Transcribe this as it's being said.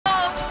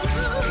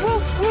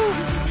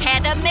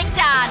the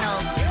McDonald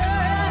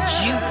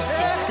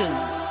Juicy Scoop.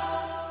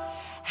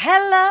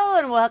 Hello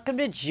and welcome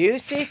to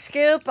Juicy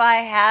Scoop. I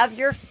have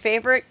your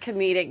favorite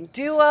comedic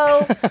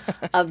duo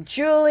of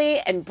Julie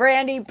and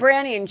Brandy.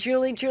 Brandy and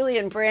Julie. Julie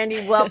and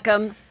Brandy,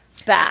 welcome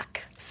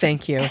back.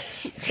 Thank you.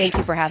 Thank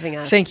you for having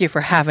us. Thank you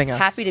for having us.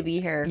 Happy to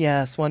be here.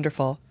 Yes,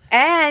 wonderful.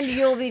 And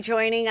you'll be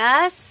joining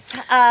us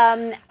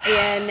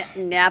in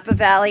Napa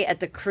Valley at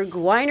the Krug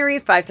Winery,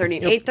 5:30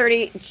 and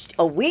 8:30,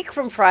 a week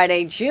from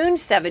Friday, June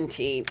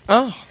 17th.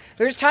 Oh.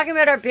 We're just talking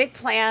about our big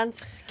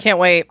plans. Can't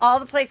wait. All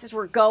the places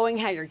we're going,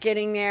 how you're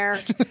getting there.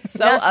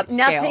 Upscale.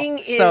 Nothing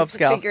is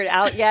upscale. figured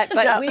out yet,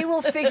 but we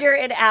will figure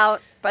it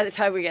out by the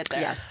time we get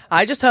there. Yes.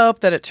 I just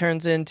hope that it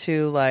turns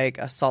into like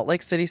a Salt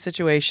Lake City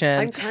situation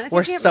I'm kinda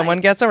where thinking it someone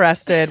might. gets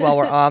arrested while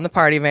we're on the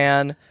party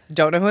van.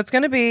 Don't know who it's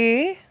going to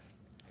be.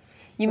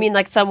 You mean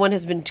like someone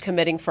has been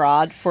committing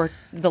fraud for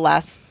the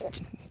last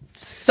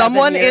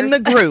Someone 7 years? in the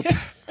group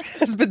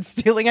has been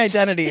stealing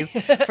identities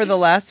for the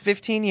last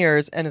 15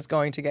 years and is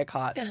going to get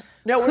caught.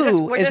 No,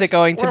 Who is it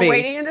going to be? We're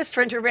waiting in this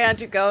printer van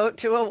to go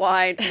to a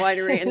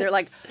winery, and they're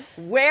like,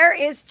 "Where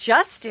is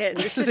Justin?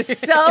 This is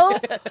so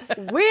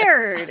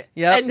weird."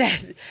 Yep.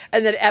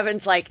 And then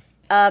Evan's like,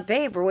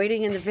 "Babe, we're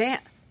waiting in the van."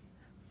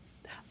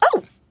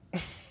 Oh,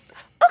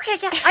 okay,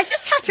 yeah. I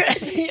just have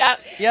to. Yeah.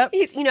 Yep.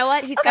 He's, you know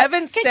what? He's got,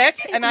 Evan's sick,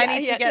 and I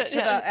need to get to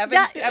the... Evan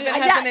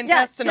has an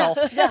intestinal.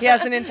 He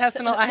has an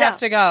intestinal. I have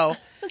to go.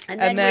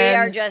 And then we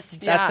are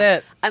just... That's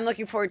it. I'm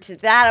looking forward to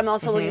that. I'm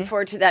also looking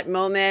forward to that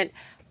moment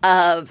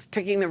of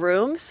picking the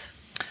rooms.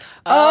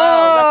 let's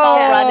all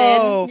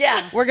run in.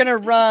 Yeah. We're going to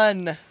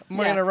run.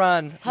 We're going to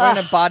run. We're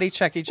going to body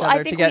check each Well, I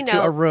other think to get we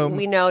know, to a room.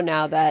 We know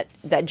now that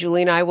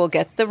Julie and I will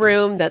get the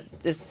room that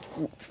is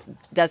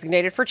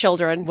designated for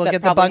children. We'll that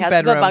get the probably bunk has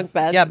bedroom. The bunk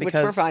beds, yeah, which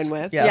because, we're fine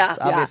with. Yes,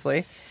 Yeah.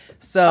 obviously.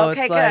 So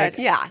Okay, it's like...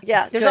 good. Yeah.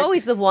 Yeah, There's good.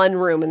 always the one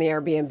room in the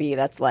Airbnb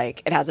that's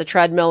like, it has a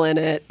treadmill in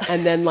it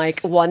and then like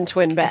one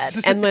twin bed.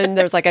 And then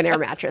there's like an air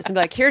mattress. And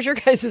be like, here's your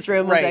guys'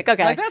 room. We'll be Right. like,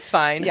 okay. Like, that's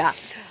fine. Yeah.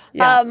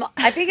 Yeah.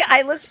 I think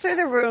I looked through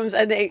the rooms,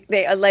 and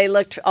they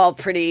looked all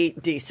pretty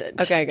decent.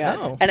 Okay, good.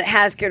 Oh. And it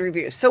has good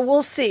reviews. So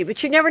we'll see.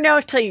 But you never know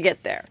until you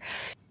get there.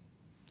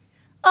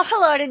 Oh,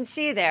 hello. I didn't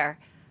see you there.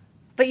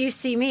 But you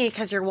see me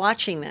because you're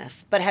watching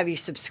this. But have you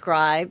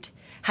subscribed?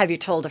 Have you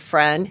told a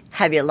friend?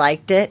 Have you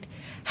liked it?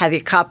 Have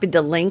you copied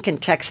the link and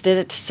texted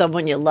it to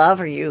someone you love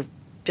or you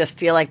just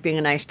feel like being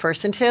a nice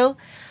person to?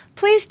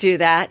 Please do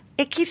that.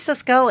 It keeps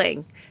us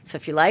going. So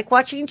if you like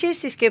watching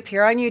Juicy Scoop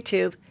here on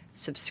YouTube,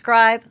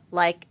 subscribe,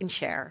 like, and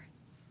share.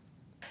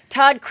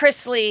 Todd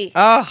Chrisley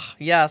Oh,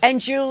 yes. and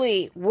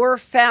Julie were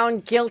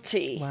found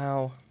guilty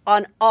Wow.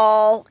 on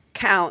all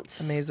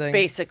counts. Amazing.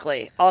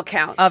 Basically, all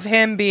counts. Of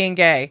him being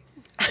gay.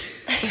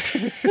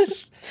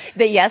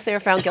 Yes, they were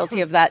found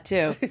guilty of that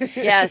too.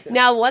 Yes.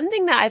 Now, one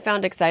thing that I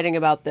found exciting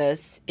about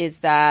this is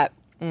that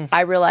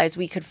I realized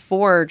we could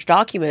forge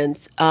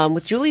documents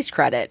with Julie's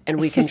credit, and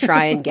we can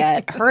try and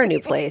get her a new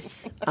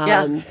place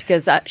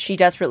because she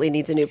desperately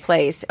needs a new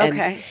place. And,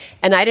 Okay.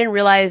 And I didn't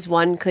realize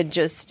one could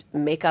just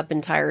make up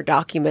entire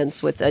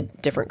documents with a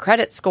different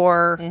credit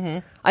score.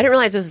 I didn't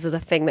realize this was the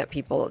thing that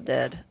people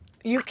did.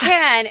 You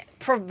can,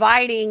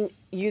 providing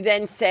you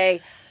then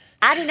say,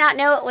 I did not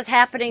know it was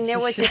happening. There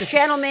was this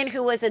gentleman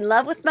who was in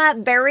love with my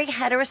very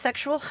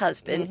heterosexual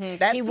husband.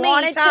 That's he me,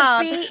 wanted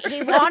Tom.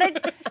 he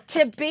wanted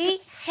to be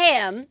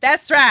him.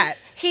 That's right.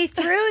 He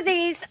threw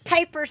these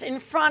papers in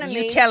front of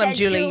You me. tell him, said,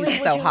 Julie, you're would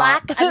so you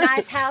hot." like a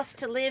nice house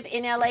to live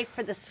in LA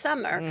for the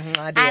summer?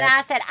 I did. And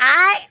I said,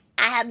 I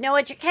have no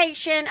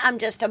education. I'm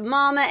just a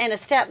mama and a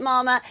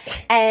stepmama,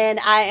 and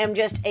I am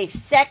just a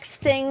sex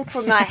thing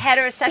for my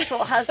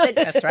heterosexual husband.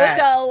 That's right.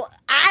 So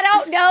I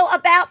don't know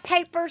about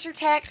papers or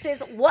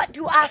taxes. What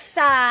do I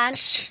sign?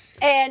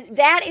 And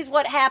that is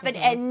what happened.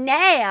 And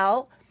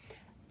now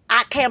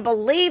I can't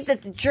believe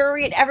that the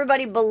jury and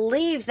everybody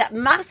believes that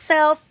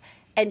myself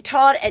and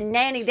Todd and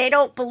Nanny, they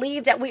don't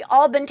believe that we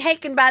all been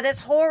taken by this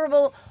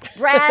horrible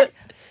Brad.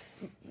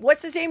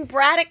 What's his name?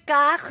 Braddock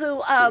guy who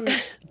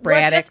was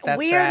Braddock, just that's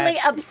weirdly right.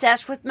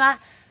 obsessed with my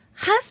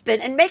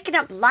husband and making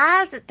up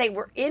lies that they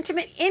were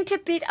intimate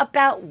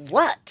about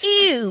what?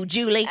 Ew,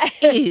 Julie.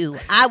 Ew.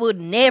 I would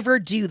never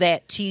do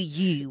that to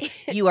you.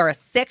 You are a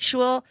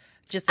sexual,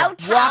 just a Oh,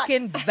 Todd.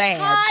 walking vag.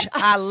 Todd.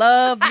 I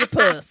love your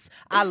puss.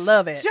 I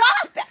love it.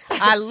 Stop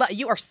it!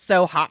 You are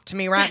so hot to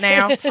me right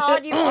now.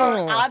 Todd, you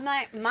are.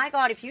 My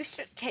God, if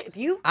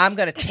you I'm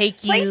gonna take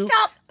please you.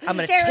 stop I'm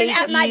gonna staring take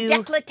at my you.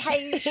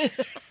 décolletage.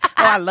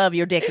 Oh, I love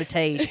your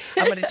décolletage.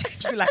 I'm gonna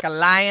take you like a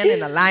lion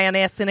and a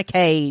lioness in a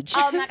cage,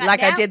 Oh, my God,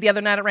 like I now- did the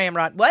other night at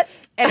Ramrod. What?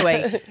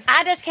 Anyway,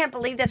 I just can't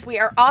believe this. We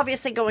are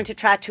obviously going to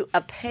try to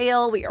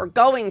appeal. We are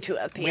going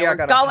to appeal. We are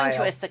We're gonna going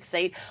appeal. to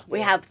succeed.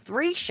 We have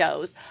 3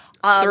 shows.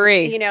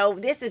 3. You know,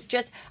 this is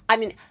just, I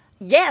mean,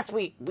 yes,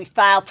 we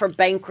filed for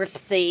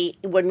bankruptcy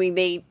when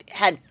we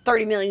had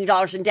 $30 million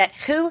in debt.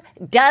 Who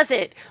does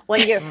it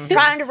when you're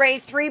trying to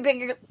raise 3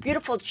 big,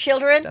 beautiful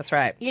children? That's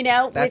right. You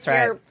know, That's with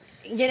your right.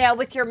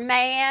 with your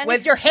man.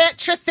 With your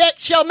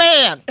heterosexual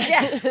man.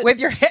 Yes. With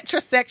your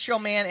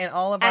heterosexual man and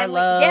all of our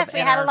love. Yes, we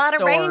and had our a lot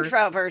stores. of Range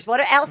Rovers.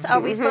 What else are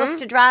we supposed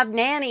to drive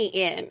Nanny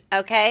in?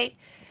 Okay?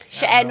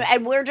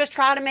 And we're just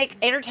trying to make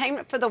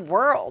entertainment for the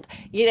world.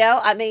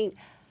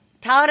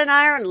 Todd and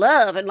I are in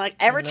love, and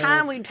every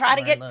time we try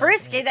to get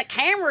frisky, the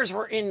cameras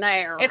were in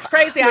there. It's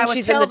crazy. I would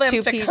she's tell in the them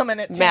to two-piece come in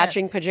at 10.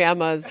 matching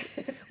pajamas.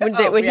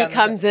 When he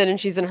comes in and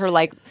she's in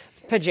her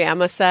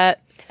pajama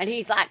set. And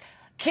he's like,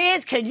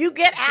 kids, can you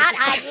get out?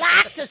 I'd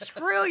like to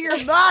screw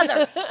your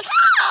mother.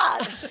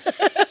 Todd!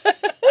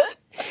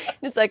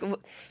 It's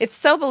it's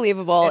so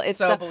believable. It's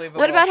so believable.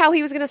 What about how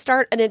he was going to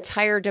start an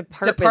entire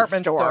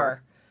department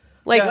store?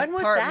 When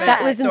was that?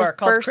 That was in the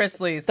called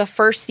Chrisley's. The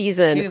first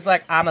season. He was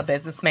like, I'm a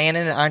businessman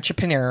and an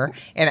entrepreneur,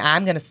 and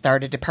I'm going to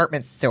start a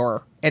department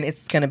store, and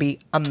it's going to be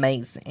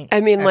amazing.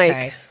 I mean,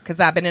 because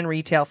I've been in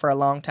retail for a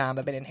long time.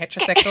 I've been in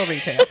heterosexual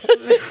retail,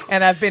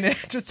 and I've been in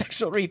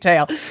heterosexual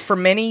retail for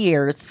many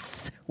years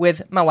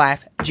with my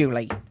wife,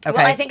 Julie. Okay.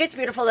 Well, I think it's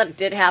beautiful that it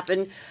did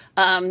happen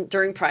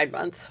during Pride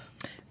Month.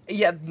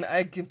 Yeah,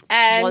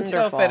 and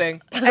wonderful. So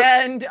fitting.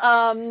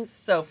 And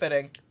so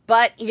fitting.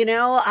 But,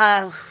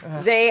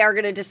 they are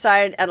going to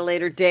decide at a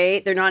later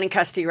date. They're not in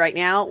custody right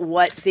now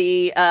what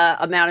the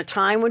amount of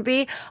time would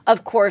be.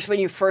 Of course, when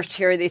you first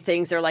hear the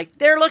things,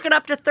 they're looking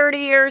up to 30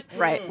 years.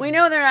 Right. We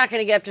know they're not going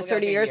to get up to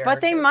 30 years,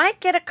 but they might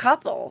get a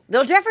couple.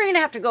 They're definitely going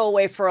to have to go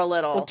away for a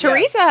little. Well,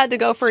 Teresa had to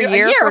go for a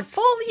year. A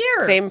full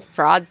year. Same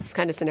frauds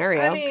kind of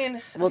scenario. I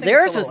mean,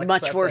 theirs was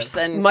much worse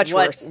than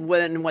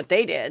what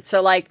they did.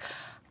 So,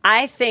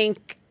 I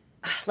think...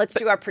 Let's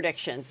do our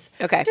predictions.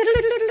 Okay.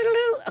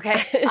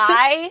 Okay.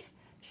 I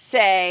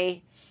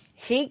say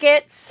he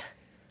gets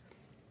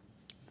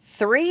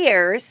 3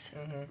 years,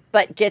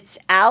 but gets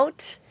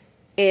out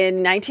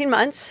in 19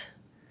 months.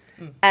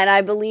 And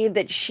I believe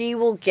that she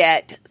will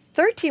get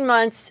 13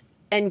 months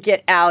and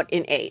get out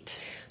in 8.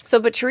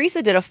 But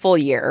Teresa did a full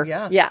year.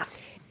 Yeah. Yeah.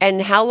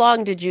 And how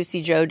long did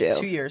Juicy Joe do?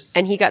 2 years.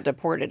 And he got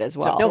deported as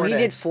well. No, he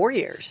did 4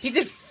 years. He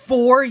did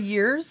 4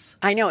 years?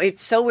 I know,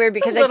 it's so weird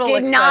because a little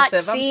it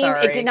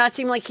excessive. did not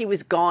seem like he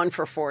was gone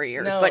for 4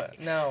 years.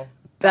 No.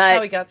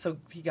 That's how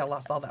he got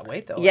lost all that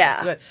weight, though.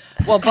 Yeah. Good.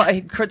 Well,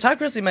 but Todd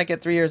Chrisley might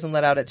get 3 years and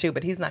let out at 2,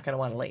 but he's not going to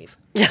want to leave.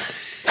 Yeah.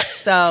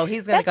 So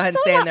he's going to go ahead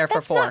and stay in there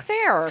for 4. That's not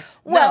fair.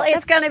 Well,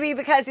 it's going to be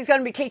because he's going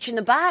to be teaching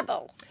the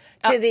Bible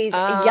to these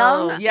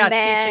young men.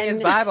 Teaching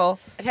his Bible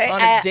on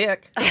his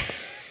dick.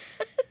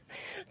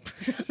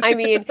 I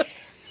mean,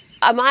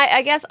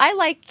 I guess I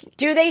like...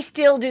 Do they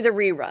still do the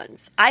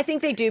reruns? I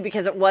think they do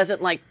because it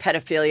wasn't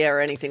pedophilia or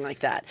anything like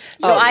that.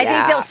 So I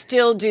think they'll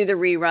still do the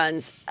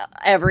reruns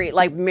every,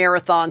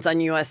 marathons on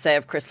USA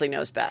of Chrisley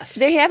Knows Best.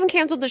 They haven't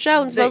canceled the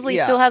show and supposedly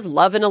still has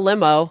Love in a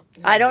Limo.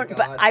 I don't...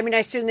 But, I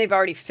assume they've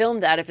already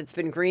filmed that if it's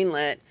been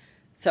greenlit.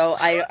 So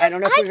I don't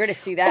know if we're going to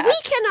see that. We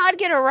cannot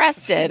get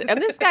arrested.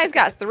 And this guy's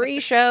got 3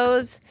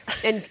 shows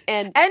and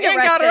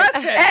got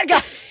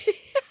arrested.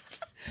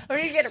 Or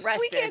you get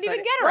arrested. We can't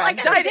even get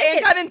arrested. Got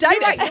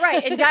indicted. You're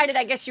right. Indicted,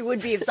 I guess you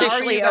would be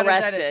officially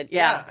arrested.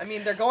 Yeah. I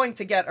mean, they're going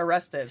to get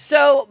arrested.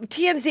 So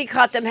TMZ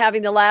caught them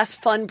having the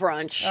last fun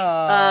brunch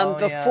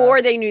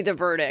before they knew the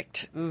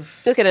verdict.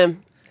 Oof. Look at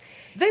him.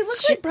 They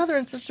look like brother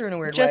and sister in a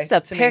weird way. Just a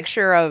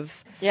picture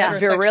of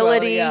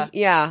virility.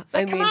 Yeah.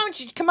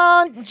 Come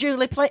on,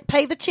 Julie,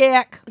 pay the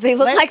check. They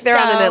look like they're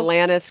on an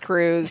Atlantis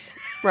cruise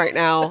right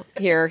now.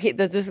 Here, do you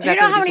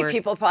know how many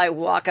people probably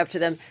walk up to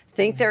them,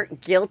 think they're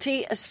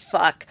guilty as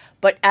fuck,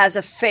 but as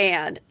a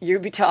fan,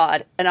 you'd be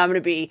Todd, and I'm going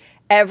to be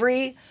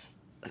every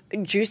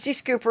juicy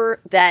scooper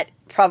that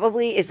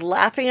probably is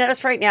laughing at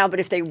us right now, but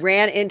if they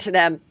ran into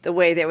them the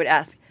way they would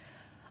ask,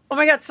 oh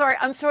my God, sorry.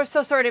 I'm so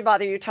sorry to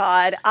bother you,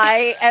 Todd.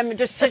 I am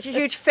just such a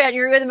huge fan.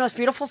 You're the most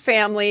beautiful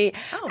family.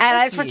 And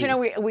I just want you to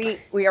know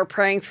we are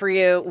praying for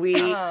you.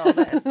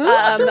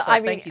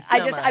 Thank you so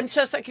much. I'm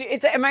so sorry.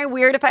 Am I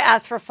weird if I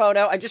ask for a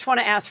photo? I just want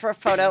to ask for a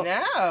photo.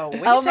 No. We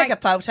can take a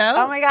photo.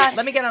 Oh my God.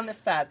 Let me get on this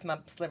side. It's my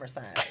slimmer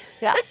side.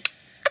 Yeah.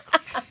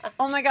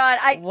 Oh my God!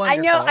 I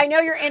know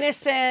you're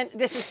innocent.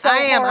 This is so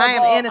horrible. I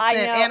am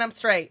innocent, and I'm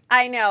straight.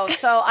 I know.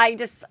 So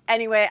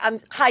anyway.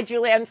 Hi,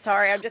 Julie. I'm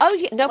sorry.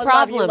 No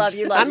problem. Love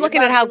you. I'm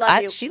looking at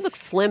how she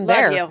looks slim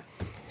there. You.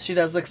 She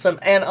does look slim.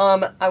 And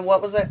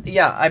what was it?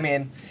 Yeah, I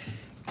mean,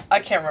 I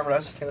can't remember what I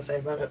was just going to say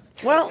about it.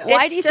 Well,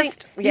 why do you think?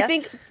 You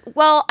think?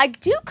 Well, I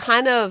do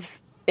kind of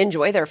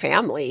enjoy their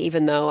family,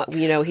 even though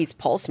he's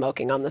pole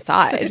smoking on the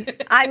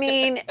side. I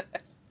mean,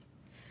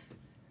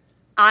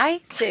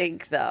 I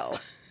think though.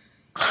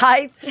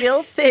 I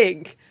still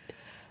think,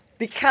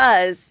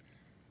 because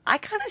I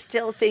kind of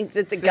still think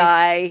that the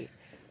guy,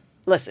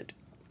 listen,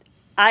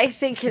 I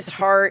think his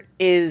heart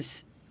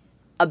is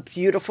a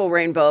beautiful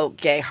rainbow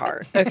gay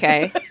heart.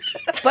 Okay.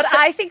 But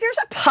I think there's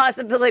a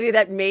possibility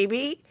that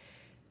maybe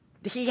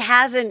he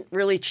hasn't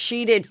really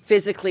cheated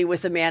physically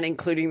with a man,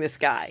 including this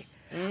guy.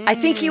 I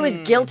think he was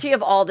guilty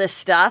of all this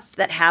stuff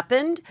that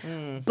happened,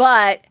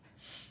 but...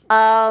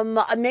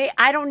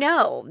 I don't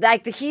know.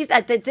 That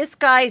this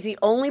guy is the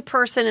only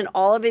person in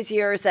all of his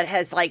years that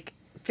has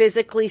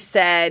physically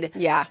said,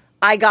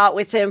 I got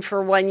with him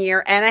for 1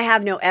 year, and I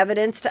have no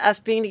evidence to us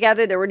being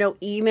together. There were no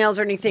emails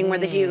or anything where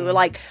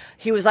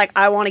he was like,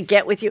 I want to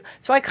get with you.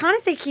 So I kind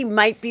of think he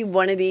might be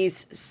one of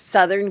these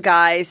Southern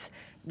guys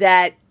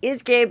that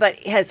is gay but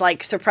has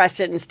like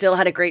suppressed it and still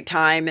had a great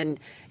time, and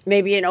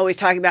maybe in always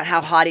talking about how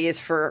hot he is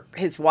for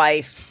his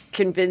wife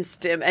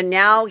convinced him, and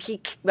now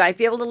he might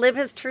be able to live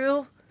his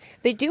true.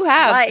 They do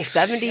have life.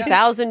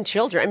 70,000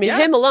 children. I mean,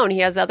 him alone,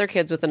 he has other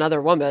kids with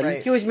another woman.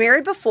 Right. He was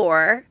married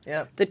before.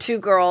 Yep. The two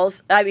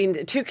girls. I mean,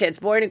 the two kids,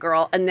 boy and a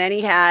girl, and then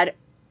he had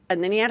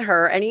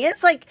her, and he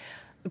is like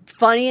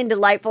funny and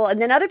delightful. And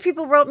then other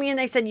people wrote me and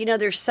they said,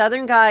 there's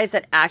Southern guys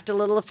that act a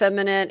little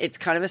effeminate. It's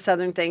kind of a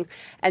Southern thing.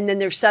 And then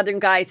there's Southern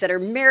guys that are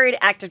married,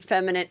 act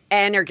effeminate,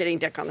 and are getting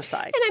dick on the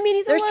side. And I mean,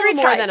 he's there's a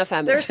little more than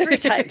effeminate. There's 3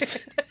 types.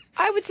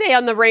 I would say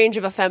on the range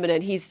of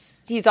effeminate,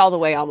 he's all the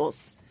way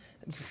almost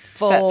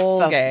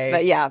full gay.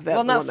 But yeah.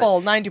 Well, not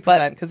full,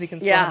 90%, because he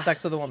can still have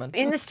sex with a woman.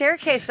 In the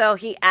staircase, though,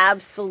 he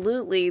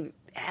absolutely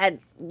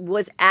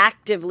was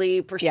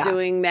actively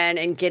pursuing men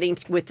and getting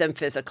with them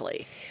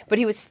physically. But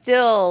he was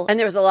still... And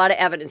there was a lot of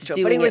evidence to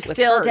it. But he was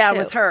still down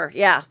with her.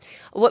 Yeah.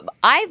 What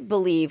I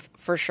believe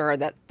for sure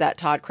that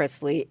Todd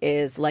Chrisley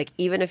is like,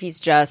 even if he's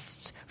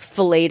just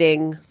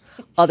filleting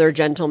other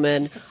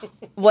gentlemen,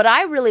 what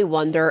I really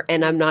wonder,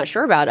 and I'm not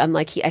sure about, I'm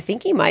like, I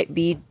think he might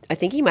be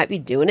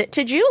doing it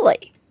to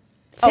Julie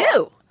too.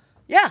 Oh,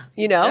 yeah,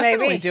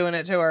 Definitely doing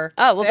it to her.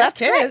 Oh well, that's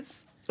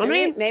kids. Great. I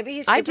mean, maybe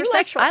he's I super do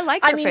sexual. I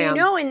like their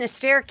fam. in the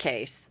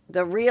staircase,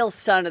 the real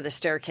son of the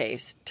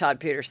staircase, Todd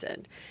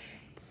Peterson,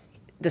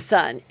 the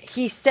son,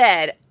 he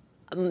said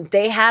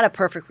they had a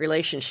perfect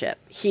relationship.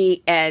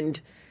 He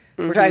and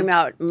we're talking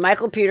about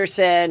Michael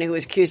Peterson, who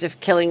was accused of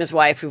killing his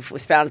wife, who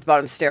was found at the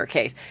bottom of the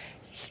staircase.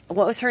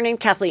 What was her name?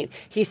 Kathleen.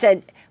 He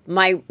said,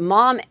 my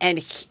mom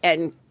and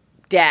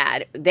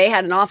dad, they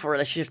had an awful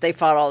relationship. They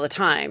fought all the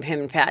time, him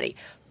and Patty.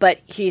 But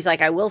he's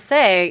like, I will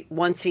say,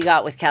 once he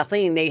got with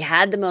Kathleen, they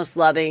had the most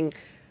loving,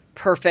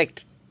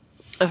 perfect...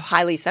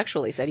 highly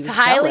sexual, he said. He was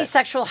highly jealous.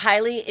 sexual,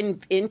 highly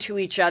into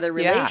each other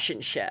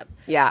relationship.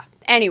 Yeah.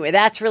 Anyway,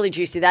 that's really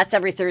juicy. That's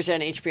every Thursday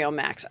on HBO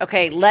Max.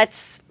 Okay,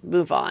 let's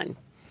move on.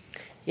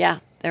 Yeah,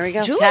 there we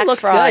go. Julie Tax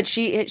looks fraud.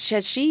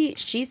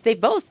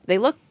 good. They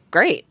look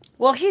great.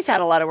 Well, he's had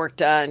a lot of work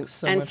done.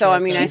 So and much so, work I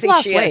mean, done. I She's think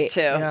lost she weight. has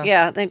too.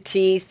 Yeah. The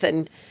teeth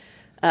and,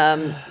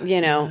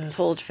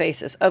 pulled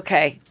faces.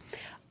 Okay.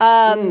 They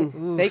could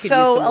So use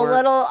some a work.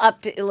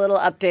 little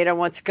update on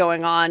what's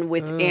going on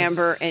with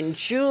Amber and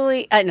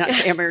Julie. Not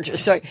Amber,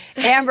 sorry.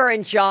 Amber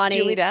and Johnny.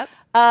 Julie Depp?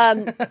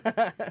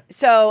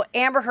 So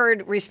Amber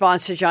Heard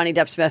responds to Johnny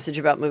Depp's message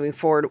about moving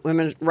forward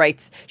women's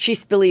rights. She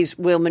believes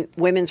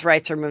women's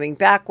rights are moving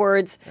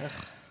backwards.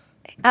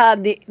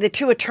 The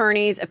two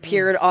attorneys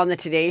appeared on the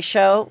Today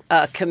Show,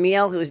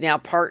 Camille, who's now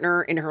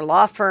partner in her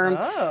law firm,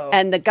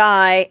 and the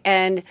guy,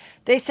 and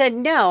they said,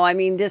 no, I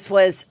mean, this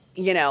was,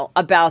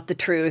 about the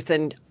truth,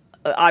 and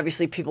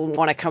obviously people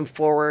want to come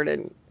forward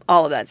and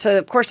all of that. So,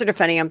 of course, they're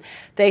defending him.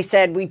 They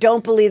said, we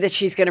don't believe that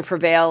she's going to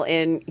prevail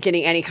in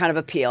getting any kind of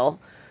appeal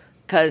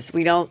because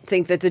we don't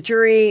think that the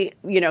jury,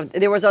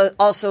 there was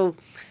also...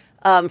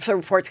 some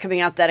reports coming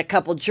out that a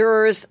couple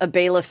jurors, a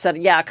bailiff said,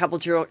 a couple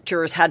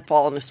jurors had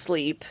fallen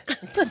asleep.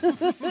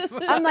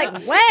 I'm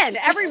like, when?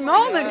 Every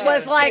moment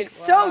was like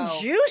so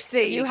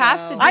juicy. You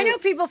have to I know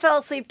people fell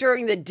asleep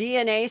during the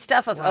DNA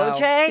stuff of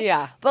OJ.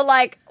 Yeah. But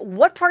like,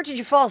 what part did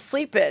you fall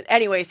asleep in?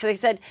 Anyway, so they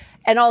said,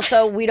 and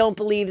also we don't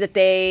believe that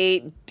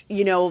they,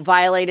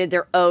 violated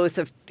their oath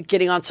of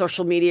getting on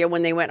social media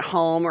when they went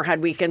home or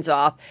had weekends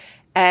off.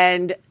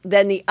 And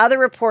then the other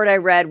report I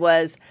read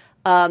was,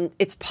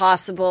 it's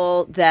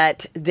possible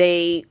that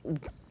he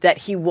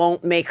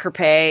won't make her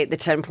pay the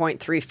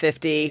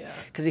 $10,350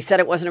 because he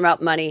said it wasn't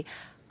about money.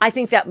 I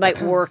think that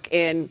might work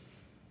in,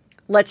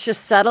 let's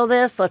just settle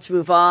this, let's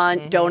move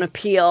on, don't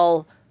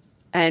appeal,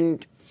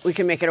 and we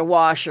can make it a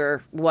wash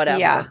or whatever.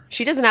 Yeah.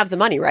 She doesn't have the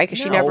money, right? Because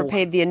she never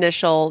paid the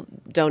initial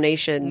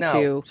donation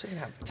to... She doesn't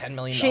have $10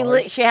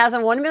 million. She has a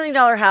 $1 million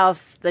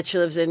house that she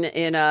lives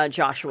in a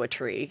Joshua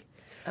Tree.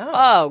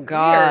 Oh,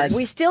 God.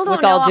 We still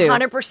don't know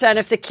 100%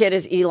 if the kid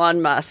is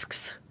Elon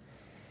Musk's,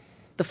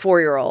 the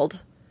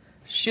 4-year-old.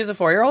 She has a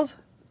 4-year-old?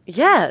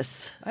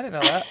 Yes. I didn't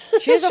know that.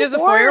 She has a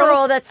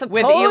 4-year-old that's supposed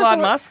with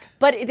Elon Musk?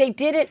 But they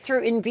did it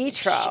through in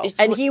vitro.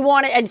 And he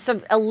wanted, and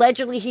so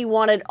allegedly he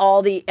wanted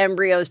all the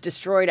embryos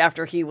destroyed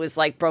after he was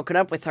like broken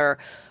up with her.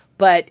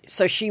 But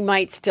so she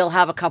might still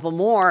have a couple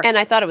more. And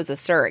I thought it was a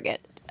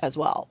surrogate as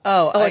well.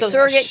 A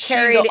surrogate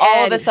carried. So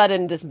all of a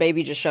sudden, this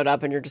baby just showed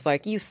up, and you're just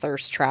like, "You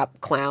thirst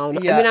trap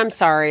clown." Yeah. I mean, I'm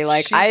sorry.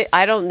 Like,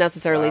 I don't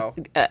necessarily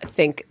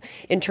think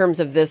in terms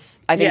of this.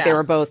 I think they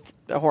were both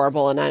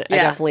horrible, and I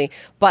definitely.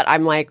 But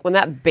I'm like, when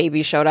that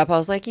baby showed up, I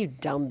was like, "You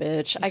dumb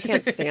bitch! I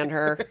can't stand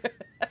her."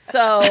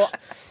 So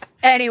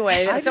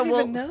anyway, I so didn't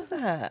even know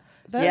that.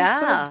 That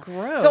sounds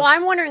gross. So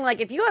I'm wondering,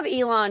 like, if you have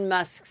Elon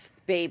Musk's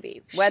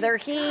baby, whether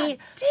he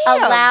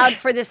allowed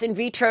for this in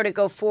vitro to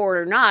go forward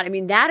or not. I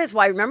mean, that is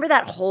why, remember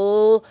that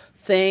whole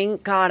thing?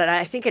 God, and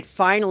I think it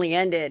finally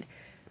ended.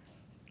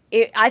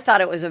 I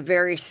thought it was a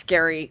very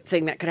scary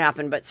thing that could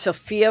happen. But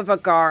Sofia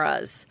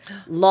Vergara's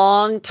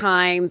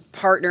longtime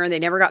partner, and they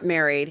never got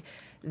married,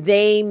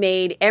 they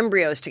made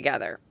embryos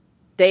together.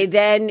 They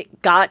then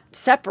got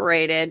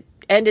separated,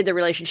 ended the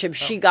relationship.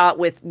 She got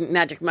with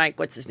Magic Mike,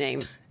 what's his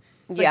name?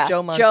 It's like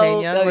Joe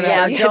Montana.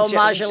 Joe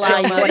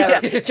Magellani,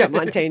 whatever. Joe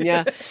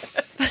Montana.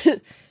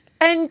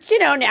 And, you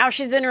know, now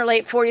she's in her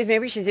late 40s.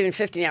 Maybe she's even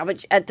 50 now.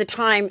 But at the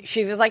time,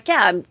 she was like,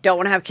 yeah, I don't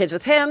want to have kids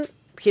with him.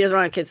 He doesn't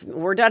want to have kids.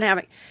 We're done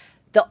having.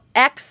 The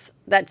ex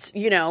that's,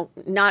 you know,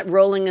 not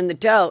rolling in the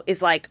dough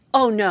is like,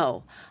 oh,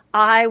 no,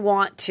 I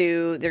want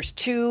to, there's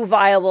 2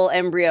 viable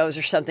embryos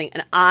or something,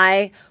 and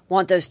I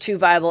want those 2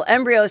 viable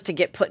embryos to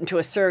get put into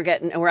a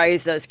surrogate and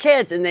raise those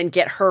kids and then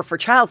get her for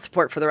child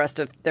support for the rest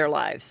of their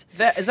lives.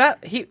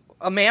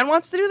 A man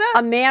wants to do that?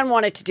 A man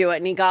wanted to do it,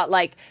 and he got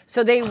like,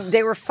 so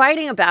they were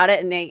fighting about it,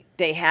 and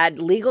they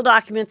had legal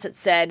documents that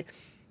said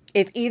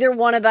if either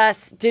one of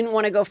us didn't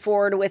want to go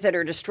forward with it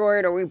or destroy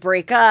it or we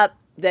break up,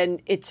 then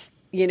it's,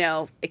 you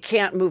know, it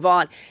can't move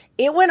on.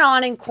 It went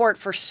on in court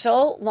for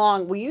so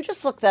long. Will you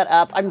just look that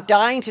up? I'm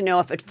dying to know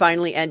if it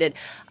finally ended.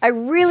 I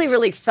really,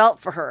 really felt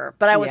for her,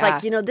 but I was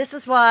like, you know, this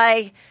is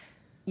why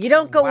you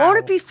don't go, won't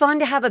it be fun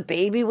to have a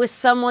baby with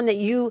someone that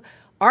you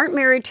aren't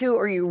married to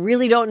or you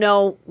really don't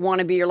know want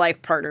to be your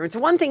life partner? It's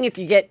one thing if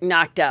you get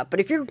knocked up, but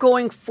if you're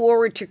going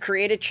forward to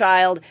create a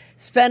child,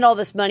 spend all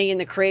this money in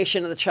the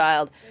creation of the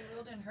child. They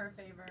ruled in her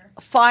favor.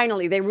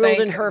 Finally, they ruled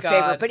in her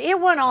favor, but it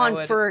went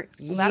on for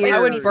years.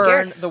 I would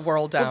burn the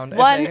world down.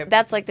 One,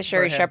 that's like the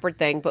Sherry Shepherd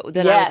thing, but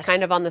then I was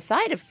kind of on the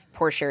side of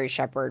poor Sherry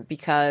Shepherd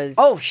because...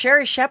 Oh,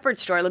 Sherry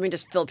Shepherd's story. Let me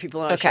just fill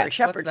people in on Sherry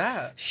Shepherd. What's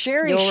that?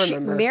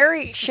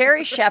 Sherry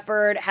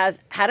Shepherd has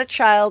had a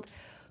child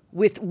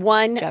with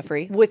one guy.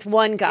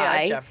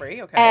 Yeah,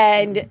 Jeffrey, okay.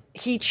 And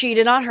he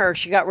cheated on her.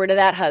 She got rid of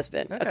that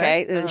husband,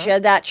 okay? And then she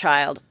had that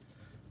child,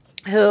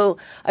 who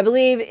I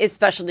believe is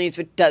special needs,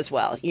 but does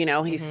well. You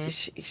know,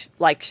 he's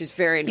like, she's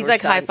very into he's her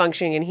like son. high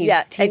functioning, and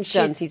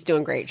he's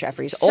doing great.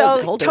 Jeffrey's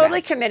old,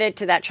 totally committed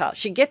to that child.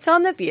 She gets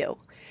on The View,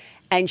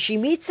 and she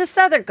meets this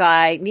other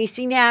guy.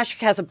 Niecy Nash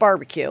has a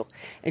barbecue,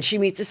 and she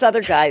meets this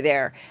other guy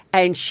there,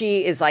 and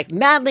she is like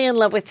madly in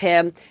love with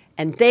him.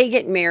 And they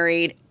get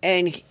married,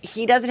 and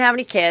he doesn't have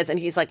any kids, and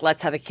he's like,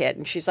 let's have a kid.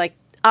 And she's like,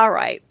 all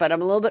right, but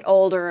I'm a little bit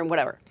older and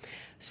whatever.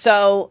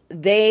 So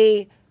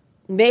they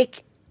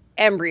make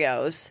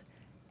embryos,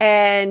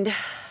 and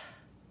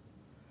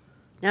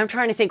now I'm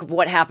trying to think of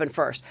what happened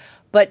first.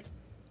 But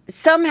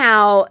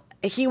somehow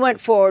he went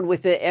forward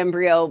with the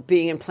embryo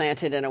being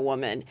implanted in a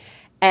woman.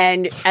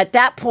 And at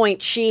that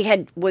point,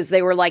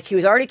 they were like, he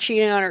was already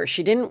cheating on her.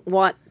 She didn't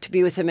want to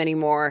be with him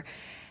anymore.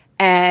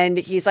 And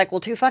he's like, well,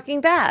 too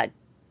fucking bad.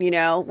 You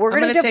know, we're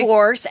going to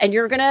divorce and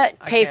you're going to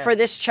pay for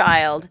this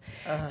child.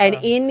 And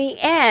in the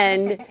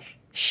end,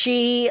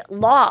 she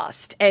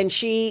lost and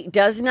she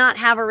does not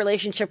have a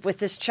relationship with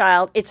this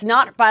child. It's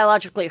not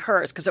biologically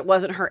hers because it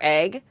wasn't her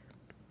egg.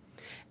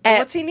 And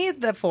what's he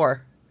need that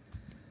for?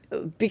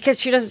 Because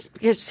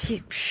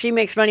she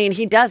makes money and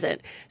he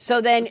doesn't. So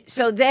then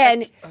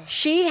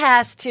she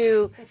has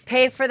to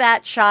pay for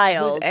that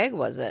child. Whose egg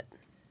was it?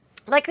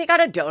 Like they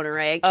got a donor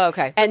egg. Oh,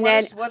 okay. And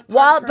then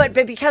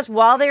because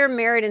while they were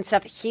married and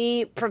stuff,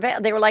 he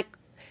prevailed. They were like,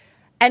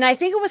 and I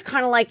think it was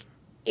kind of like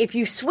if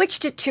you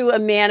switched it to a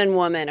man and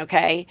woman.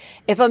 Okay,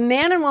 if a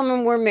man and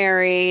woman were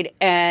married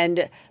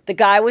and the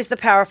guy was the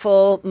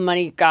powerful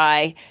money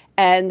guy,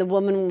 and the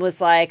woman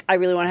was like, I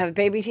really want to have a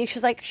baby. And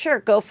she's like,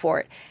 sure, go for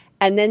it.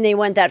 And then they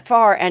went that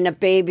far, and a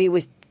baby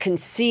was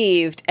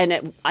conceived,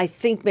 and I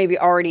think maybe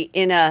already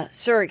in a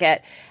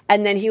surrogate.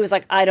 And then he was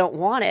like, I don't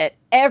want it.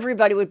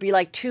 Everybody would be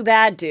like, too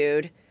bad,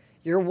 dude.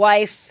 Your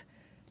wife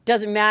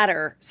doesn't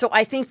matter. So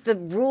I think the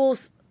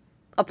rules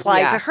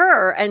applied to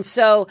her. And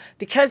so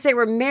because they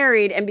were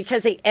married and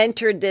because they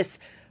entered this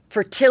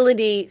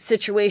fertility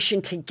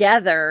situation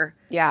together,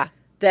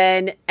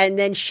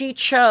 then she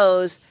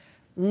chose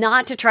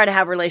not to try to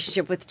have a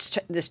relationship with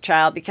this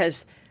child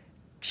because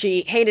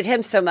she hated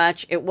him so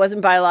much. It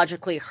wasn't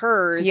biologically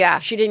hers. Yeah.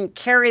 She didn't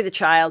carry the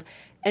child.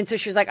 And so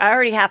she was like, I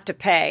already have to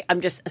pay. I'm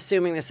just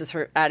assuming this is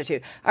her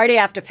attitude. I already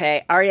have to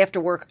pay. I already have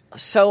to work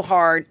so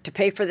hard to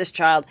pay for this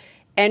child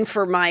and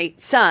for my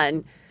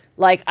son.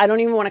 Like, I don't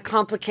even want to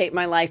complicate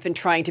my life in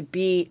trying to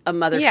be a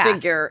mother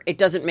figure. It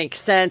doesn't make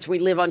sense. We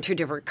live on 2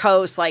 different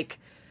coasts. Like,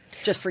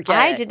 just forget it.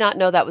 I did not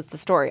know that was the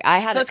story.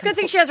 So it's a good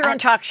thing she has her own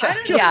talk show. I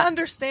don't even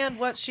understand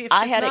what she...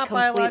 I had it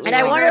completely... And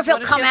I wonder if he'll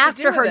come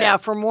after her now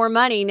for more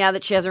money now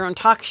that she has her own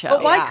talk show.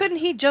 But why couldn't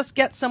he just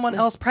get someone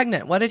else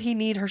pregnant? What did he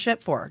need her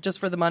shit for? Just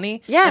for the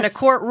money? Yes. And a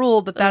court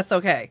ruled that that's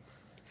okay.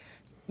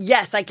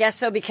 Yes, I guess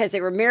so, because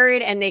they were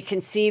married and they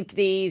conceived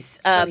these.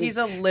 So he's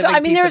a living I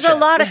mean, piece there's of a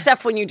shit. lot of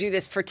stuff when you do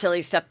this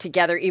fertility stuff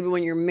together, even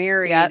when you're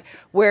married,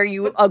 where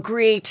you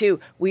agree to,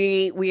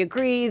 we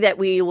agree that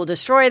we will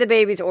destroy the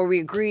babies, or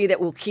we agree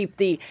that we'll keep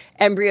the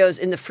embryos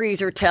in the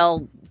freezer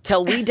till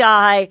till we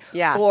die.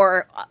 Yeah.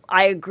 Or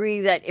I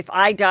agree that if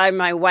I die,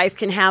 my wife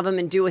can have them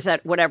and do with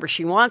that whatever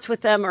she wants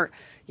with them. Or,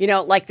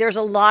 like there's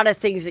a lot of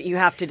things that you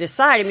have to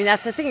decide. I mean,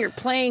 that's the thing. You're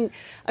playing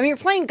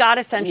God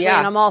essentially,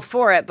 and I'm all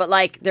for it. But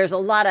like, there's a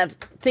lot of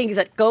things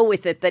that go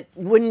with it that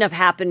wouldn't have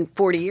happened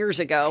 40 years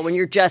ago when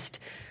you're just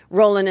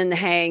rolling in the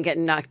hay and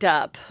getting knocked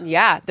up.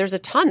 Yeah, there's a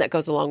ton that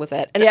goes along with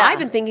it. And I've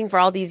been thinking for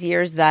all these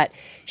years that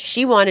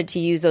she wanted to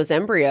use those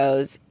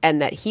embryos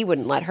and that he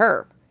wouldn't let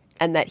her.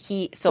 And that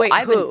he... So wait,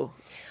 who? Who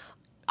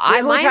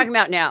are we talking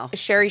about now?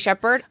 Sherry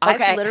Shepherd.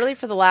 Okay. I've literally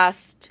for the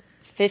last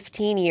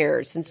 15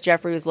 years, since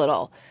Jeffrey was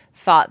little,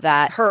 thought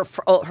that... Her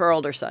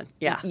older son,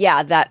 yeah.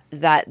 Yeah, that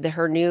the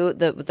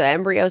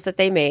embryos that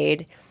they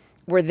made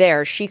were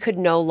there. She could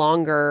no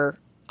longer...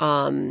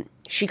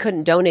 she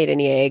couldn't donate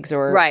any eggs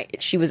or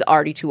she was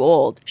already too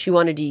old. She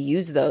wanted to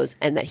use those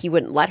and that he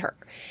wouldn't let her.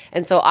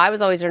 And so I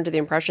was always under the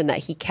impression that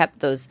he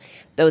kept those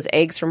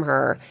eggs from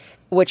her,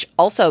 which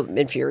also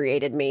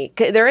infuriated me.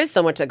 There is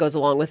so much that goes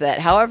along with it.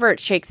 However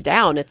it shakes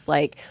down, it's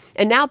like...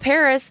 And now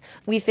Paris,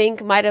 we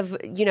think, might have,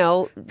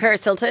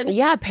 Paris Hilton?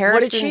 Yeah,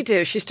 Paris. What did she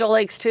do? She stole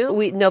eggs too?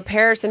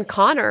 Paris and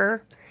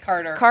Carter.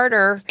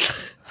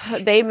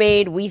 They've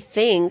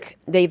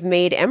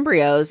made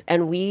embryos,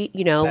 and we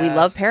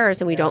love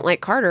Paris, and we don't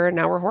like Carter, and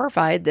now we're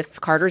horrified that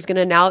Carter's going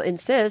to now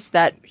insist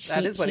that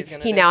is what he's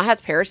going to do. He now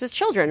has Paris's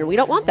children, and we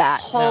don't want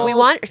that. No. We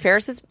want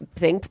Paris's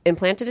thing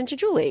implanted into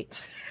Julie.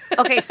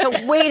 Okay, so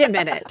wait a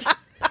minute.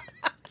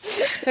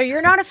 So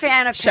you're not a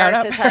fan of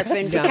Paris's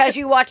husband because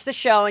you watched the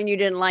show and you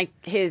didn't like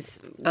his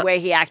way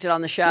he acted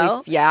on the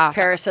show?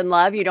 Paris in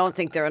love? You don't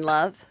think they're in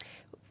love?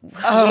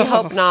 We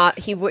hope not.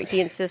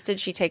 He insisted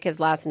she take his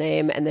last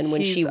name, and then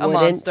when she wouldn't,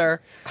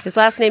 monster. His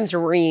last name's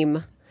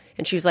Reem,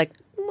 and she was like,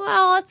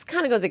 "Well, it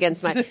kind of goes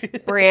against my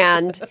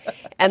brand,"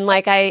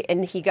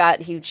 and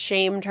he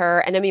shamed her,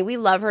 and I mean, we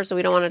love her, so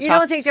we don't want to. You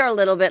don't think they're a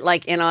little bit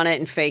like in on it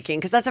and faking?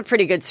 Because that's a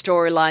pretty good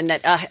storyline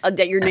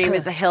that your name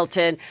is the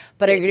Hilton,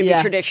 but are you going to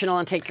be traditional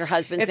and take your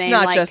husband's name?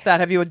 It's not just that.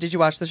 Did you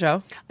watch the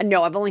show?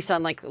 No, I've only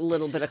seen like a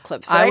little bit of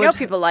clips. But I know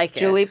people like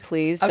it. Julie,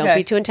 please don't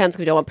be too intense.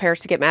 We don't want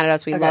Paris to get mad at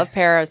us. We love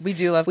Paris. We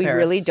do love Paris. We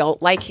really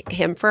don't like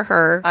him for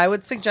her. I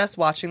would suggest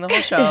watching the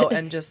whole show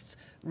and just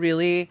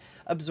really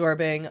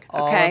absorbing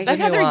all of the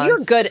Heather, nuance. you're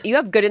good. You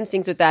have good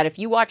instincts with that. If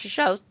you watch a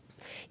show,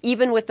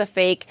 even with the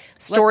fake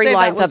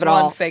storylines of it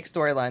all, one fake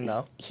storyline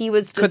though. He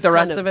was. Just Could the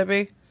rest of it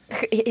be?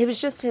 It was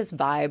just his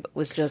vibe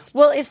was just.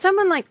 Well, if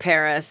someone like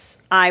Paris,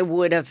 I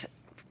would have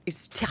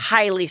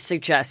highly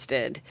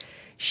suggested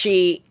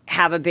she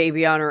have a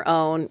baby on her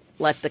own.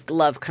 Let the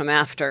love come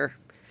after.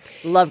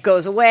 Love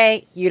goes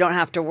away. You don't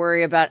have to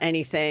worry about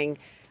anything.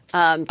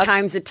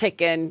 Time's a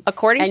ticking.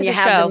 According to the show, you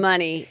have the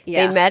money.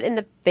 Yeah.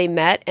 They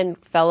met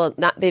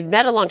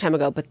a long time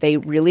ago, but they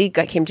really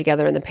came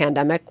together in the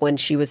pandemic when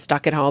she was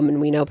stuck at home,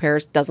 and we know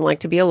Paris doesn't like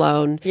to be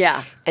alone.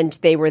 Yeah, and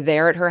they were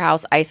there at her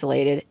house,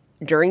 isolated.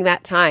 During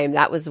that time,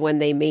 that was when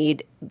they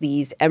made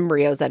these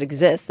embryos that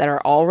exist that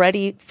are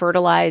already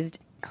fertilized.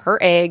 Her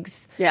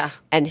eggs. Yeah.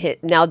 And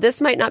now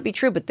this might not be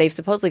true, but they've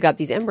supposedly got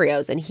these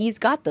embryos, and he's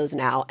got those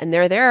now, and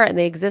they're there, and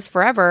they exist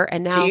forever.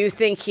 And now, do you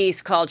think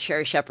he's called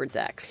Sherry Shepherd's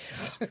ex?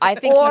 I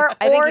think or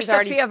he's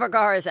Sofia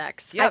Vergara's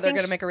ex. Yeah, they're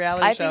going to make a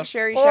reality show. I think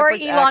Sherry or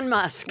Shepherd's Elon ex.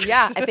 Musk.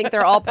 Yeah, I think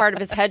they're all part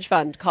of his hedge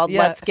fund called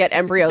Let's Get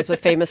Embryos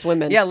with Famous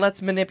Women. Yeah,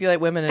 let's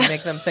manipulate women and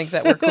make them think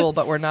that we're cool,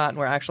 but we're not, and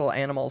we're actual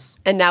animals.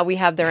 And now we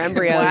have their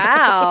embryos.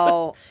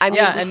 Wow.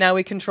 And now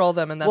we control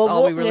them, and that's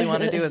all we really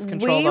want to do is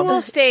control them. We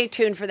will stay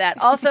tuned for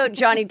that. Also,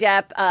 Johnny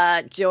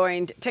Depp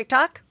joined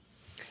TikTok.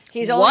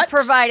 He's only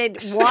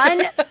provided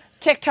one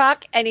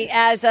TikTok, and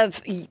as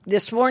of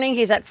this morning,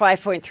 he's at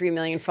 5.3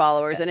 million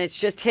followers, and it's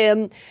just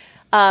him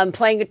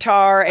playing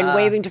guitar and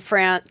waving to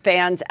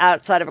fans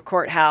outside of a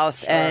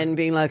courthouse and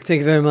being like, "Thank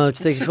you very much.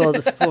 Thank you for all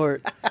the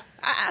support."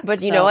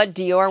 But you know what?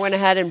 Dior went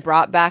ahead and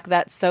brought back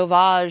that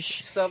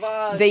Sauvage.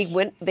 They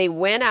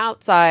went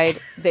outside.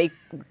 They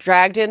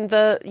dragged in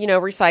the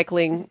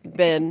recycling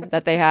bin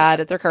that they had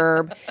at their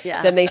curb.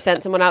 Yeah. Then they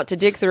sent someone out to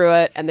dig through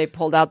it, and they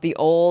pulled out the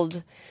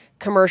old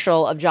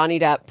commercial of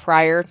Johnny Depp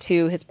prior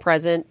to his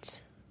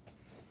present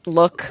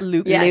look,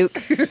 Luke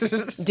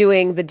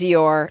doing the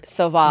Dior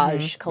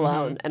Sauvage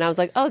cologne. And I was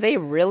like, oh, they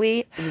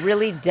really,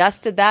 really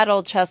dusted that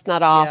old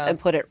chestnut off and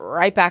put it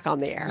right back on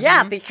the air.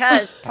 Yeah,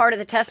 because part of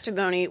the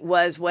testimony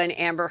was when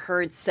Amber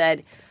Heard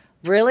said,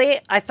 really?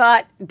 I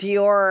thought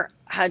Dior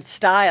had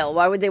style.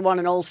 Why would they want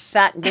an old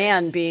fat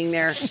man being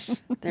there?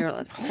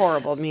 They're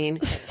horrible mean.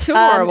 So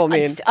horrible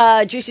mean.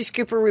 Juicy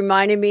Scooper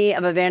reminded me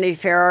of a Vanity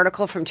Fair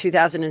article from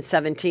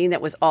 2017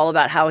 that was all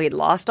about how he'd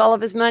lost all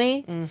of his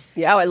money.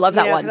 Yeah, I love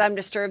that one. Because I'm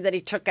disturbed that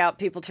he took out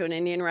people to an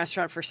Indian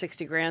restaurant for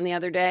 $60,000 the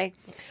other day.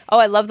 Oh,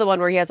 I love the one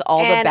where he has all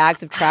the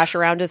bags of trash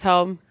around his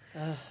home.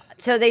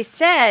 So they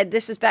said,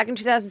 this was back in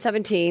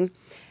 2017,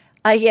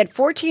 he had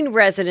 14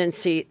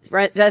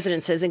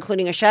 residences,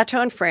 including a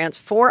chateau in France,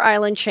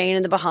 4-island chain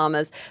in the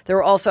Bahamas. There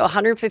were also a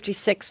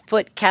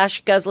 156-foot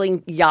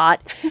cash-guzzling yacht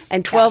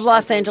and 12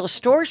 Los Angeles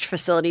storage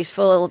facilities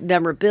full of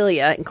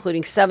memorabilia,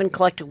 including 7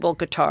 collectible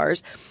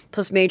guitars,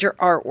 plus major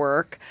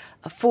artwork.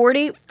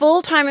 40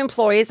 full-time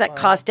employees that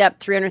cost Depp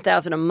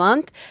 $300,000 a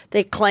month.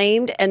 They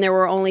claimed, and there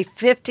were only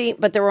 15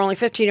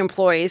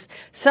 employees.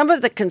 Some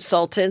of the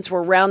consultants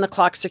were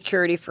round-the-clock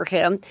security for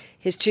him,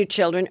 his 2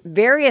 children.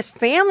 Various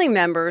family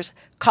members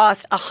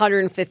cost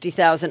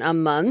 $150,000 a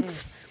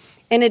month.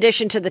 In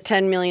addition to the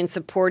 $10 million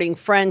supporting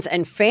friends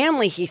and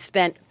family, he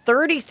spent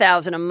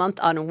 $30,000 a month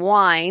on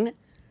wine,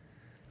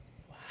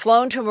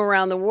 flown to him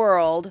around the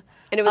world.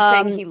 And it was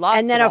saying he lost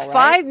and then it a all,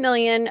 right? $5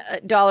 million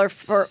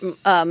for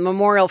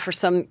memorial for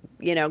some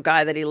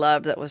guy that he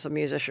loved that was a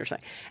musician or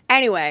something.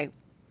 Anyway,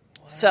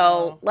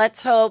 so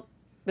let's hope.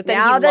 But then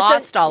he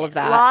lost all of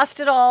that.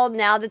 Lost it all.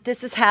 Now that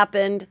this has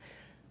happened,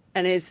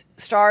 and his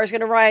star is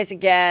going to rise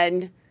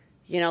again.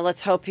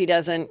 Let's hope he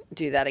doesn't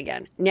do that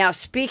again. Now,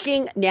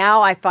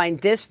 I find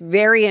this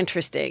very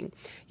interesting.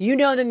 The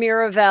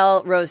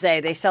Miraval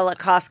Rosé they sell at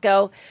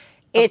Costco.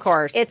 Of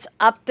course. It's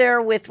up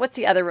there with, what's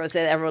the other rosé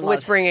that everyone loves?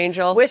 Whispering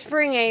Angel.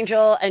 Whispering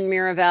Angel and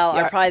Miraval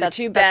are probably the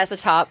 2 best.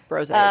 That's the top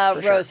rosés,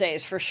 for sure.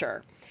 Rosés, for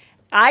sure.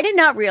 I did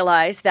not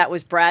realize that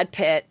was Brad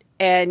Pitt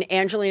and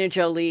Angelina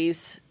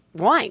Jolie's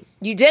wine.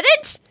 You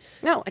didn't?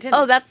 No, I didn't.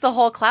 Oh, that's the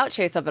whole clout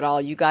chase of it all.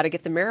 You got to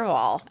get the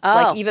Miraval.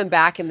 Like, even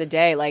back in the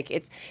day, like,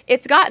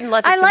 it's gotten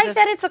less expensive. I like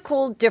that it's a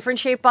cool, different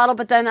shaped bottle,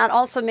 but then that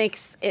also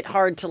makes it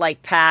hard to,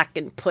 like, pack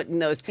and put in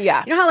those.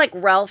 Yeah. You know how, like,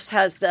 Ralph's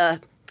has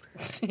the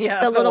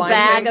little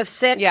bag of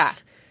 6? Yeah.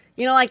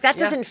 That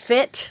doesn't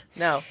fit.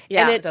 No.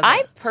 Yeah. And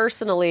I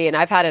personally, and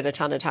I've had it a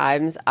ton of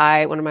times,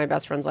 one of my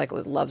best friends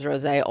loves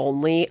rosé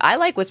only. I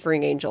like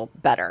Whispering Angel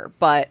better,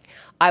 but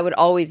I would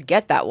always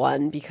get that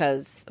one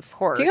because, of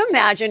course. Do you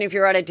imagine if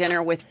you're at a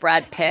dinner with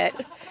Brad Pitt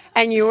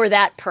and you were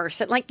that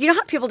person? Like, you know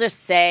how people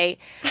just say,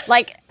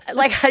 like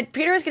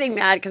Peter was getting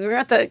mad because we were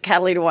at the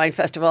Catalina Wine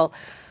Festival.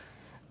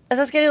 As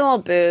I was getting a little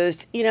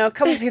boozed, a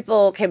couple of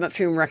people came up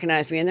to me and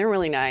recognized me, and they're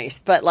really nice.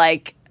 But,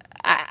 like,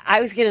 I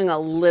was getting a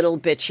little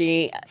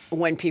bitchy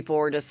when people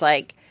were just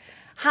like,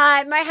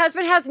 "Hi, my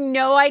husband has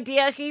no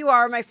idea who you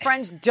are. My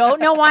friends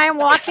don't know why I'm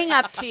walking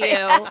up to you."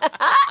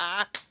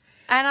 And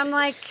I'm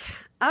like,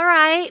 "All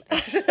right."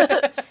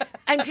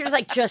 And Peter's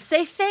like, "Just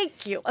say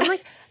thank you." I'm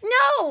like,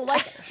 "No." I'm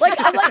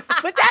like,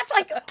 but that's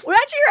like, when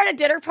you're at a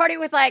dinner party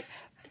with, like,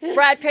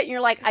 Brad Pitt, and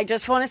you're like, "I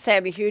just want to say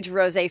I'm a huge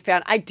rosé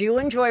fan. I do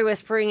enjoy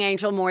Whispering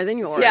Angel more than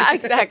yours." Yeah,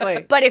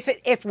 exactly. But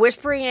if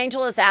Whispering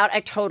Angel is out, I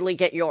totally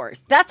get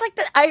yours. That's like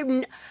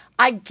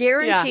I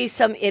guarantee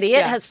some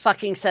idiot has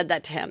fucking said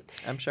that to him.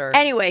 I'm sure.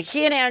 Anyway,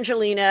 he and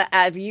Angelina,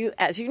 as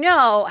you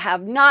know,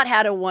 have not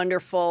had a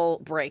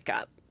wonderful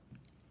breakup.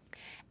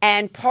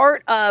 And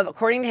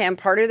according to him,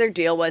 part of their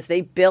deal was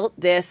they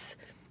built the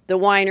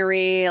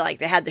winery, like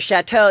they had the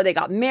chateau, they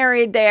got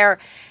married there.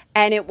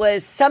 And it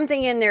was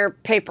something in their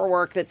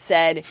paperwork that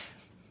said,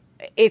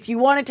 if you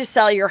wanted to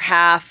sell your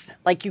half,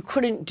 like, you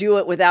couldn't do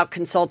it without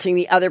consulting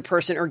the other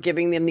person or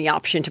giving them the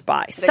option to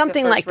buy.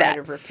 Something like that. Right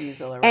of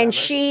refusal or and whatever.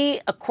 she,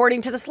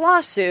 according to this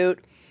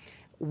lawsuit,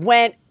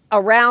 went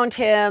around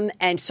him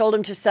and sold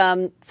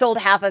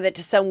half of it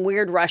to some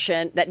weird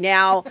Russian that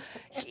now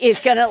is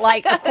going to,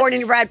 like, according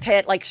to Brad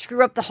Pitt, like,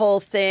 screw up the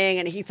whole thing.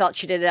 And he felt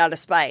she did it out of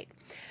spite.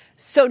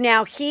 So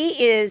now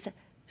he is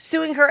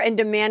suing her and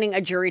demanding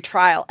a jury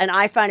trial. And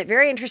I find it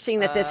very interesting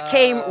that this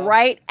came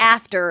right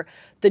after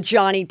the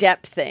Johnny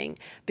Depp thing.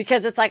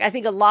 Because it's like, I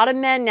think a lot of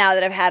men now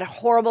that have had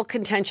horrible,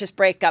 contentious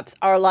breakups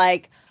are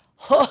like,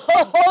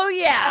 oh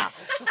yeah.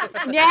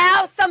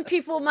 Now some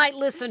people might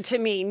listen to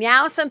me.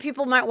 Now some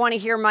people might want to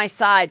hear my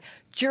side.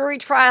 Jury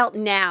trial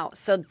now.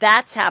 So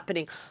that's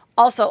happening.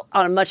 Also,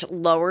 on a much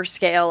lower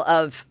scale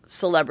of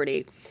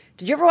celebrity.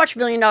 Did you ever watch $1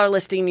 Million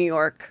Listing New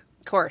York?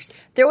 Of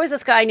course. There was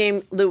this guy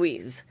named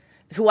Luis,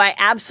 who I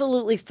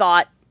absolutely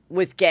thought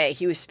was gay.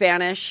 He was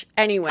Spanish.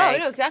 Anyway. Oh,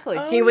 no, exactly.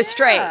 He was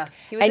straight.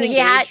 He was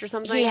engaged or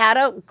something? He had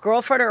a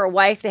girlfriend or a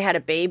wife. They had a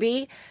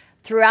baby.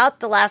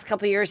 Throughout the last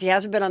couple of years, he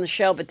hasn't been on the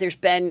show, but there's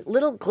been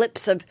little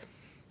glimpses of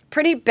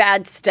pretty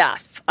bad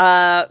stuff.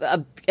 Her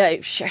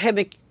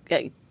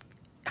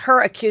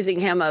accusing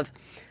him of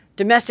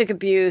domestic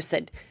abuse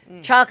and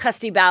child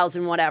custody battles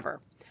and whatever.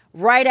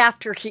 Right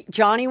after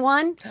Johnny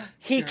won,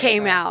 he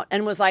came out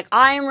and was like,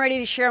 "I am ready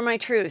to share my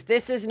truth.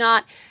 This is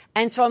not..."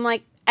 And so I'm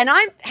like,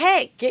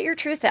 hey, get your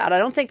truth out. I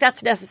don't think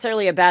that's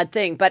necessarily a bad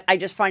thing, but I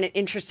just find it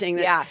interesting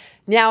that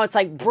now it's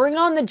like, bring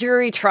on the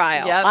jury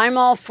trial. Yep. I'm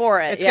all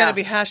for it. It's going to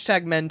be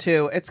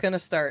 #MenToo. It's going to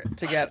start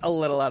to get a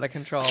little out of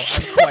control,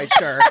 I'm quite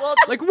sure.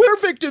 Like, we're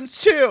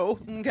victims too.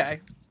 Okay.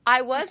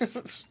 I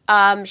was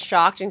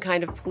shocked and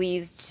kind of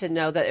pleased to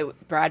know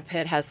that Brad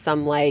Pitt has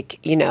some, like,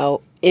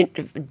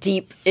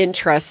 deep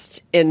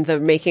interest in the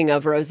making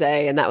of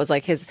rosé, and that was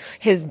like his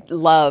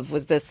love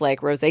was this, like,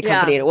 rosé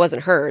company, and it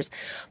wasn't hers.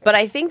 But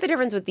I think the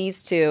difference with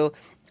these two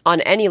on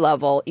any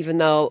level, even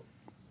though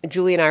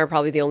Julie and I are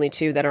probably the only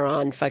two that are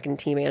on fucking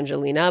Team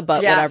Angelina,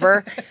 but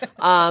whatever.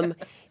 Amber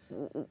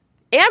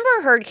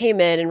Heard came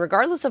in, and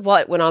regardless of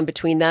what went on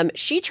between them,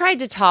 she tried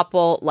to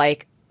topple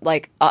like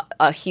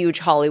a huge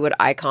Hollywood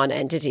icon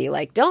entity.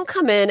 Like, don't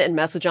come in and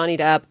mess with Johnny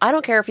Depp. I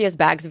don't care if he has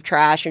bags of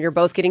trash and you're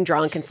both getting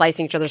drunk and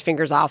slicing each other's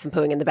fingers off and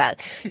pooing in the bed.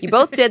 You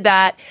both did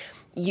that.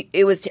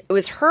 it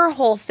was her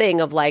whole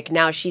thing of like,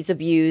 now she's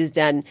abused,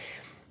 and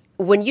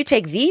when you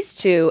take these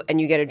two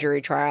and you get a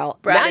jury trial,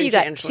 now you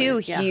got two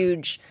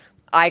huge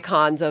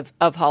icons of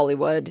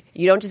Hollywood.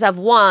 You don't just have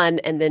one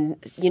and then,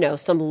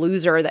 some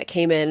loser that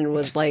came in and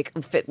was like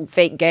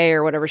fake gay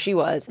or whatever she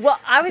was. Well,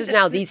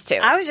 now these two.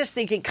 I was just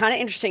thinking kind of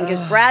interesting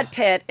because Brad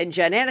Pitt and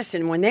Jen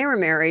Aniston, when they were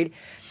married,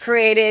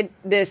 created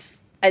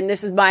this, and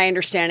this is my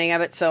understanding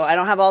of it, so I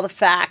don't have all the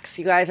facts.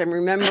 You guys, I'm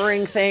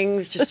remembering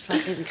things. Just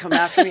fucking come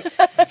after me.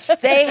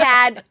 They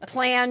had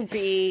Plan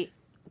B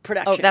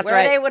production. Oh, that's where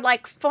right. They would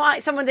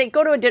find someone, they'd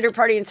go to a dinner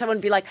party and someone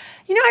would be like,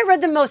 I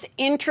read the most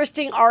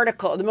interesting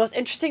article, the most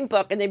interesting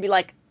book. And they'd be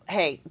like,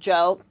 hey,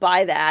 Joe,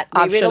 buy that.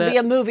 Maybe it'll be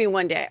a movie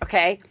one day.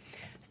 Okay.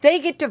 They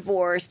get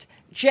divorced.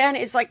 Jen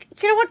is like,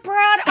 you know what,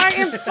 Brad? I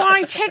am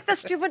fine. Take the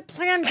stupid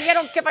Plan B. I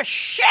don't give a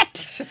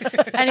shit.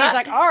 And he's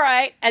like, all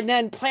right. And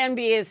then Plan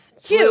B is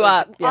huge. Blew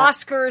up. Yeah.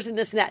 Oscars and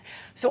this and that.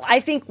 So I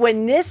think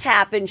when this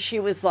happened,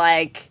 she was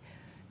like,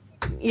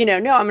 no,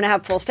 I'm going to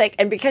have full stake.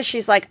 And because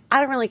she's like,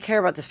 I don't really care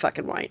about this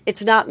fucking wine.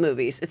 It's not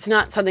movies. It's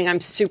not something I'm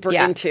super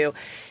into.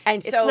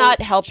 And so it's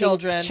not helping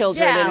children.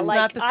 Yeah, it's like,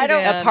 not the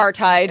Sudan.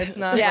 Apartheid. It's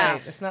not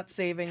right. It's not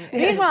saving.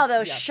 Meanwhile,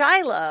 though,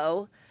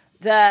 Shiloh,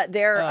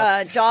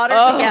 their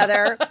daughter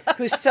together,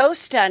 who's so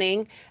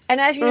stunning.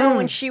 And as you know,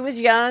 when she was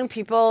young,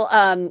 people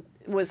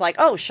was like,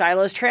 oh,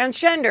 Shiloh's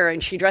transgender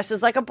and she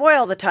dresses like a boy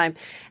all the time.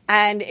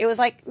 And it was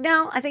like,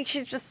 no, I think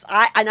she's just,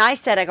 I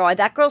said,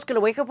 that girl's going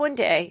to wake up one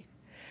day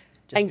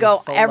and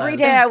go, every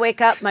day I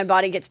wake up, my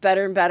body gets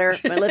better and better.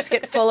 My lips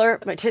get fuller.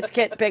 My tits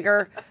get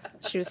bigger.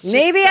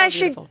 Maybe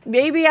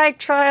I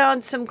try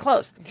on some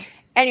clothes.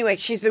 Anyway,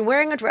 she's been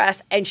wearing a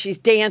dress and she's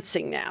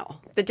dancing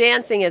now. The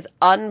dancing is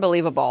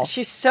unbelievable.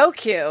 She's so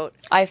cute.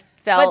 I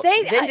felt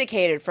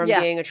vindicated from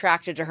being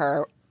attracted to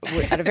her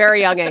at a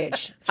very young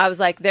age. I was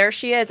like, there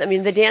she is. I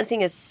mean, the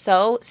dancing is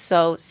so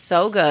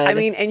good. I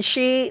mean, and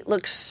she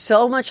looks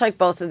so much like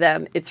both of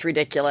them. It's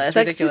ridiculous.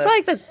 She's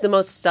probably like the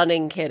most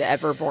stunning kid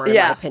ever born, in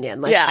my opinion.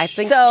 Like, I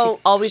think she's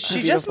always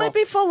been She just might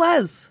be full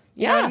les.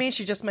 You know what I Yeah. mean?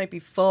 She just might be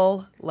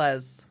full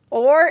les.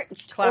 Or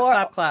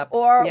clap.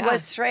 Or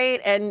was straight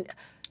and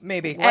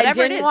maybe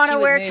whatever didn't want to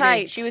wear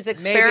tights. She was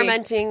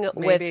experimenting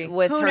with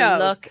Who her knows?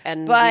 look,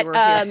 and but, we were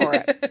here for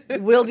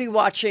it. We'll be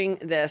watching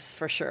this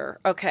for sure.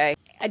 Okay.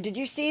 Did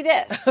you see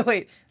this?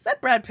 Wait, is that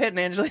Brad Pitt and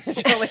Angelina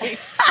Jolie?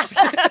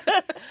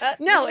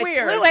 No,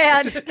 Weird.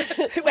 it's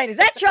Luann. Wait, is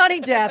that Johnny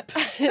Depp?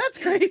 That's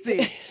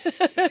crazy.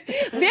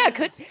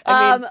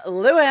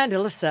 Luann de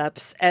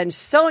Lesseps and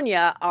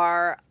Sonia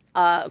are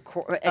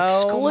exclusive.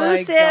 Oh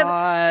my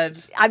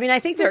God. I mean, I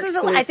think this is.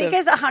 I think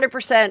it's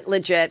 100%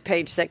 legit.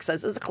 Page 6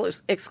 says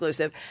it's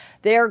exclusive.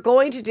 They're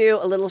going to do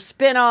a little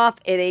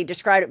spin-off. They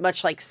described it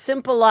much like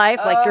Simple Life,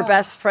 like your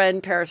best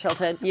friend Paris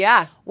Hilton.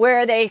 Yeah,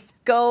 where they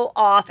go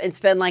off and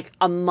spend like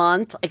a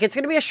month. Like it's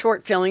going to be a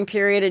short filming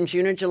period in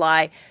June or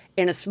July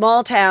in a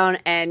small town,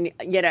 and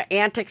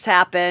antics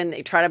happen.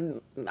 They try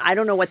to. I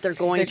don't know what they're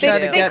going to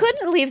do. They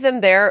couldn't leave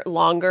them there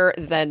longer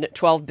than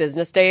 12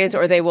 business days,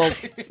 or they will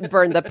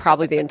burn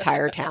probably the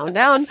entire town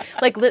down.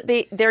 Like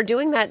they're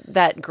doing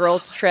that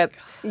girls trip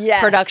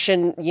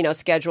production,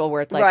 schedule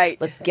where it's like,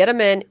 let's get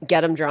them in,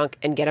 get them drunk,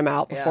 and get them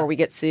out before we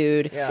get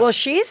sued. Yeah. Well,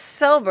 she's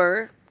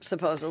sober.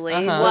 Supposedly,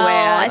 well,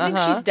 I think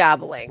she's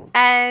dabbling,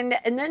 and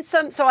then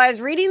some. So I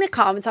was reading the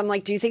comments. I'm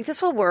like, do you think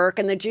this will work?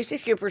 And the Juicy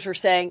Scoopers were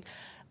saying,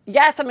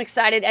 yes, I'm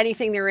excited.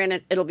 Anything they're in,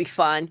 it'll be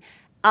fun.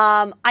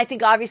 I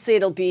think obviously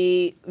it'll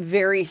be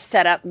very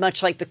set up,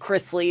 much like the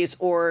Chrisleys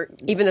or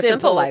even the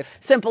Simple Life.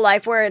 Simple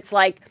Life, where it's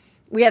like,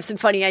 we have some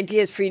funny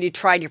ideas for you to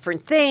try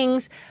different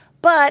things.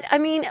 But I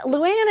mean,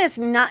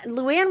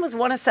 Luann was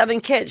one of 7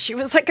 kids. She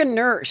was like a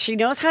nurse. She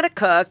knows how to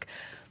cook.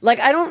 Like,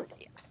 I don't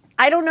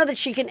know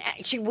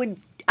that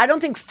I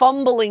don't think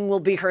fumbling will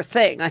be her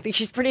thing. I think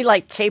she's pretty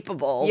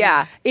capable.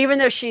 Yeah. Even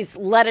though she's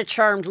led a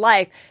charmed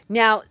life.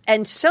 Now,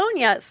 and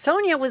Sonia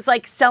was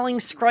like selling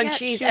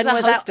scrunchies she and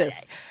was a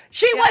hostess.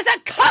 She was a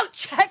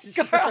coach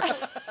girl.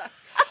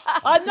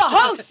 I'm the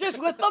hostess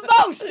with the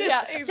most.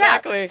 Yeah,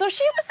 exactly. Yeah. So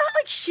she was not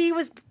like she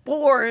was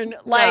born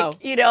But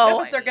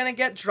they're going to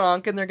get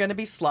drunk and they're going to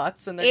be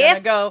sluts and they're going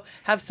to go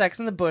have sex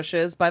in the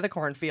bushes by the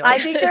cornfield. I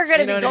think they're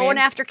going to be going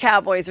after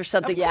cowboys or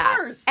something. Of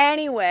course.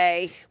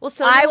 Anyway,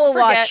 so I will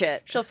watch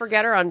it. She'll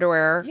forget her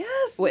underwear.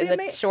 Yes. With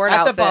the short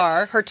at outfit. the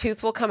bar. Her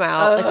tooth will come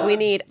out.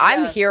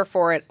 I'm here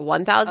for it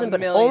 1,000,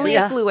 but only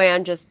if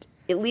Luann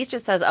at least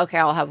just says, okay,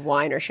 I'll have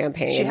wine or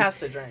champagne. She has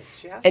to drink.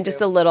 Just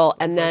a little,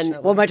 and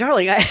then... Well, my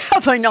darling, I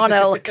have my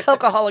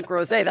non-alcoholic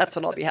rosé. That's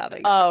what I'll be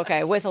having. Oh,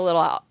 okay. With a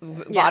little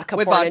vodka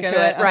poured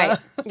into it. Right.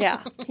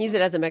 Yeah. Use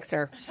it as a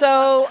mixer.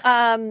 So,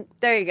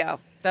 there you go.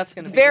 That's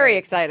going to be very great.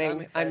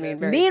 exciting. I mean,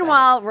 very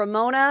Meanwhile, exciting.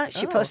 Ramona,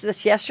 she posted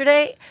this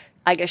yesterday.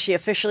 I guess she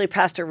officially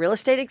passed her real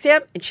estate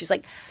exam, and she's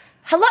like,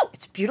 hello,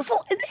 it's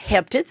beautiful in the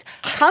Hamptons.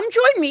 Come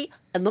join me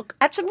and look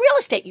at some real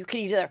estate. You can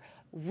either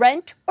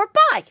rent or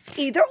buy,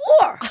 either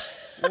or.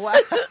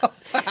 Wow.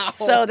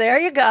 So there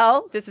you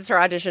go. This is her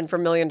audition for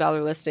 $1 Million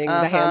Listing,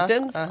 the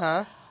Hamptons.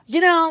 I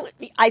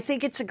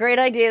think it's a great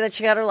idea that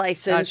she got her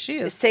license. She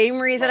is the same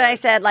reason smart. I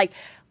said,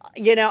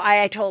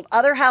 I told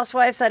other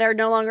housewives that are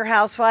no longer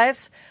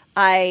housewives.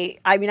 I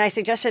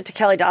suggested it to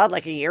Kelly Dodd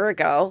like a year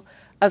ago.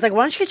 I was like,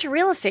 why don't you get your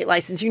real estate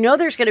license?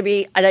 There's going to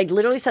be, and I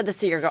literally said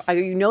this a year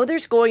ago,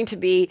 there's going to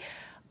be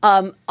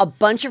a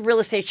bunch of real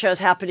estate shows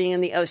happening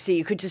in the OC.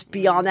 You could just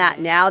be on that.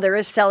 Now there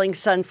is Selling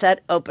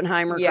Sunset,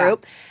 Oppenheimer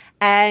Group.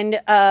 And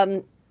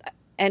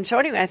so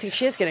anyway, I think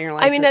she is getting her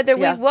license.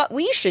 What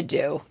we should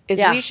do is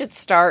we should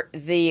start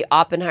the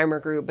Oppenheimer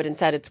Group, but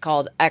instead it's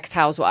called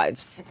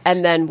Ex-Housewives.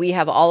 And then we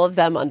have all of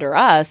them under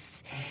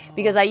us.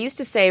 Because I used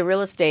to say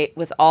real estate,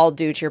 with all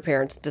due to your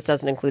parents, this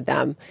doesn't include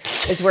them,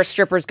 is where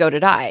strippers go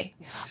to die.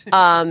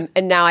 And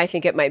now I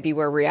think it might be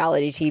where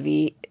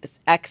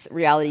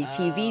ex-reality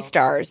TV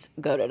stars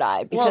go to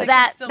die. Well,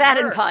 that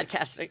and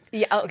podcasting.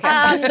 Yeah,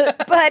 okay.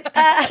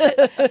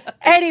 But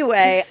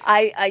anyway,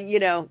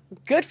 I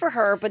good for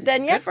her. But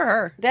then good for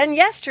her. Then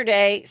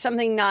yesterday,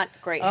 something not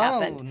great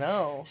happened. Oh,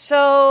 no.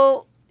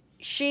 So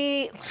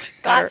she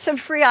got some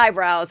free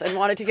eyebrows and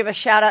wanted to give a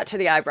shout out to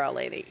the eyebrow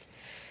lady.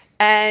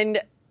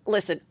 And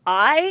listen,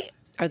 I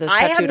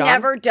have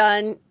never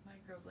done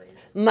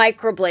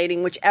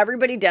microblading, which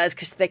everybody does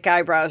because thick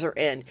eyebrows are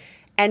in.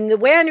 And the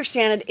way I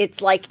understand it,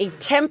 it's like a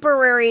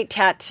temporary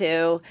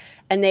tattoo,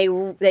 and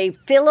they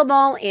fill them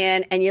all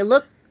in, and you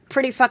look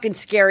pretty fucking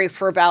scary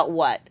for about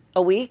what?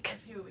 A week?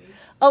 A few weeks.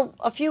 Oh,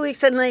 a few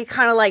weeks, and they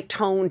kind of like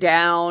tone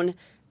down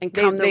and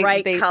come the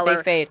right color.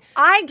 They fade.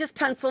 I just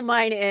pencil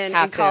mine in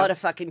and call it a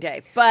fucking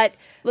day. But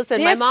listen,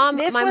 this my mom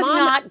was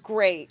not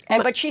great.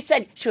 But she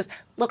goes,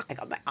 look, I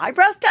got my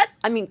eyebrows done.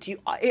 I mean,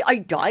 I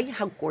die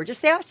how gorgeous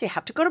they are. So you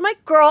have to go to my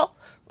girl,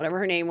 whatever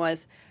her name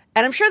was.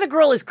 And I'm sure the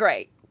girl is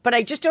great. But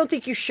I just don't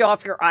think you show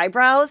off your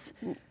eyebrows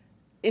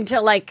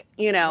until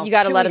you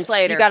got to let them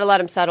later. You got to let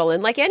them settle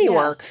in, like any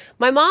work.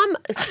 My mom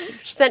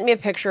sent me a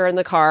picture in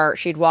the car.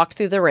 She'd walked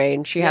through the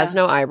rain. She has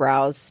no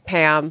eyebrows.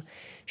 Pam,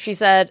 she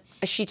said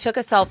she took a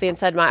selfie and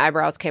said my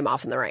eyebrows came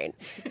off in the rain.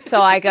 So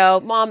I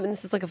go, Mom, and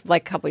this is like a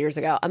couple years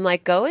ago. I'm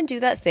like, go and do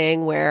that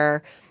thing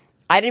where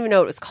I didn't even know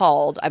what it was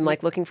called. I'm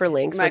like looking for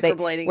links where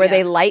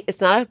they light. It's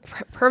not a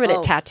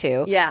permanent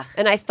tattoo. Yeah,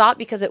 and I thought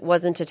because it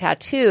wasn't a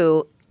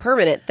tattoo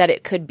permanent that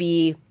it could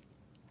be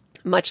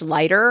much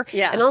lighter.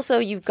 Yeah. And also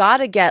you've got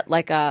to get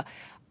like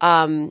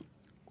an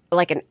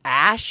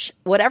ash,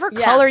 whatever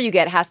color you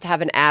get has to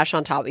have an ash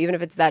on top, even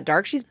if it's that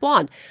dark. She's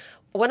blonde.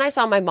 When I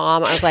saw my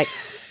mom, I was like,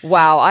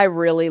 wow, I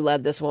really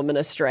led this woman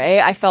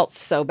astray. I felt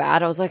so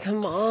bad. I was like,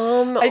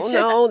 Mom,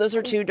 those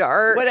are too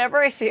dark. Whenever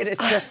I see it,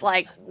 it's just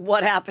like,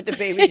 what happened to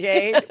Baby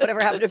Jade? Whatever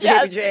happened to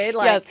Baby Jade?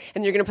 Yes,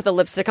 and you're going to put the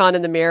lipstick on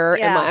in the mirror,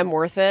 and I'm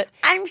worth it.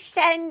 I'm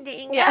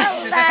sending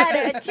a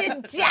letter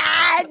to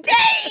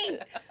Daddy.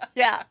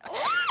 Yeah.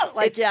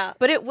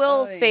 But it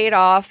will fade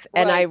off,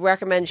 and I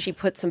recommend she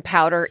put some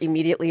powder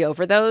immediately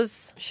over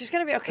those. She's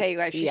going to be okay, you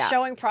guys. She's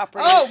showing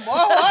property. Oh,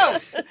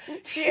 whoa.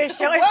 She is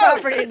showing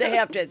property in the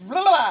Hamptons.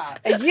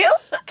 And you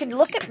can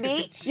look at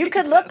me. You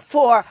can look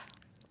for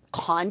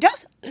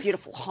condos,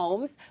 beautiful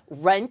homes,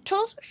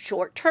 rentals,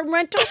 short-term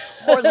rentals,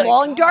 or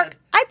long, dark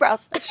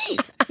eyebrows.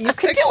 You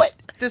can do it.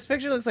 This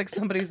picture looks like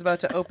somebody's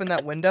about to open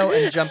that window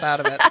and jump out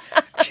of it.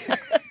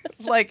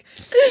 Like,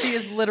 she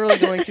is literally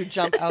going to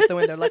jump out the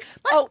window. Like,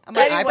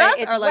 my eyebrows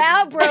it's are like...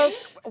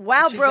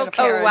 wow, broke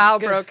Karen. Oh, wow,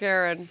 broke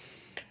Karen.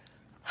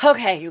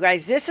 Okay, you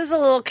guys, this is a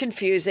little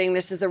confusing.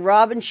 This is the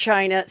Rob and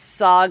Chyna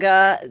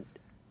saga.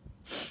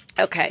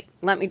 Okay,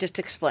 let me just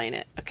explain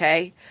it,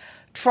 okay?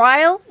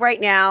 Trial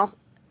right now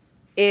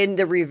in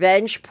the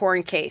revenge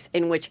porn case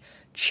in which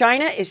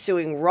Chyna is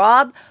suing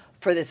Rob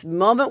for this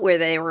moment where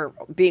they were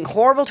being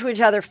horrible to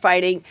each other,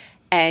 fighting,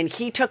 and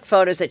he took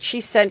photos that she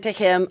sent to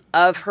him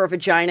of her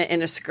vagina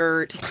in a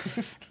skirt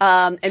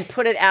and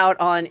put it out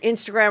on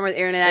Instagram or the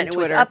internet. And it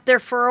was up there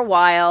for a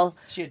while.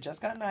 She had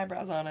just gotten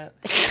eyebrows on it.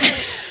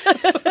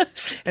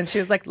 And she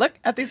was like, look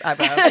at these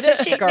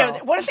eyebrows. Girl.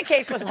 What if the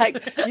case was like,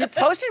 you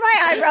posted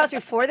my eyebrows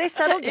before they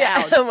settled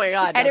down? Oh, my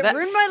God. And it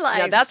ruined my life.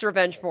 Yeah, that's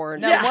revenge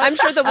porn. I'm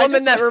sure the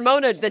woman that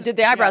Ramona that did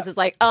the eyebrows is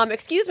like,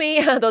 excuse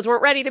me, those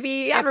weren't ready to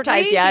be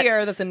advertised yet. I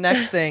hear that the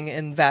next thing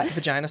in that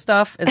vagina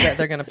stuff is that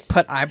they're going to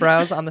put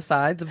eyebrows on the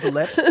sides of the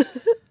lips.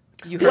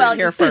 You heard it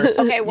here first.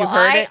 Okay, well, you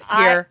heard it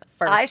here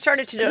first. I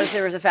started to notice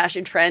there was a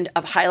fashion trend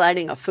of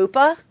highlighting a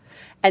fupa.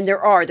 And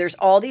there's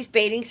all these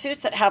bathing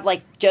suits that have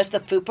like just the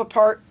fupa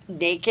part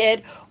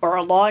naked or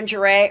a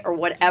lingerie or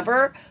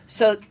whatever.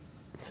 So,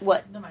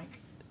 what? The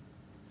mic.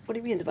 What do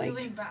you mean the mic? You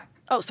lean back.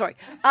 Oh, sorry.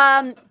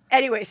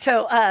 Anyway,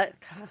 so.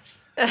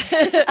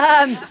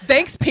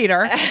 Thanks,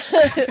 Peter.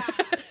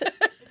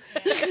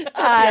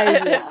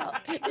 I know.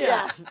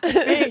 Yeah.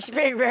 She's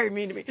being very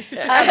mean to me.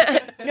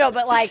 No,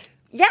 but like,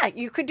 yeah,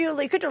 you could do a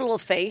little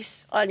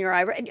face on your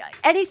eyebrow.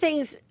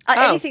 Anything's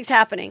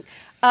happening.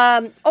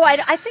 I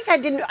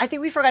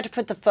think we forgot to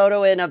put the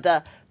photo in of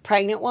the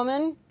pregnant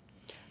woman.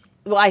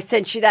 Well, I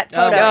sent you that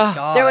photo. Oh, my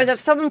God. There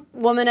was some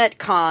woman at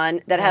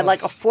Cannes that had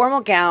like a formal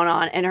gown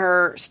on, and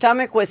her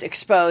stomach was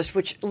exposed,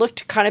 which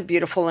looked kind of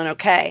beautiful and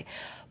okay.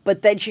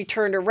 But then she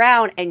turned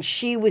around, and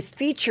she was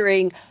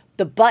featuring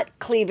the butt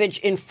cleavage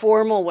in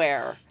formal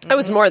wear. It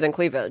was more than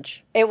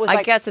cleavage. It was.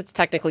 I guess it's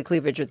technically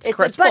cleavage. It's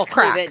butt full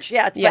cleavage. Crack.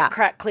 Yeah, it's butt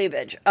crack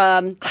cleavage.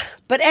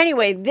 But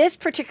anyway, this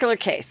particular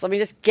case. Let me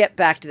just get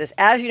back to this.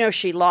 As you know,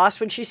 she lost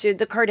when she sued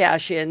the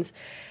Kardashians.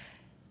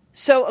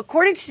 So,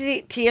 according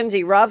to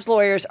TMZ, Rob's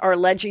lawyers are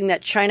alleging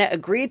that Chyna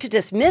agreed to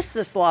dismiss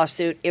this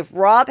lawsuit if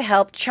Rob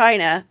helped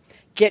Chyna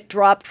get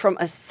dropped from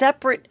a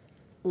separate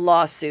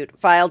lawsuit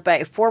filed by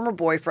a former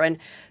boyfriend,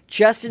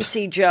 Justin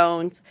C.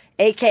 Jones,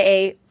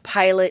 a.k.a.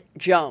 Pilot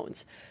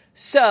Jones.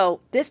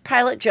 So, this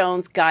Pilot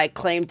Jones guy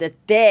claimed that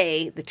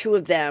the two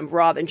of them,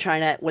 Rob and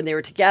Chyna, when they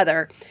were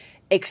together,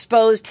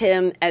 exposed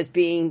him as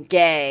being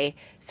gay,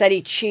 said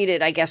he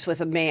cheated, I guess, with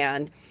a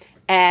man.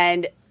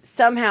 And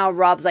somehow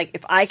Rob's like,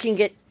 if I can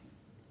get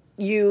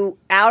you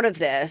out of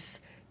this,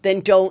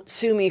 then don't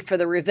sue me for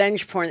the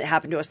revenge porn that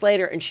happened to us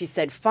later. And she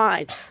said,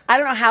 fine. I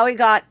don't know how he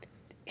got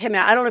him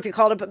out. I don't know if he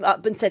called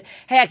up and said,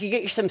 hey, I could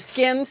get you some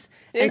Skims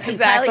and some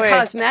Kylie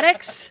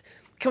Cosmetics.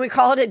 Can we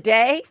call it a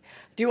day?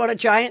 Do you want a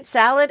giant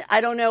salad?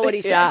 I don't know what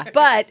he said.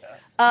 But,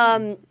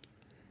 and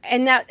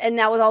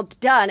that was all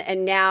done.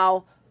 And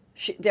now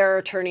their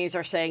attorneys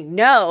are saying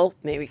no,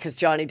 maybe because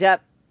Johnny Depp,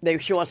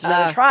 she wants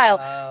another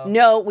trial.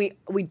 No,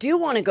 we do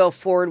want to go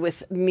forward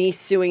with me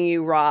suing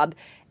you, Rob.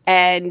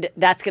 And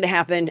that's going to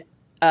happen,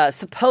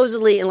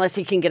 supposedly, unless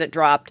he can get it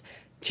dropped,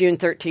 June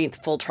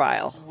 13th, full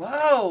trial.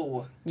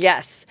 Whoa.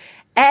 Yes.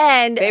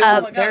 And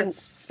they're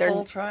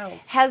full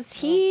trials. Has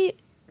he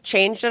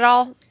changed at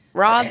all,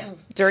 Rob,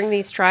 during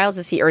these trials?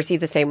 Is he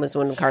the same as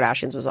when the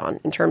Kardashians was on,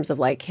 in terms of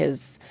like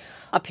his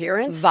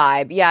appearance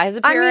vibe? Yeah, his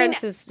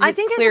appearance is I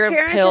think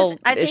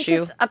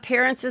his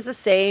appearance is the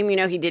same. You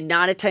know, he did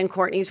not attend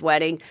Kourtney's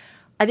wedding.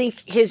 I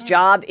think his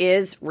job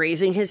is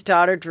raising his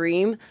daughter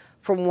Dream.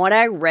 From what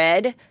I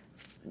read,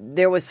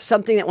 there was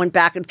something that went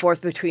back and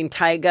forth between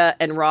Tyga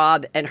and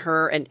Rob and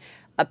her. And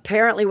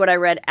apparently what I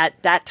read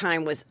at that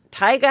time was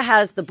Tyga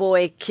has the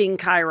boy King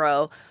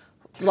Cairo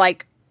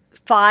like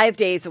 5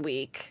 days a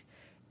week.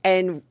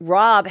 And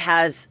Rob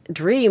has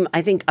Dream,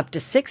 I think, up to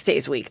 6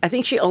 days a week. I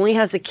think she only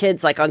has the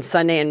kids like on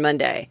Sunday and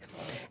Monday.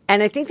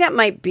 And I think that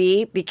might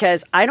be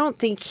because I don't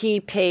think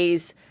he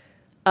pays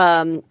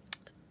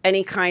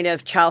any kind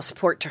of child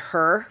support to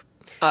her.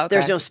 Okay.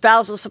 There's no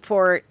spousal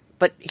support.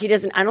 But he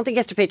doesn't, I don't think he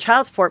has to pay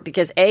child support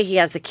because A, he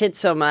has the kids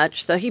so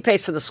much. So he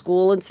pays for the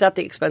school and stuff,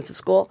 the expensive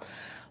school.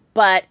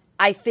 But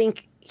I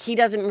think he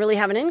doesn't really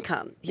have an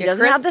income. He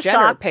doesn't have the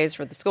Jenner sock. Pays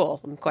for the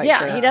school. I'm quite sure.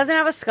 Yeah, he doesn't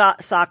have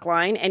a sock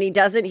line and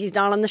he's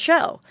not on the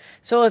show.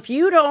 So if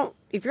you're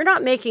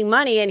not making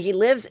money and he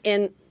lives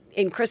in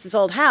Chris's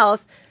old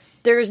house,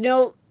 you're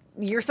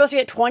supposed to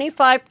get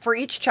 $25 for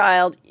each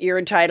child. You're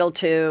entitled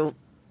to,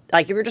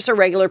 like if you're just a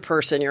regular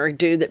person, you're a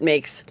dude that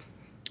makes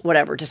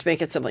whatever, just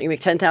make it simple. You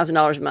make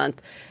 $10,000 a month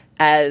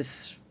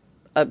as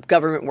a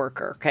government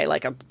worker, okay?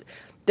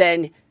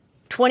 Then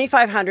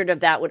 $2,500 of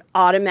that would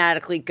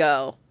automatically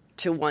go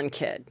to one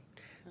kid.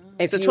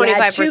 So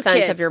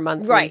 25% of your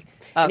monthly, right?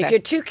 Okay. And if you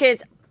had 2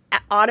 kids,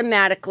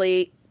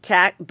 automatically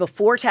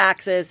before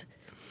taxes.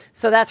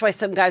 So that's why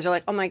some guys are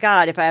like, "Oh my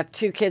God, if I have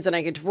 2 kids and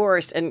I get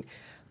divorced and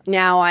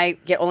now I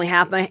get only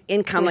half my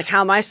income, like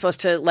how am I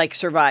supposed to like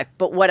survive?"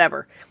 But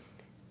whatever.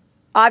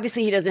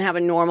 Obviously, he doesn't have a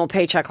normal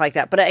paycheck like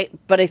that. But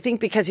I think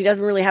because he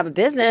doesn't really have a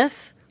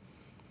business,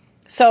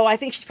 so I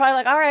think she's probably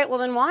like, all right, well,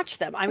 then watch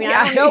them. I mean,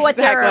 I don't know what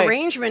their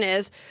arrangement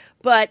is,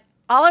 but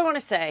all I want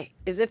to say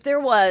is if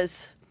there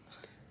was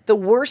the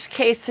worst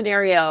case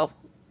scenario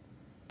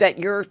that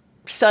your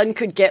son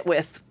could get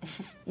with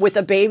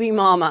a baby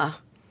mama,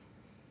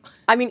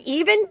 I mean,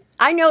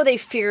 I know they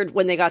feared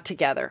when they got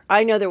together.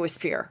 I know there was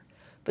fear.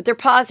 But they're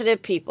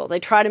positive people. They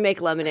try to make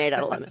lemonade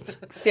out of lemons.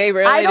 They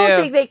really do. I don't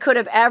think they could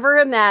have ever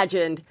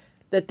imagined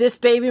that this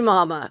baby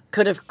mama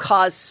could have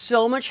caused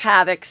so much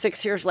havoc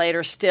 6 years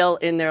later still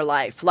in their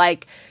life.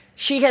 Like,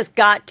 she has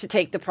got to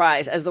take the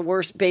prize as the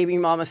worst baby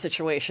mama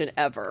situation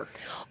ever.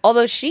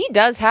 Although she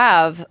does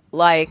have,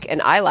 like,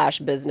 an eyelash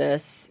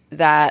business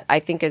that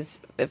I think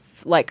is,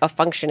 like, a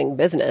functioning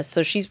business.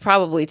 So she's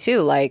probably,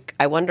 too, like,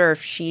 I wonder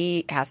if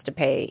she has to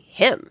pay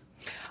him.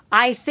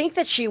 I think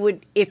that she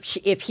would,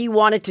 if he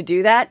wanted to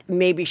do that,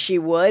 maybe she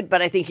would,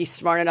 but I think he's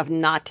smart enough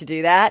not to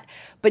do that.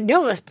 But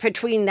no,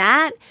 between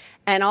that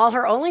and all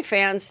her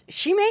OnlyFans,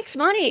 she makes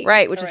money.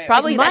 Right, which is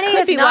probably, money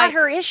is not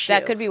her issue.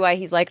 That could be why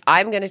he's like,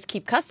 I'm going to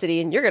keep custody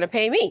and you're going to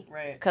pay me.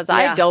 Right. Because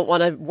I don't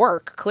want to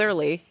work,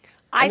 clearly.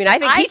 I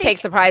think he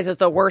takes the prize as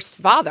the worst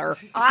father.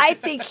 I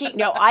think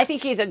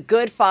he's a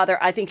good father.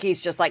 I think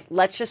he's just like,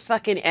 let's just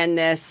fucking end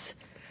this.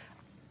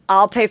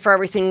 I'll pay for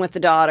everything with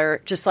the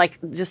daughter. Just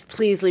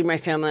please leave my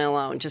family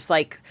alone. Just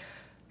like,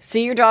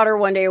 see your daughter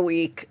one day a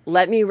week.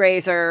 Let me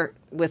raise her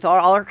with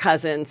all her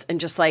cousins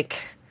and just like.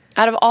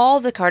 Out of all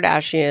the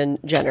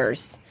Kardashian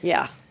Jenners.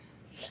 Yeah.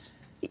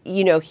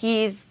 You know,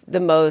 he's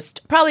the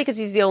most, probably because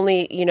he's the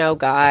only,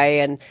 guy,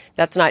 and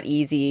that's not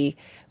easy.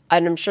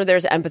 And I'm sure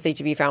there's empathy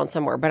to be found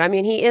somewhere. But I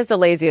mean, he is the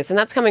laziest, and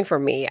that's coming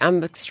from me.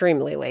 I'm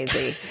extremely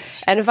lazy.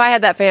 And if I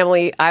had that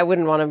family, I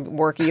wouldn't want to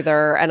work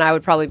either, and I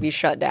would probably be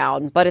shut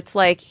down. But it's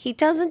like, he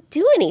doesn't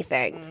do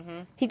anything. Mm-hmm.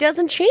 He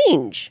doesn't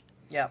change.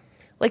 Yeah.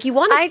 Like you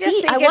want to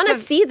see, I want to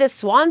see this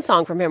swan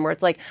song from him where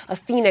it's like a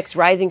phoenix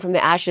rising from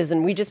the ashes,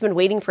 and we've just been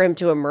waiting for him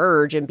to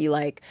emerge and be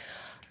like,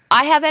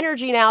 I have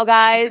energy now,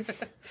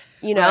 guys.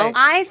 You know? Right.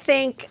 I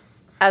think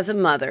as a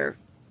mother,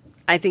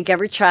 I think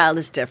every child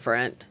is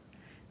different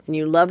and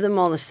you love them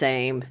all the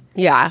same.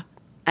 Yeah.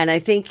 And I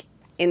think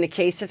in the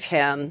case of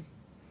him,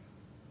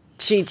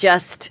 she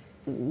just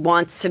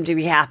wants him to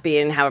be happy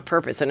and have a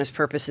purpose, and his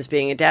purpose is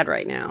being a dad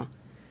right now.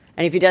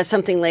 And if he does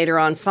something later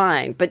on,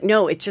 fine. But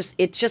no, it's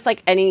just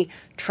like any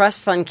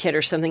trust fund kid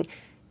or something.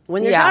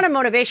 When there's not a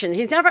motivation,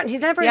 he's never going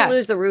to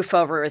lose the roof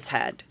over his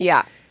head.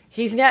 Yeah.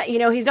 He's not,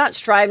 he's not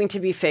striving to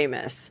be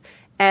famous.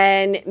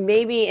 And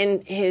maybe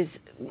in his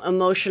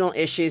emotional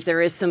issues,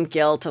 there is some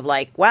guilt of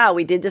like, wow,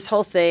 we did this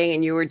whole thing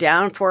and you were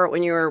down for it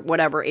when you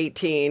were,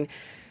 18.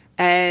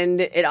 And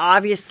it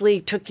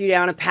obviously took you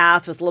down a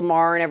path with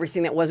Lamar and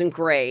everything that wasn't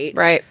great.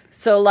 Right.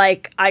 So,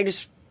 like, I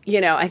just,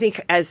 I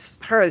think as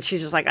her,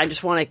 she's just like, I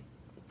just want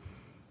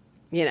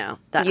to,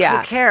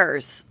 who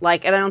cares?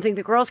 Like, and I don't think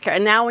the girls care.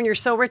 And now when you're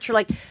so rich, you're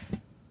like,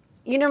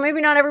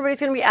 maybe not everybody's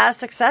going to be as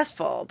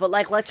successful, but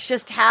like, let's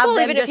just have them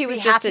even just if he was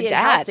be just happy a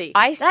dad. and healthy.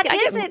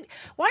 I isn't.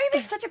 Why are you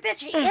being such a bitch?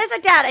 He is a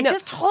dad. I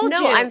just told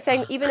you. No, I'm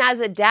saying even as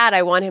a dad,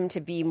 I want him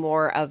to be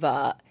more of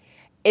a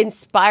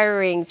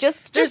inspiring.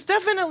 There's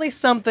definitely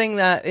something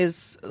that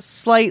is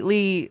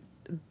slightly,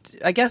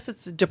 I guess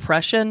it's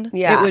depression.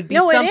 Yeah. It would be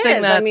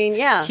something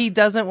that he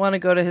doesn't want to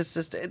go to his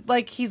sister.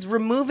 Like he's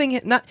removing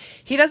it.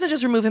 He doesn't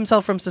just remove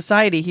himself from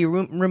society. He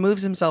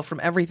removes himself from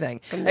everything,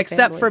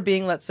 except for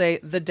being, let's say,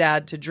 the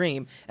dad to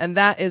dream, and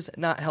that is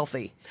not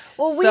healthy.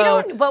 Well,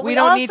 we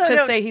don't need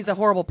to say he's a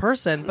horrible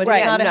person, but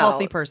he's not a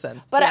healthy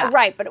person. But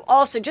but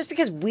also just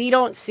because we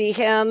don't see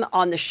him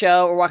on the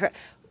show or walk around,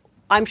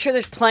 I'm sure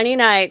there's plenty of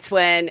nights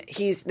when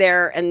he's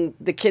there and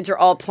the kids are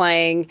all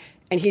playing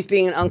and he's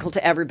being an uncle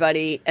to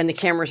everybody and the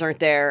cameras aren't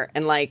there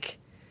and like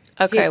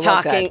he's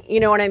talking. You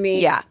know what I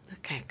mean? Yeah.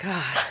 Okay,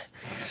 God.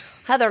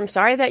 Heather, I'm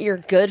sorry that you're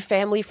good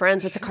family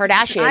friends with the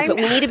Kardashians, but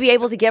we need to be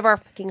able to give our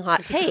fucking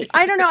hot take.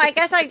 I don't know. I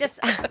guess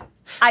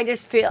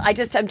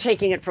I'm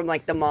taking it from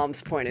like the mom's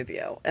point of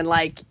view and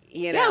like,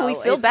 yeah, we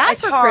feel bad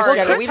for Kris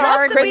Jenner. We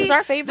love Kris is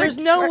our favorite. There's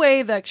no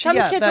way that some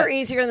kids are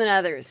easier than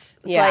others.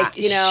 It's like,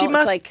 she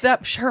must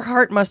her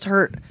heart must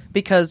hurt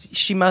because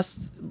she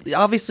must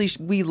obviously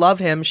we love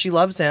him, she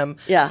loves him,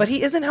 but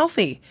he isn't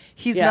healthy.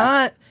 He's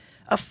not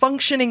a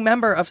functioning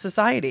member of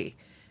society.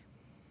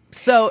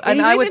 So,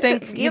 and I would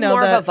think,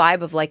 more of a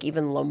vibe of like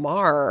even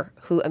Lamar,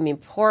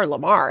 poor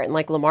Lamar, and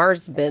like Lamar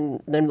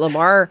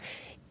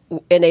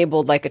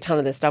enabled like a ton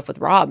of this stuff with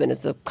Rob and is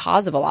the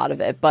cause of a lot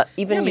of it. But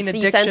even you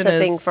sense a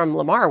thing from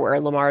Lamar where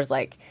Lamar's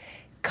like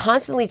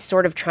constantly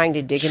sort of trying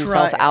to dig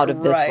himself out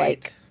of this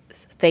like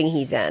thing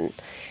he's in.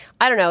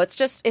 I don't know. It's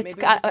just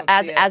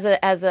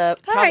as a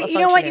all right. You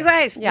know what, you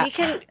guys, we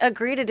can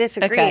agree to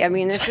disagree. Okay. I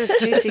mean, this is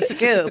Juicy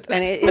Scoop,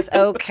 and it is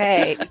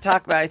okay to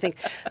talk about it, I think.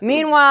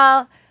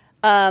 Meanwhile,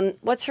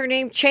 what's her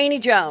name? Cheney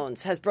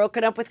Jones has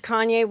broken up with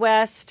Kanye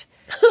West.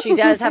 She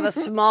does have a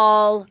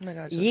small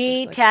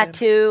Yee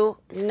tattoo,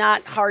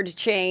 not hard to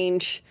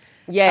change.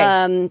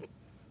 Yay.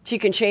 She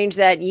can change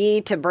that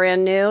Yee to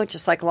brand new,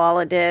 just like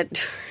Lala did.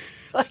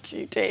 Like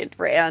she changed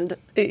brand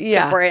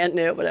to brand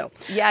new. But no.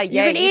 Yeah, you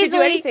can easily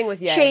do anything with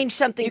change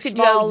something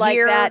small like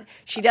that.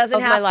 She doesn't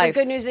have. The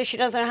good news is she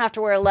doesn't have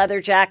to wear leather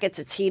jackets.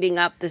 It's heating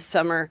up this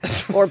summer,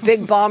 or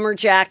big bomber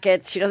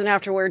jackets. She doesn't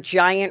have to wear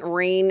giant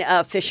rain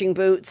fishing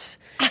boots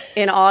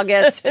in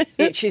August.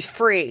 She's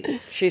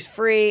free. She's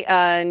free,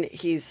 and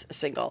he's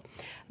single.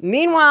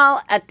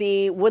 Meanwhile, at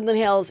the Woodland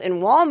Hills in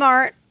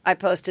Walmart, I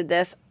posted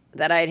this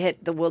that I had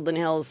hit the Woodland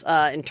Hills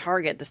in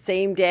Target the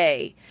same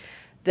day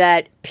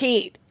that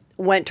Pete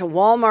went to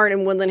Walmart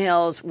in Woodland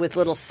Hills with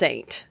Little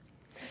Saint.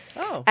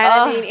 Oh. And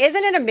I mean,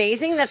 isn't it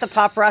amazing that the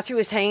paparazzi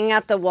was hanging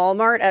out the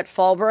Walmart at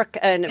Fallbrook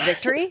and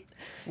Victory?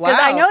 Because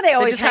I know they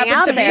always hang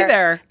out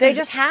there. They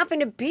just happen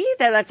to be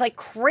there. That's like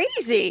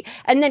crazy.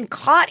 And then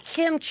caught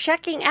him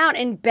checking out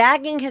and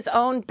bagging his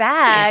own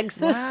bags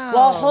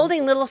while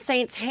holding Little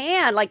Saint's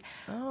hand. Like,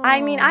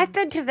 I mean, I've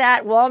been to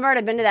that Walmart,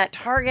 I've been to that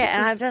Target,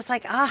 and I'm just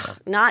like,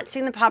 not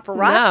seeing the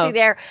paparazzi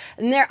there.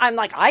 And I'm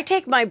like, I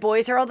take my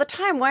boys there all the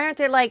time. Why aren't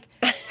they like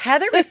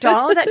Heather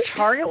McDonald's at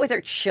Target with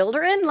her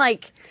children?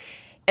 Like,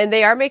 and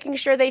they are making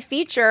sure they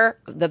feature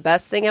the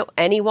best thing at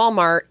any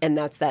Walmart, and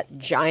that's that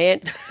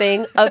giant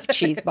thing of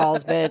cheese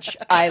balls, bitch.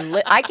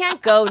 I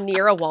can't go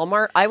near a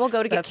Walmart. I will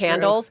go to get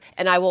candles,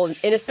 and I will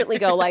innocently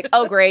go like,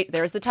 oh, great,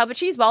 there's the tub of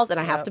cheese balls, and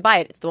I have to buy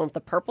it. It's the one with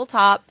the purple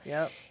top.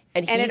 Yep.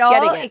 And he's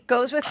getting it. It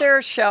goes with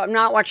their show. I'm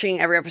not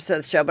watching every episode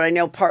of the show, but I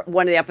know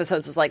one of the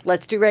episodes was like,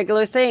 let's do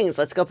regular things.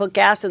 Let's go put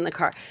gas in the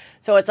car.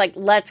 So it's like,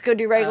 let's go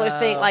do regular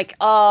things. Like,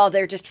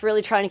 they're just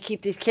really trying to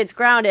keep these kids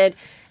grounded.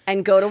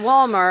 And go to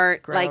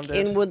Walmart, like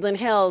in Woodland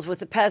Hills with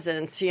the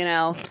peasants, He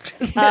was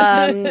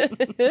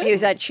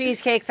at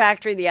Cheesecake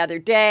Factory the other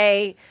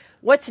day.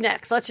 What's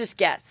next? Let's just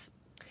guess.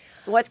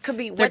 What could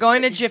be? They're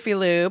going to Jiffy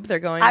Lube. They're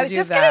going I to was do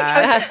just that.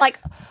 kidding. I was like,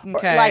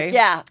 Okay. like,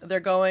 yeah. They're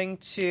going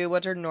to,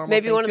 what are normal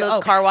Maybe things? one of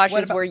those car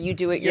washes where you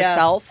do it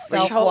yourself.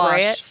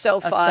 Self-wash. So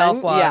A fun.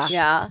 self-wash.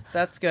 Yeah.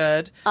 That's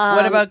good.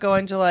 What about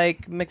going to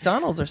like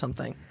McDonald's or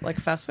something? Like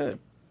fast food?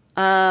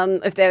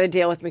 If they have a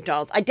deal with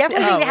McDonald's. I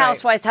definitely think the right.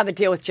 housewives have a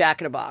deal with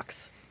Jack in a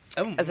Box.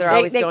 Oh. As they're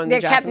always going They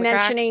to Jack kept in the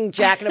Crack. mentioning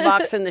Jack in a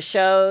Box in the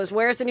shows.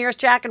 Where's the nearest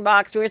Jack in a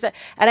Box? Where's that?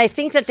 And I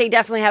think that they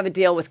definitely have a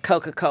deal with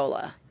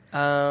Coca-Cola.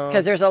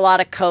 Because there's a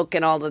lot of Coke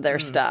in all of their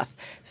stuff.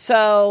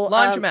 So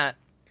Laundromat.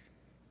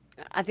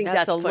 I think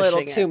That's that's a little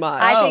pushing it. too much.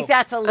 I think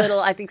that's a little.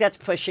 I think that's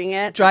pushing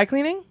it. Dry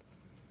cleaning?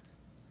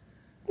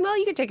 Well,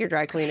 you could take your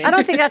dry cleaning. I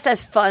don't think that's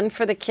as fun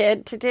for the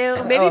kid to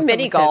do. Maybe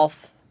mini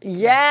golf.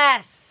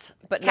 Yes,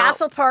 But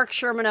Castle Park,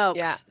 Sherman Oaks.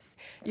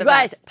 Yeah. You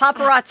guys,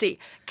 paparazzi.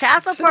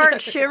 Castle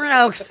Park, Sherman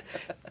Oaks.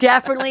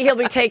 Definitely, he'll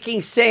be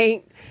taking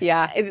Saint.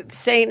 Yeah.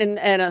 Saint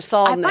and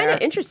Assault. I find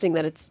it interesting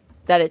that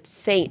it's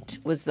Saint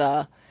was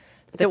the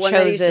one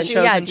that he's the chosen.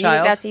 chosen Yeah, do you think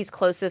child? that's he's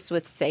closest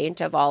with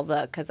Saint of all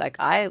the? Because like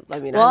I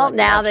mean. Well, I like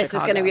now love this is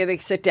Chicago. going to be a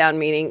big sit-down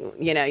meeting.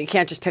 You know, you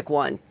can't just pick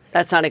one.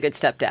 That's not a good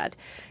stepdad.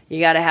 You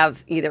got to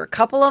have either a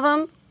couple of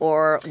them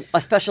or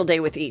a special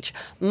day with each.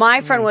 My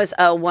friend was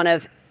one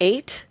of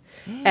 8,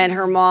 and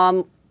her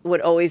mom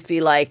would always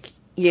be like,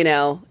 you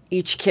know,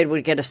 each kid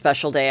would get a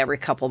special day every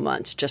couple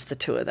months, just the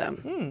 2 of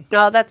them.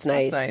 Oh, that's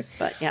nice. Nice.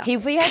 But yeah,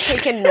 If we had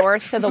taken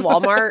North to the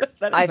Walmart,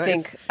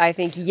 I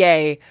think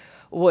Ye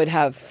would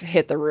have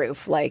hit the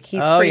roof. Like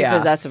he's pretty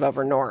possessive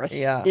over North.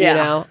 Yeah. You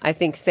know, I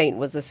think Saint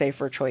was the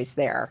safer choice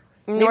there.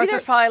 North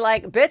is probably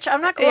like, bitch,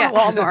 I'm not going to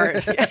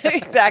Walmart.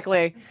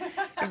 Exactly.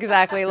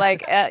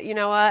 Like, you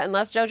know what?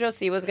 Unless JoJo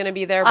C was going to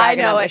be there, I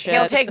know it. it.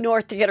 He'll take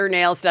North to get her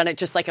nails done at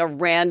just like a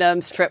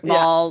random strip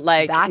mall,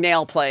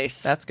 nail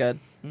place. That's good.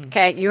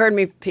 Okay, you heard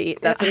me, Pete.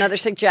 That's another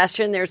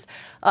suggestion. There's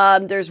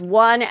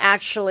one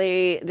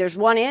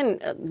in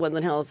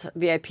Woodland Hills,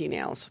 VIP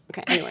nails.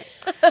 Okay, anyway.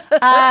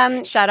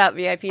 Shout out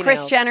VIP Kris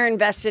nails. Jenner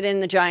invested in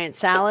the giant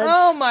salads.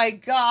 Oh my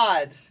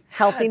God.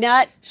 Healthy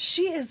nut.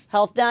 She is.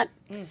 Health nut.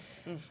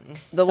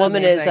 The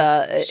woman amazing.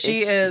 is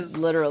She is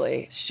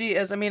literally. She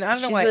is. I mean, I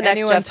don't know She's why the next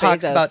anyone Jeff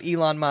talks Bezos. about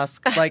Elon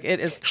Musk. Like it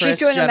is Kris She's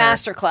doing Jenner. a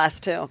master class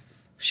too.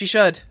 She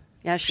should.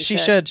 Yeah, She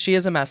should. She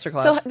is a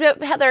masterclass.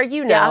 So Heather,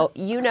 you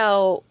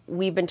know,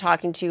 we've been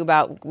talking to you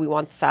about we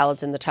want the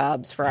salads in the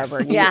tubs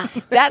forever. Yeah.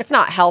 That's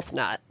not Health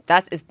Nut.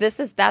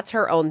 That's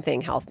her own thing,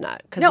 Health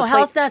Nut. No,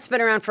 Health Nut's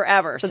been around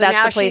forever. So that's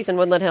now the place in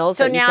Woodland Hills.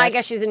 So that you now said? I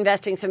guess she's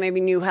investing. So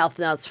maybe new Health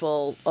Nuts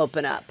will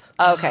open up.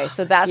 Okay,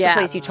 so that's Yeah. the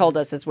place you told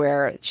us is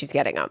where she's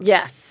getting them.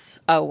 Yes.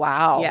 Oh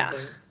wow. Yeah.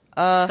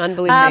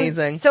 Unbelievable.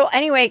 Amazing. So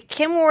anyway,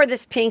 Kim wore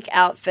this pink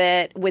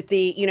outfit with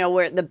the, you know,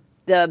 where the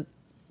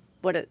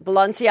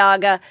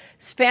Balenciaga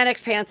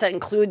spandex pants that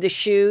include the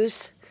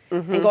shoes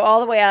and go all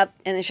the way up,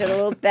 and then she had a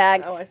little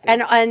bag,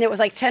 and it was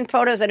like 10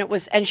 photos,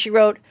 and she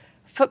wrote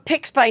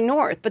pics by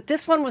North, but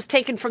this one was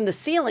taken from the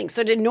ceiling.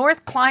 So did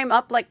North climb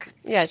up like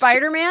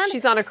Spider-Man?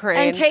 She's on a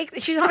crane.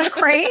 And she's on a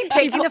crane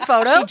taking the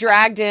photo. She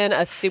dragged in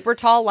a super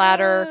tall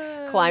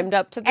ladder, climbed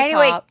up to the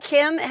top.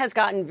 Kim has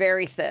gotten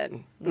very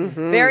thin.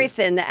 Very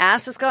thin. The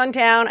ass has gone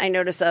down. I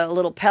noticed a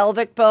little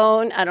pelvic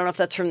bone. I don't know if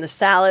that's from the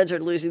salads or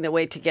losing the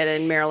weight to get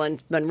in Marilyn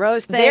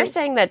Monroe's thing. They're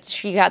saying that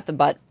she got the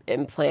butt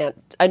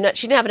implant. No,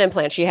 she didn't have an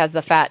implant. She has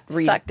the fat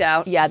sucked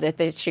out. Yeah,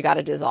 that she got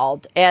it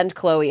dissolved, and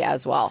Chloe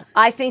as well.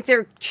 I think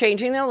they're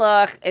changing their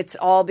look. It's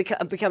all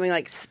becoming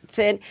like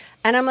thin.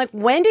 And I'm like,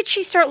 when did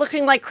she start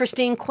looking like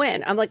Christine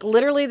Quinn? I'm like,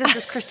 literally, this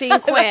is Christine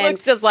Quinn.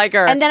 Looks just like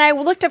her. And then I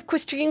looked up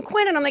Christine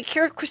Quinn, and I'm like,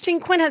 here, Christine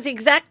Quinn has the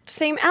exact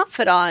same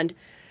outfit on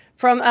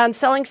from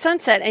Selling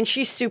Sunset, and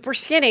she's super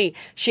skinny.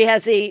 She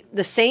has the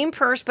same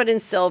purse, but in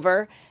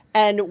silver,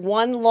 and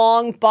one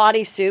long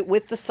bodysuit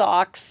with the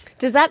socks.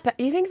 Do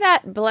you think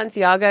that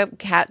Balenciaga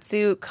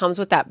catsuit comes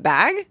with that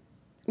bag?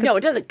 No,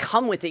 it doesn't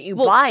come with it. You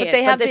buy it,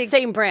 they have the the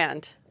same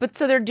brand. But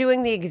so they're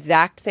doing the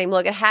exact same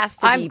look. It has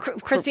to be.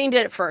 Christine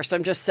did it first.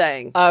 I'm just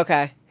saying.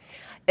 Okay.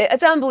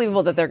 It's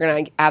unbelievable that they're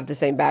going to have the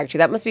same bag too.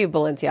 That must be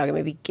Balenciaga.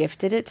 Maybe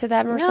gifted it to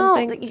them or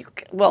something.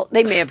 Well,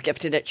 they may have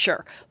gifted it,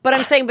 sure. But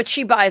I'm saying, but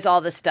she buys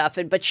all this stuff,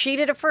 but she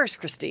did it first,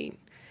 Christine.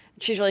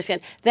 She's really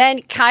skinny.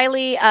 Then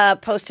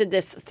Kylie posted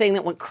this thing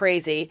that went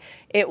crazy.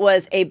 It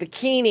was a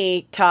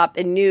bikini top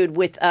in nude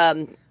with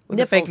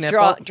nipples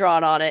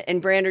drawn on it.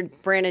 And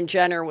Brandon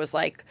Jenner was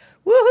like,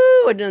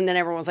 woohoo! And then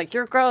everyone was like,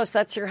 you're gross.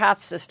 That's your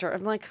half sister.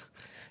 I'm like,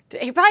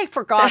 he probably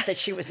forgot that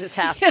she was his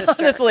half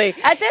sister. Honestly,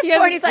 at this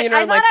point, he's like,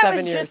 I thought I was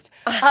 7 years.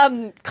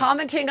 just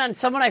commenting on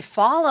someone I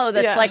follow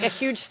that's like a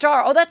huge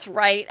star. Oh, that's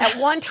right. At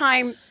one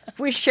time,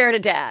 we shared a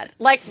dad.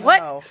 Like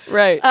what? Wow.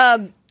 Right.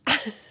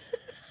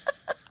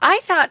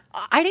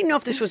 I didn't know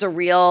if this was a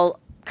real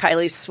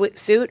Kylie's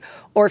suit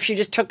or if she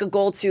just took a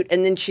gold suit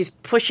and then she's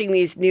pushing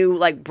these new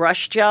like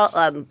blush gels,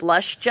 and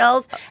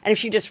if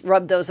she just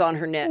rubbed those on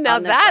her neck. Now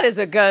that is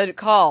a good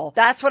call.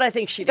 That's what I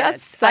think she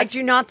did. I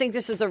do not think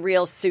this is a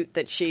real suit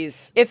that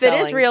she's If selling.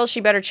 it is real,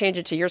 she better change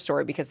it to your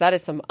story because that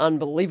is some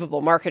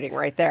unbelievable marketing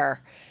right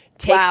there.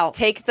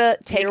 Take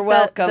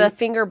the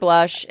finger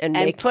blush and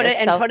put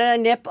a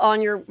nip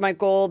on my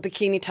gold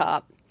bikini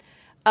top.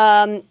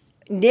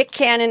 Nick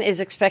Cannon is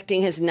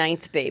expecting his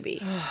 9th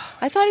baby.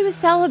 I thought he was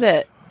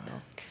celibate.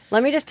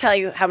 Let me just tell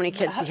you how many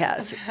kids he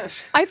has.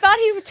 I thought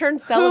he was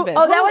turned celibate.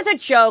 That was a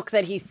joke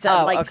that he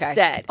said.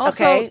 Said.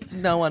 Also, okay?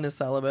 No one is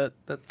celibate.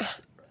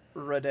 That's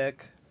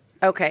ridiculous.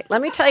 Okay,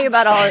 let me tell you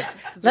about all.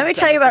 Let me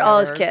tell you about all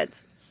his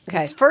kids. Okay.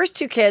 His first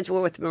 2 kids were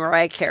with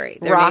Mariah Carey.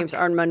 Their names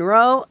are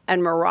Monroe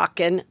and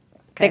Moroccan.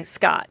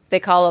 Scott. They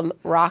call him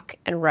Rock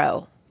and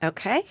Row.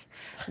 Okay.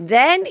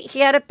 Then he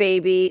had a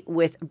baby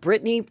with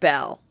Brittany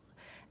Bell.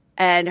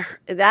 And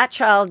that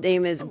child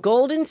name is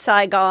Golden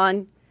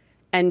Saigon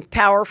and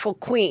Powerful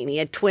Queen. He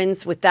had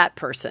twins with that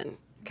person.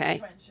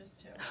 Okay.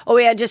 Oh,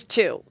 he had just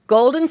 2.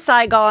 Golden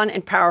Saigon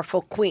and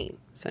Powerful Queen.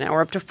 So now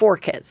we're up to 4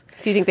 kids.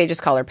 Do you think they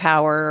just call her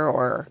Power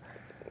or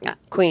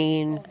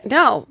Queen?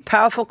 No,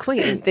 Powerful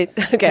Queen.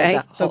 Okay.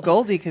 So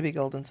Goldie could be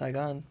Golden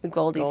Saigon.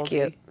 Goldie's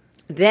cute.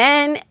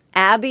 Then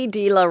Abby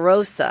De La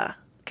Rosa,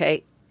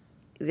 okay,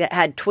 that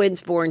had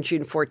twins born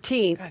June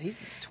 14th. God, he's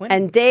twin.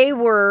 And they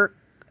were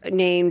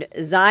named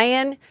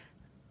Zion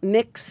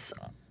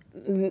Mixoldian.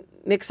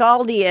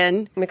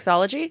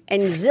 Mixology?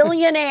 And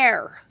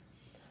Zillionaire.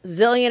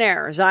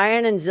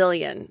 Zion and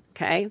Zillion,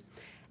 okay?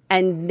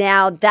 And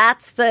now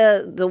that's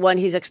the one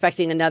he's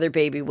expecting another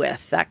baby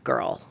with, that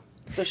girl.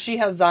 So she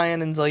has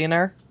Zion and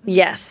Zillionaire?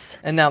 Yes.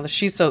 And now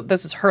this is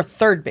her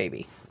 3rd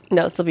baby.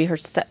 No, this will be her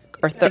third.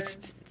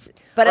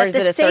 But or at is the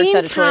it a third same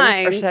set of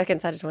time, twins or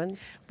second set of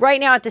twins? Right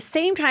now, at the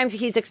same time,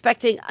 he's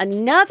expecting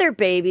another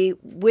baby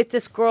with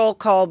this girl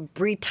called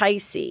Brie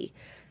Tycey.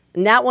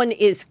 And that one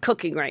is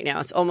cooking right now.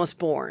 It's almost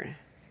born.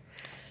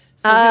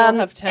 So he'll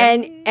have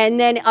 10?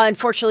 And then,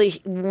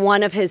 unfortunately,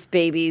 one of his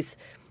babies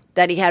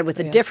that he had with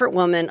a different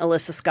woman,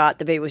 Alyssa Scott,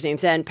 the baby was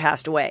named Zen,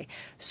 passed away.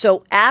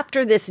 So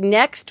after this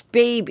next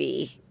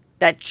baby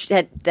that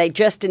they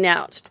just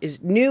announced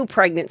is new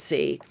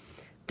pregnancy,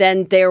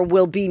 then there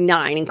will be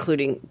 9,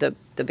 including the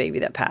baby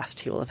that passed.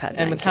 He will have had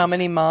 9 And with kids. how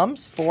many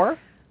moms? 4?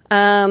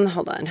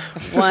 Hold on.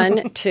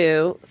 1,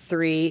 2,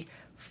 3,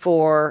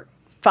 4,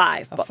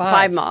 5.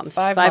 5 moms.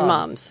 5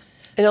 moms.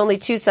 And only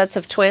 2 sets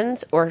of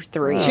twins or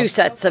 3? 2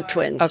 sets of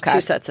twins. Okay. 2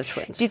 sets of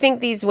twins. Do you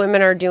think these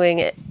women are doing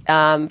it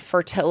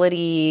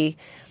fertility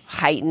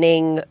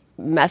heightening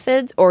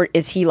methods, or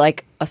is he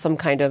like some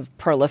kind of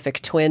prolific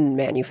twin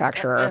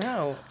manufacturer? I don't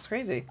know. It's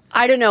crazy.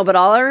 I don't know, but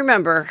all I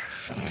remember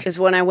is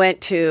when I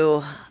went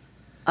to,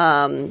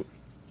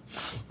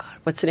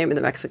 what's the name of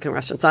the Mexican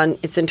restaurant?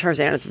 It's in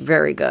Tarzan. It's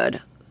very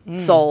good.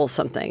 Soul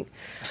something.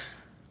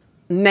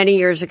 Many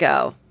years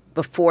ago,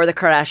 before the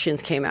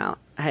Kardashians came out,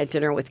 I had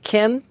dinner with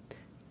Kim,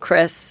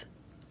 Chris,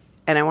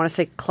 and I want to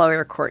say Chloe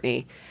or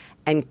Courtney.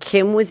 And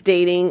Kim was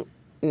dating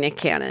Nick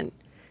Cannon.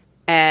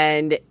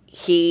 And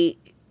he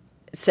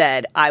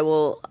said, I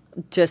will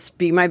just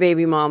be my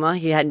baby mama.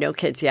 He had no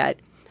kids yet.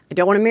 I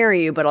don't want to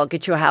marry you, but I'll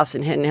get you a house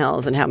in Hidden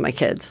Hills and have my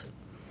kids.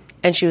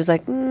 And she was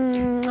like,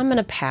 I'm going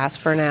to pass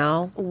for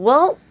now.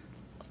 Well,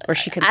 or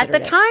she considered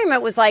at the time,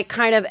 it was like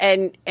kind of,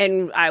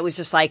 and I was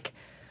just like,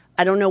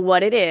 I don't know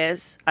what it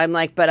is. I'm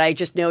like, but I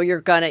just know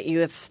you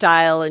have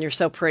style and you're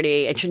so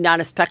pretty and should not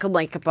have speck of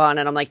makeup on.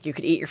 And I'm like, you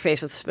could eat your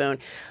face with a spoon.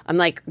 I'm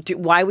like,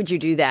 why would you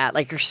do that?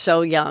 Like, you're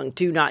so young.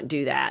 Do not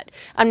do that.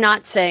 I'm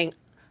not saying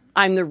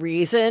I'm the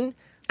reason,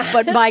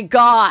 but my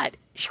God,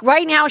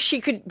 right now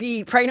she could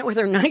be pregnant with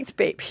her 9th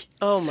baby.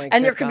 Oh my God.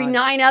 And there could be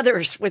 9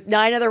 others with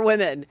 9 other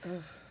women.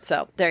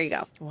 So there you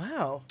go.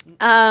 Wow.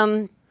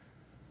 And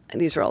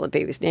these are all the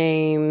babies'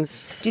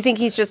 names. Do you think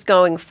he's just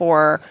going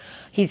for?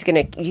 You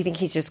think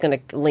he's just gonna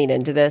lean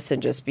into this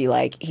and just be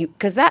like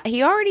because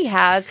he already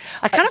has.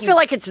 I kind of feel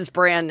like it's his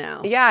brand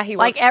now. Yeah, he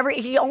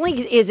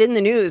only is in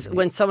the news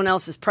when someone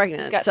else is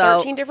pregnant. He's got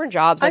 13 different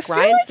jobs. Like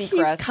Ryan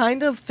Seacrest. He's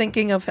kind of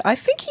thinking of. I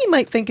think he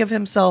might think of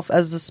himself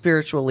as a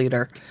spiritual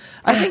leader.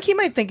 I think he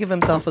might think of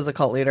himself as a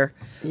cult leader.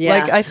 Yeah.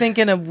 Like I think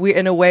in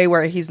a way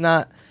where he's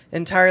not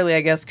entirely,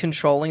 I guess,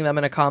 controlling them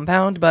in a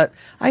compound. But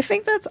I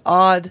think that's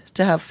odd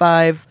to have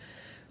 5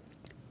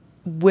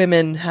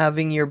 women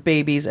having your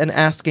babies and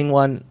asking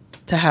one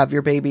to have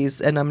your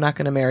babies and I'm not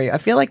going to marry you. I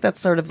feel like that's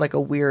sort of like a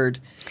weird,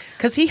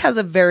 because he has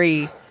a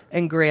very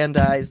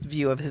aggrandized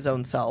view of his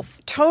own self.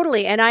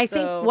 Totally. And I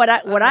think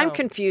what I'm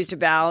confused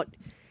about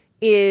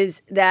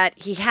is that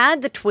he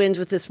had the twins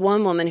with this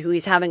one woman who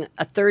he's having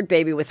a 3rd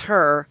baby with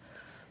her.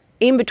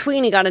 In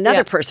between, he got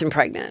another person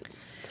pregnant.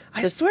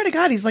 I swear to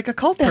God, he's like a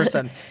cult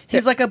person.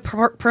 He's like a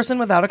person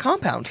without a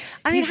compound.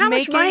 I mean, how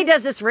much money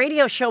does this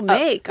radio show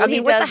make? Well, I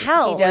mean, what the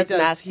hell? He does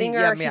Masked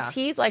Singer.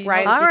 He's like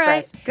Ryan Seacrest. All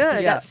right, good.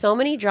 He's got so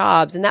many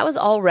jobs, and that was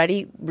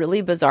already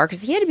really bizarre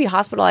because he had to be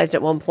hospitalized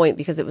at one point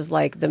because it was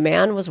like the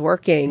man was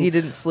working. He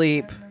didn't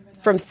sleep.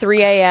 from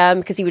 3 a.m.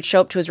 because he would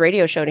show up to his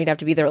radio show and he'd have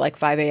to be there like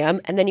 5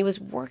 a.m. And then he was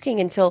working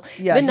until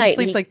midnight. He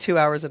sleeps like 2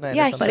 hours a night.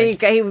 Yeah, or something.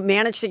 But he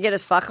managed to get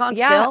his fuck on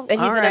still? And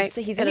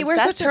he's an he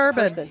wears a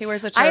turban. Person. He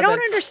wears a turban. I don't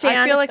understand.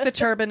 I feel like the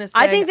turban is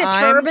saying, I think the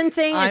turban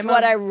thing is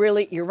what I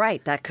really... You're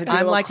right. That could be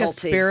I'm like culty. a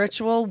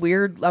spiritual,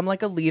 weird... I'm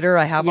like a leader.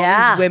 I have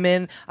all these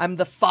women. I'm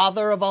the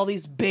father of all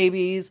these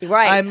babies.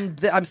 Right.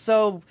 I'm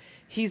so...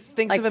 He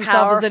thinks like of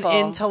himself powerful. as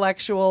an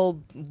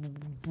intellectual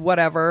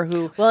whatever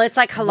who... Well, it's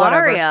like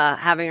Hilaria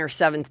having her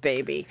 7th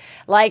baby.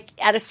 Like,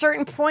 at a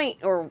certain point,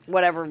 or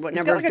whatever like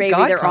baby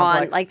they're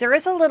complex. on, like, there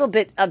is a little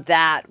bit of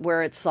that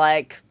where it's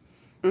like,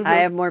 I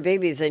have more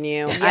babies than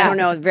you. I don't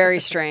know.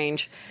 Very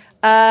strange.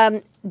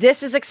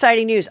 This is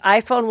exciting news.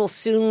 iPhone will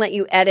soon let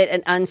you edit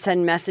and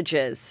unsend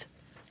messages.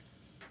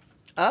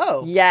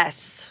 Oh.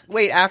 Yes.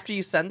 Wait, after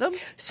you send them?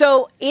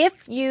 So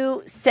if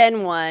you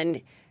send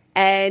one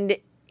and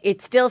it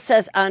still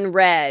says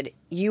unread,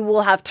 you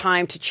will have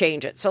time to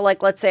change it. So,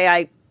 like, let's say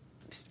I,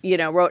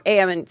 wrote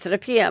AM instead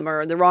of PM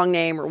or the wrong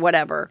name or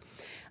whatever.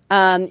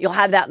 You'll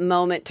have that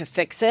moment to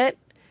fix it.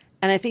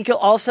 And I think you'll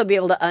also be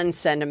able to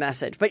unsend a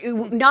message, but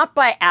not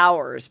by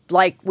hours,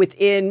 like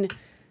within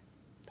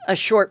a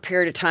short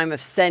period of time of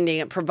sending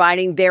it,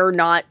 providing they're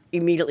not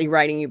immediately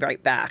writing you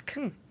right back.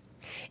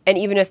 And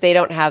even if they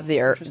don't have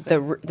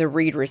the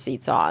read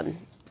receipts on,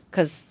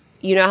 because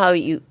you know how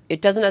it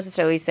doesn't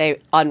necessarily say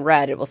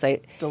unread, it will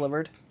say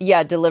delivered.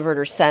 Yeah, delivered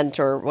or sent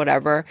or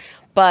whatever.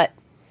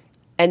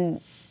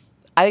 And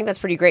I think that's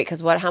pretty great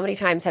because how many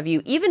times have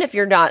you, even if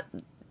you're not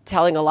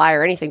telling a lie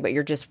or anything, but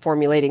you're just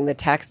formulating the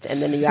text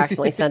and then you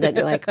accidentally send it and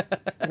you're like,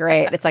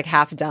 great, it's like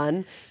half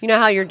done. You know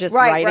how you're just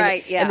writing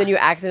it, and then you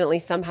accidentally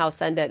somehow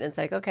send it and it's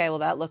like, okay, well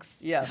that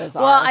looks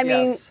bizarre. Well, I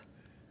mean,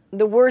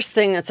 the worst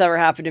thing that's ever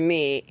happened to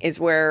me is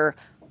where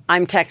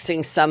I'm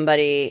texting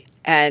somebody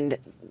and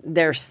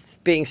they're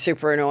being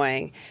super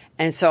annoying.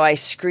 And so I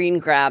screen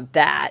grab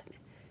that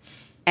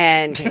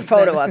and a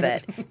photo of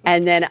it.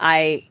 And then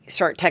I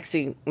start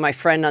texting my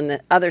friend on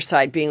the other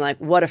side being like,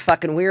 what a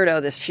fucking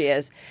weirdo she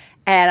is.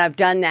 And I've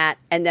done that.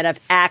 And then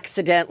I've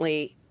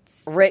accidentally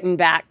written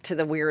back to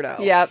the weirdo.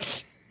 Yep.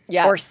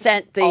 Yeah. Or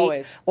sent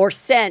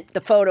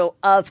the photo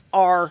of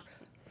our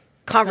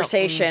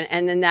conversation.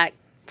 And then that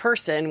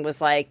person was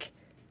like,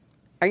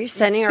 are you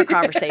sending our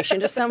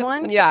conversation to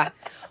someone? Yeah.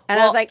 And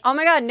I was like, oh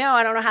my God, no,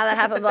 I don't know how that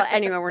happened. But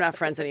anyway, we're not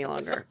friends any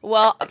longer.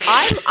 Well,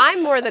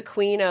 I'm more the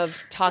queen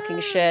of talking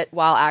shit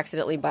while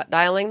accidentally butt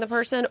dialing the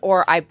person,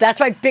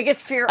 That's my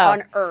biggest fear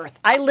on earth.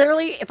 I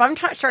literally, if I'm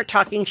start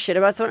talking shit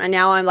about someone, and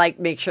now I'm like,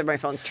 make sure my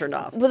phone's turned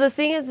off. Well, the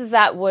thing is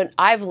that when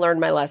I've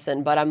learned my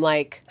lesson, but I'm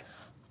like,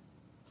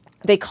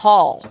 they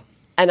call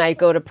and I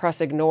go to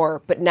press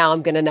ignore, but now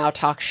I'm going to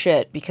talk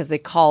shit because they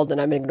called and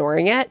I'm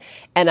ignoring it.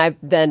 And I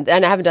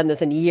haven't done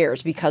this in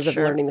years because of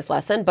learning this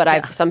lesson, but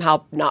I've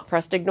somehow not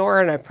pressed ignore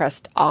and I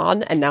pressed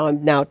on, and now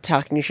I'm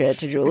talking shit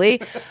to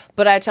Julie.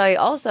 But I tell you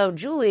also,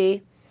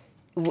 Julie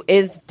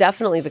is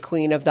definitely the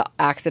queen of the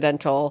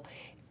accidental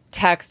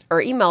text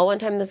or email. One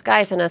time this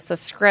guy sent us the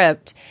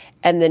script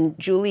and then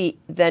Julie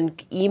then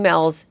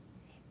emails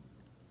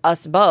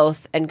us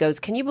both and goes,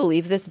 can you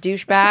believe this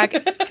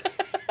douchebag?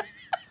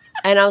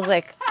 And I was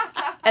like,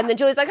 and then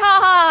Julie's like, ha,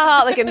 ha,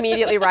 ha, like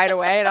immediately right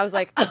away. And I was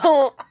like,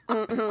 oh,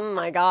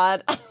 my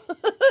God.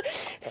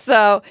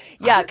 So,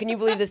 yeah, can you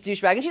believe this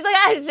douchebag? And she's like,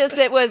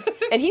 it was,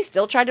 and he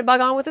still tried to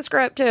bug on with the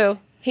script too.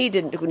 He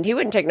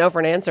wouldn't take no for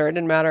an answer. It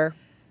didn't matter.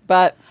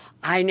 But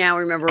I now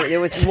remember there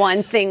was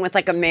one thing with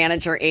like a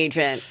manager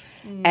agent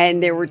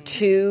and there were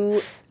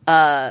two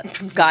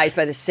guys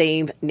by the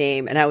same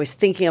name. And I was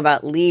thinking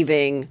about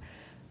leaving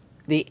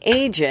the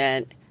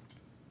agent.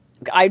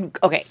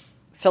 Okay.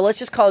 So let's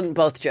just call them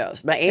both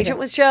Joes. My agent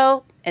was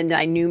Joe, and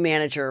my new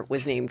manager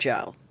was named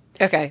Joe.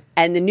 Okay.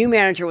 And the new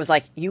manager was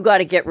like, you got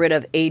to get rid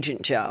of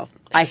Agent Joe.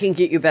 I can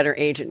get you better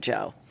Agent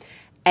Joe.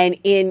 And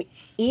in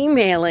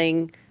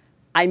emailing,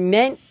 I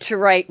meant to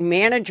write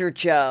Manager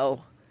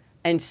Joe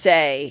and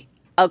say,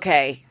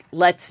 okay,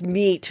 let's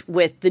meet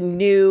with the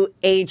new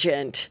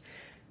agent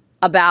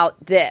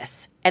about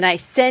this. And I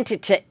sent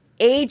it to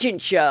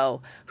Agent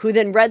Joe, who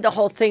then read the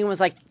whole thing and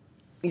was like,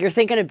 you're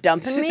thinking of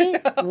dumping me?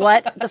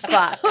 What the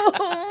fuck?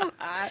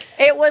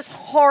 It was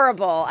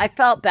horrible. I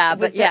felt bad.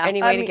 Was there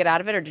any way to get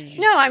out of it? Or did you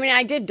No, I mean,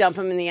 I did dump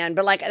him in the end,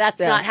 but like that's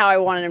not how I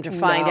wanted him to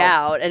find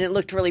out. And it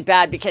looked really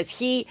bad because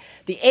the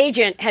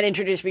agent had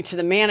introduced me to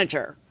the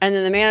manager. And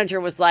then the manager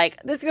was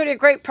like, this is going to be a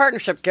great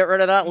partnership. Get rid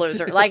of that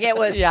loser. Like it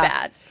was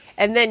bad.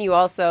 And then you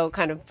also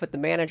kind of put the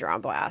manager on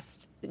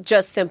blast.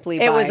 Just simply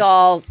by... It was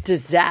all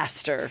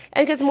disaster.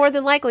 And because more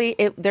than likely,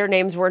 their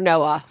names were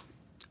Noah.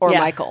 Or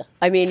Michael.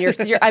 I mean, you're.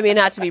 I mean,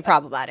 not to be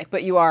problematic,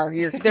 but you are.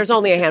 There's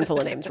only a handful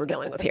of names we're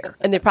dealing with here,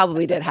 and they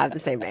probably did have the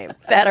same name.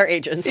 That are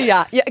agents.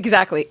 Yeah,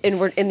 exactly. And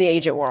we're in the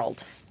agent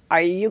world. Are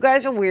you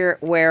guys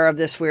aware of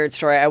this weird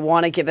story? I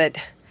want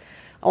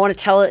to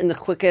tell it in the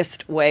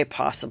quickest way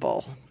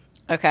possible.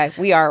 Okay,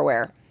 we are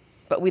aware,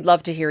 but we'd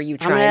love to hear you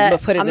try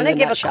and put it in a nutshell. I'm going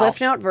to give a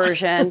Cliff Note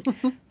version.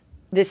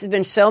 This has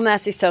been so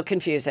messy, so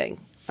confusing.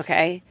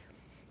 Okay,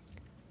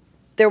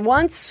 there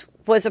once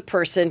was a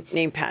person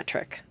named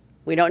Patrick.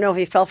 We don't know if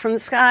he fell from the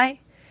sky,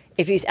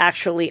 if he's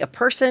actually a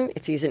person,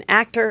 if he's an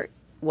actor,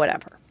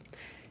 whatever.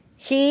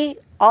 He,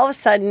 all of a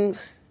sudden,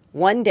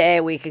 one day,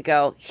 a week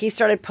ago, he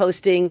started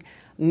posting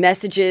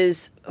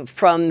messages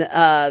from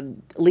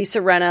Lisa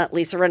Rinna.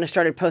 Lisa Rinna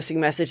started posting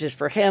messages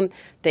for him.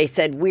 They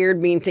said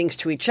weird, mean things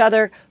to each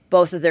other.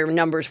 Both of their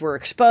numbers were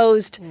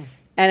exposed.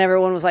 And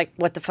everyone was like,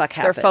 what the fuck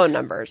happened? Their phone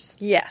numbers.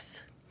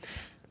 Yes.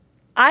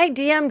 I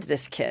DM'd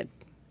this kid,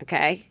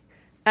 okay?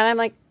 And I'm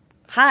like,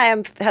 hi,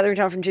 I'm Heather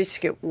McDonald from Juicy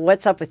Scoop.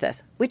 What's up with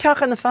this? We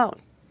talk on the phone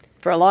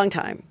for a long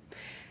time.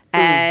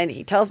 And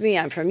he tells me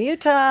I'm from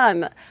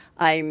Utah.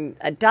 I'm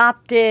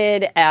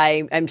adopted.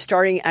 I'm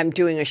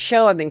doing a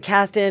show. I've been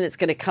cast in. It's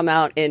going to come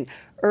out in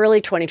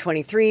early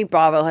 2023.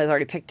 Bravo has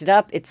already picked it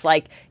up. It's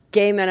like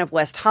Gay Men of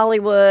West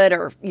Hollywood,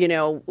 or,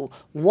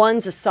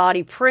 one's a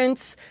Saudi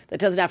prince that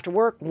doesn't have to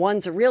work.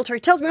 One's a realtor. He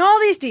tells me all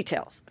these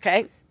details.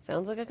 Okay.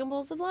 Sounds like a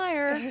compulsive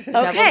liar.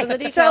 Okay. The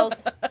details.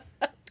 So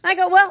I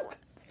go, well,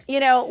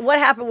 what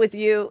happened with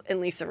you and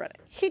Lisa Rinna?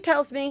 He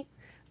tells me,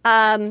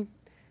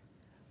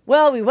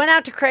 well, we went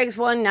out to Craig's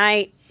one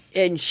night,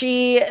 and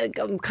she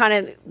kind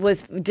of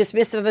was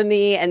dismissive of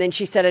me, and then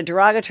she said a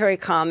derogatory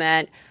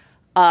comment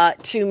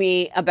to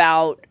me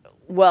about,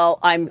 well,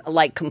 I'm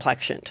light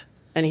complexioned.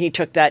 And he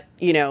took that,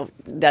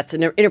 that's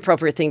an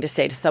inappropriate thing to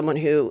say to someone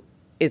who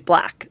is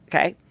black,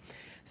 okay?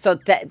 So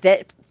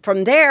that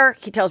from there,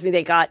 he tells me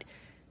they got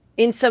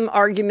in some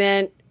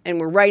argument, and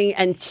we're writing,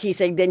 and he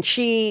said, then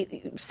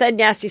she said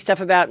nasty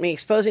stuff about me,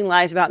 exposing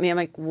lies about me. I'm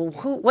like, well,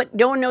 what?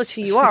 No one knows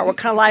who you are. What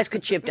kind of lies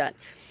could she have done?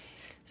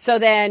 So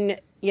then,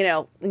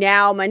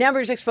 now my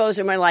number's exposed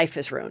and my life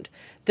is ruined.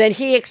 Then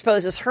he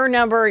exposes her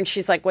number, and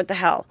she's like, what the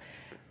hell?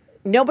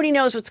 Nobody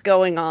knows what's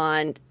going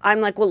on.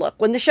 I'm like, well, look,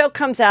 when the show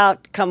comes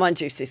out, come on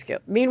Juicy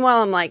Scoop.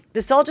 Meanwhile, I'm like,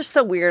 this is all just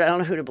so weird. I don't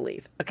know who to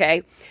believe,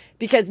 okay?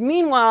 Because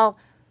meanwhile,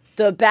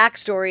 the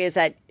backstory is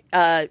that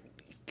Rinna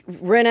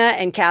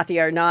and Kathy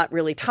are not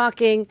really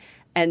talking,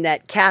 and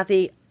that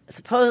Kathy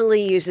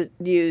supposedly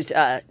used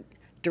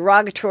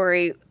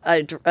derogatory,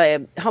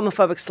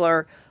 homophobic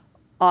slur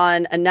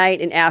on a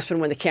night in Aspen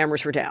when the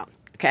cameras were down,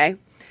 okay?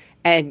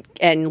 And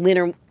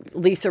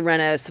Lisa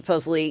Rinna is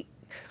supposedly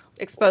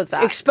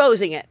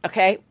exposing it,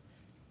 okay?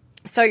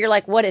 So you're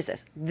like, what is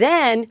this?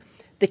 Then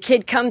the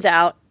kid comes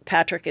out,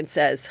 Patrick, and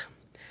says,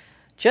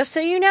 just so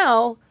you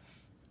know,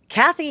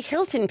 Kathy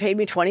Hilton paid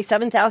me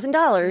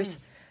 $27,000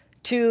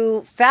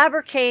 to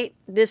fabricate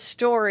this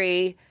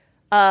story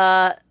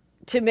to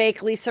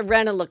make Lisa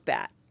Rinna look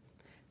bad.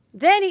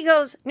 Then he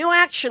goes, no,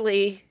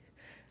 actually,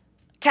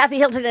 Kathy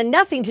Hilton had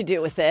nothing to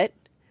do with it.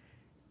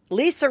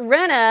 Lisa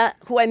Rinna,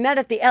 who I met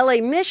at the LA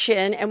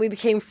Mission, and we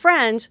became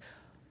friends,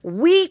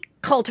 we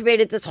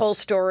cultivated this whole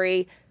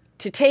story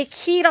to take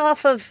heat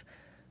off of,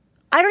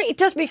 it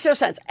does make no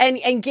sense,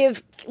 and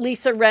give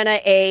Lisa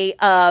Rinna a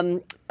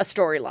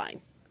storyline,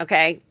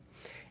 okay?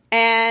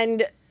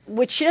 And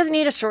which she doesn't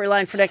need a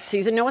storyline for next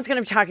season. No one's going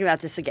to be talking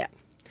about this again.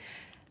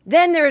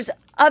 Then there's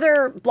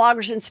other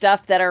bloggers and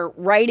stuff that are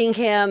writing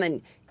him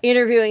and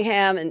interviewing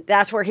him, and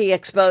that's where he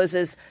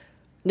exposes,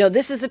 no,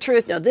 this is the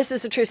truth. No, this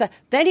is the truth.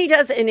 Then he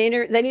does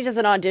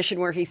an audition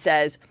where he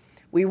says,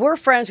 we were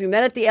friends. We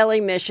met at the LA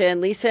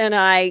Mission. Lisa and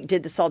I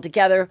did this all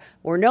together.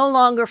 We're no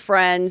longer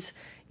friends.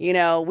 We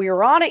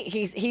were on it.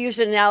 He used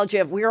an analogy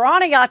of, we were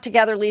on a yacht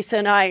together, Lisa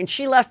and I, and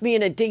she left me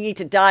in a dinghy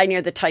to die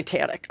near the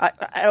Titanic.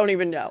 I don't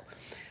even know.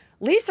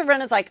 Lisa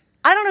Rinna's like,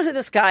 I don't know who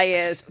this guy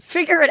is.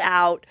 Figure it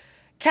out.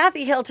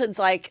 Kathy Hilton's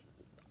like,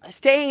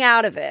 staying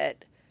out of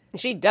it.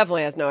 She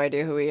definitely has no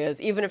idea who he is,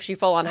 even if she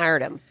full on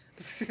hired him.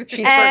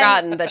 She's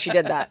forgotten that she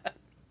did that.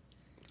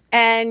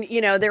 And,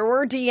 there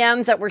were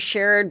DMs that were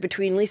shared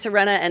between Lisa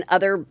Rinna and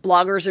other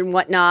bloggers and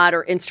whatnot,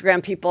 or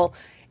Instagram people,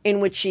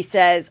 in which she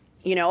says,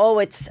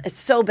 it's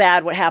so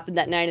bad what happened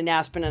that night in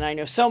Aspen, and I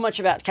know so much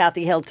about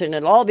Kathy Hilton,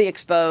 it'll all be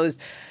exposed.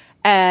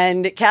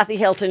 And Kathy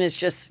Hilton is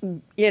just,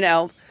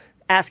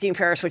 asking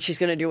Paris what she's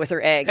going to do with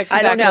her egg. Exactly.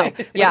 I don't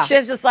know. Yeah.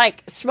 She's just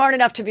smart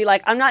enough to be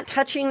like, I'm not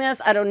touching this.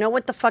 I don't know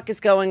what the fuck is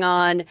going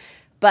on.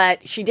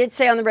 But she did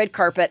say on the red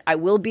carpet, I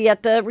will be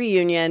at the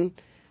reunion,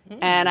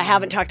 and I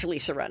haven't talked to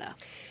Lisa Rinna.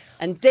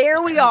 And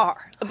there we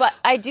are. But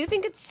I do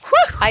think it's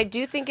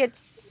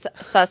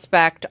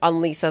suspect on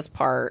Lisa's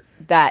part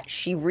that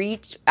she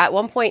reached at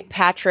one point.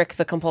 Patrick,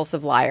 the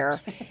compulsive liar,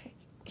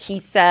 he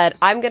said,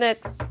 "I'm going to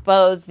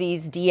expose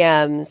these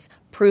DMs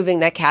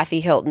proving that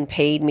Kathy Hilton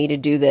paid me to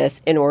do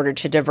this in order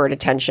to divert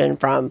attention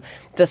from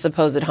the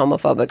supposed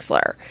homophobic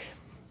slur."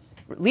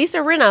 Lisa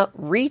Rinna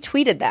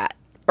retweeted that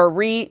or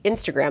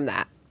re-Instagrammed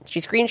that. She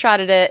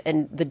screenshotted it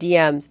and the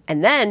DMs,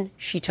 and then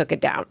she took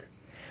it down.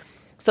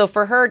 So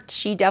for her,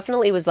 she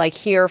definitely was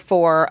here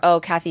for,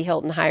 Kathy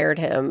Hilton hired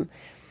him.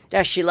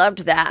 Yeah, she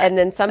loved that. And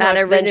then somehow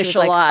then she was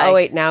like, oh,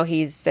 wait, now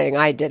he's saying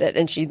I did it.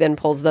 And she then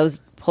pulls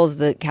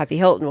the Kathy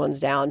Hilton ones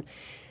down.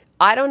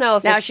 I don't know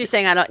if now she's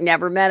saying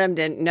never met him,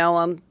 didn't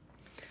know him.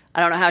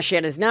 I don't know how she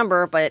had his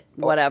number, but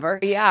whatever.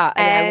 Yeah,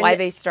 and why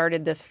they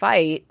started this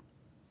fight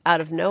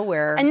out of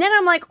nowhere. And then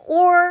I'm like,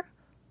 or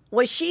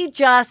was she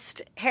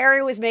just,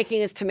 Harry was making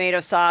his tomato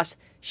sauce,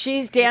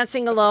 she's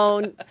dancing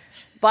alone,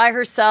 by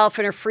herself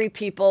in her Free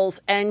Peoples,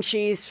 and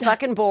she's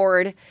fucking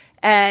bored.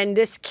 And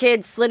this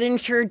kid slid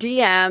into her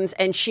DMs,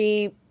 and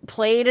she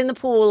played in the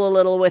pool a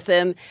little with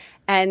him,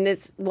 and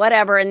this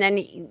whatever. And then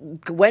he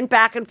went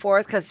back and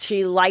forth because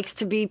she likes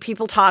to be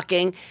people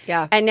talking.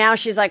 Yeah. And now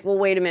she's like, well,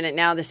 wait a minute.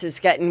 Now this is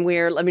getting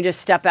weird. Let me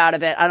just step out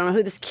of it. I don't know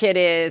who this kid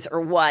is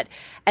or what.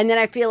 And then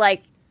I feel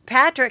like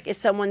Patrick is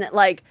someone that,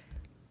 like,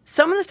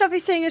 some of the stuff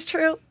he's saying is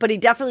true, but he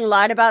definitely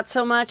lied about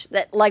so much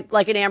that, like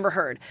an Amber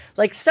Heard.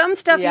 Like, some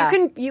stuff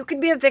you can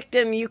be a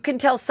victim, you can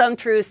tell some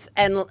truths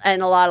and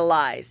a lot of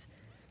lies.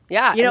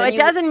 Yeah. You know, it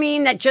doesn't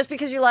mean that just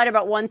because you lied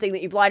about one thing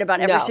that you've lied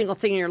about every single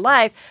thing in your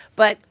life,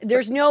 but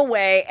there's no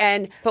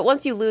way. But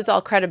once you lose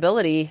all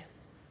credibility,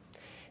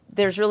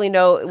 there's really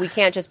we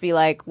can't just be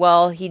like,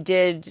 well, he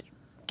did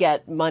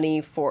get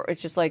money for,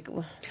 it's just like.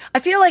 I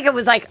feel like it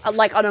was like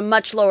on a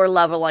much lower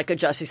level, like a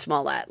Jussie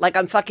Smollett. Like,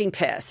 I'm fucking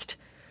pissed.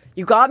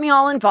 You got me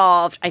all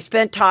involved. I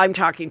spent time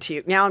talking to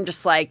you. Now I'm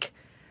just like,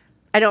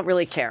 I don't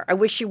really care. I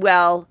wish you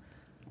well.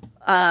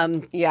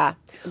 Yeah.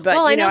 But,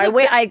 well,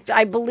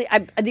 I believe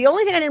the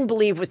only thing I didn't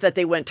believe was that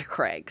they went to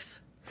Craig's.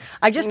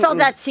 I just felt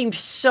that seemed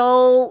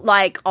so,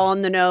 like,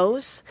 on the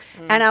nose.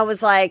 And I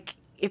was like,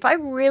 if I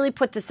really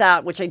put this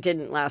out, which I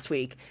didn't last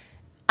week,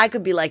 I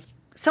could be like,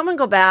 someone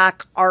go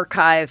back,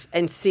 archive,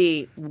 and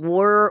see,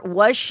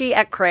 was she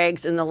at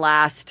Craig's in the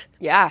last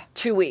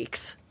 2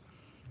 weeks?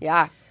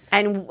 Yeah.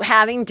 And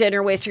having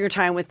dinner, wasting your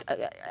time with,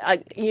 a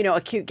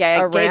cute gay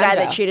guy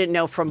that she didn't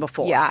know from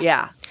before.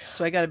 Yeah.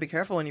 So I got to be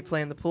careful when you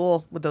play in the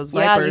pool with those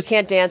vipers. Yeah, you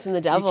can't dance in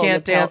the devil. You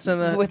can't dance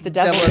with the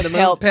devil in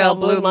the pale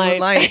blue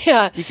moonlight.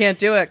 Yeah. You can't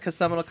do it because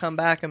someone will come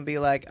back and be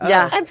like, oh.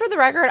 Yeah. And for the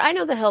record, I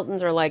know the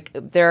Hiltons are like,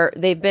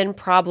 they've been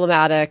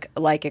problematic,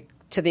 like,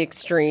 to the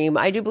extreme.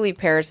 I do believe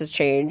Paris has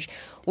changed.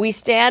 We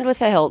stand with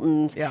the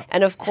Hiltons. Yeah.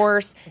 And of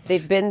course,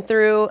 they've been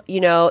through,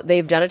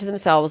 they've done it to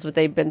themselves, but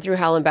they've been through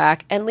hell and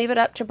back, and leave it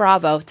up to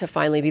Bravo to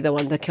finally be the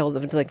one to kill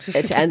them,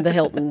 to end the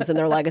Hiltons and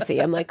their legacy.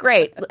 I'm like,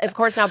 great. Of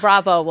course, now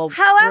Bravo will.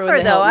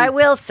 However, though, I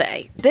will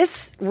say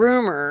this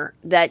rumor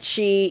that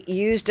she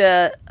used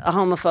a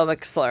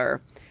homophobic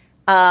slur,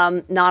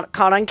 not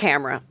caught on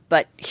camera,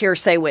 but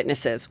hearsay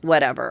witnesses,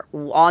 whatever,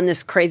 on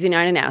this crazy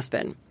night in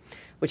Aspen,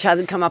 which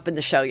hasn't come up in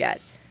the show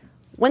yet.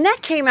 When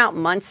that came out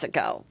months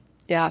ago,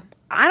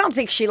 I don't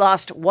think she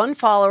lost one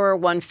follower,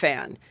 one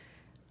fan.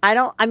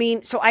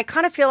 So I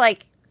kind of feel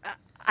like,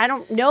 I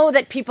don't know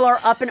that people are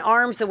up in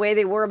arms the way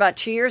they were about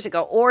 2 years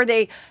ago. Or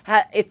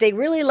if they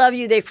really love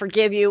you, they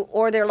forgive you.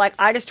 Or they're like,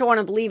 I just don't want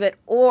to believe it.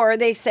 Or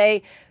they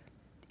say,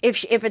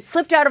 if it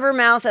slipped out of her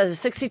mouth as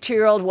a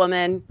 62-year-old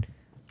woman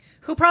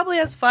who probably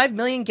has 5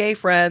 million gay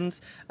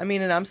friends. I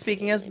mean, and I'm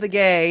speaking as the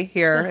gay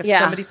here. If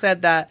somebody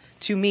said that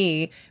to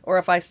me, or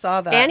if I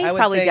saw that, and he's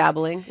probably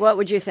dabbling. What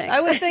would you think? I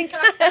would think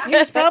he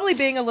was probably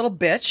being a little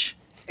bitch,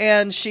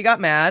 and she got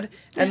mad,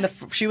 and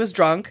she was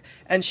drunk,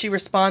 and she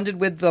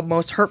responded with the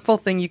most hurtful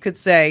thing you could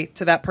say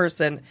to that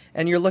person,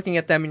 and you're looking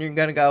at them, and you're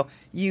going to go,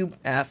 you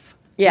F.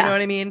 Yeah. You know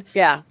what I mean?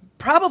 Yeah.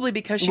 Probably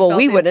because she felt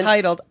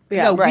entitled.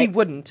 Yeah, no, right. we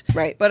wouldn't.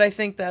 Right. But I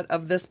think that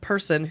of this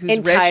person who's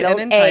entitled, rich and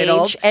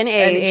entitled and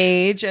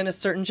age and a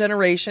certain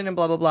generation and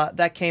blah, blah, blah,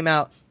 that came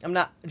out. I'm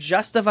not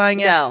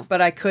justifying it,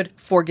 but I could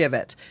forgive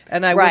it.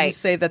 And I wouldn't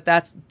say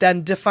that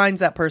then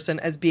defines that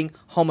person as being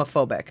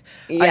homophobic.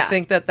 Yeah. I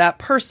think that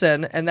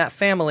person and that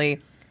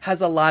family has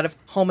a lot of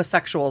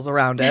homosexuals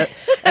around it.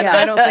 And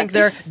I don't think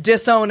they're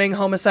disowning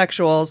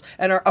homosexuals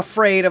and are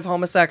afraid of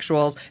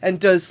homosexuals and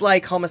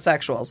dislike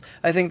homosexuals.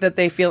 I think that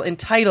they feel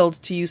entitled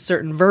to use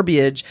certain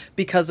verbiage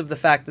because of the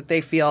fact that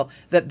they feel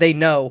that they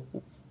know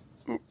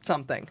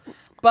something.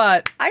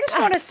 But I just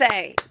want to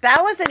say,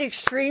 that was an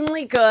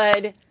extremely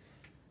good,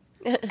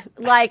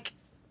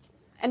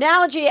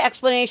 analogy,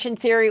 explanation,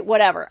 theory,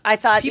 whatever. I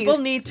thought people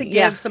need to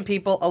give some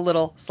people a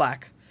little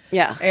slack.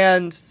 Yeah.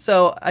 And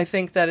so I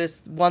think that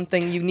is one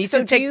thing you need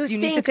to take. You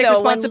need to take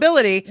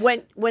responsibility.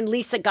 When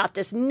Lisa got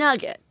this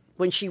nugget,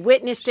 when she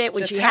witnessed it,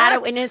 when she had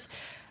it witnessed,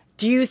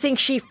 do you think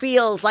she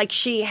feels like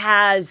she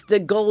has the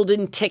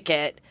golden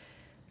ticket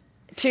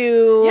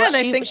to? Yeah, and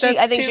I think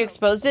she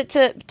exposed it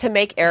to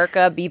make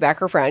Erica be back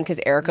her friend, because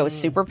Erica was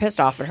super pissed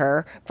off at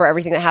her for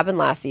everything that happened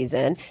last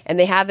season, and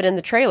they have it in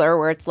the trailer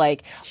where it's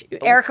like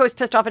Erica was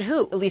pissed off at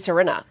who? Lisa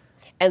Rinna.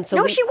 And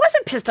so she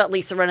wasn't pissed at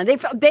Lisa Rinna.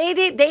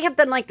 They have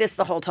been like this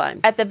the whole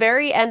time. At the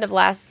very end of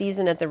last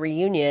season at the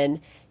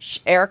reunion,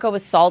 Erica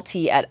was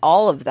salty at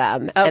all of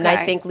them. Okay. And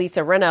I think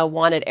Lisa Rinna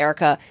wanted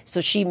Erica, so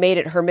she made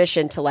it her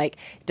mission to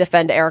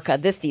defend Erica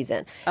this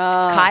season.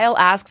 Kyle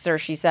asks her,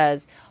 she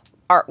says,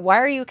 why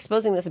are you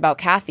exposing this about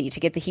Kathy to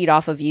get the heat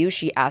off of you?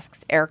 She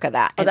asks Erica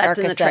that. And that's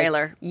Erica in the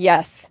trailer.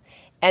 Yes.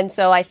 And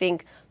so I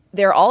think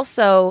they're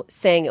also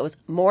saying it was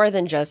more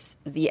than just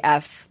the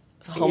F.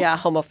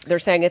 They're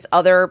saying it's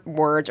other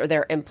words, or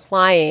they're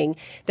implying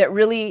that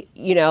really,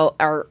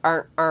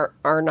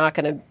 are not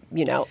going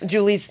to,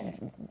 Julie's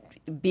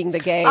being the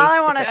gay. All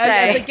I want to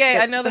say, as a gay,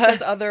 I know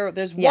that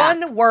there's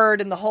one word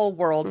in the whole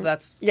world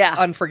that's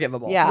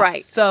unforgivable. Yeah.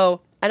 Right.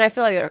 So And I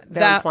feel like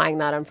they're implying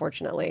that,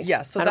 unfortunately.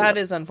 Yes, so that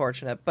is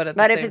unfortunate. But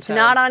if it's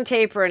not on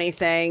tape or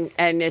anything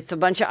and it's a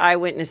bunch of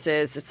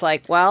eyewitnesses, it's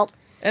like, well,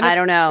 I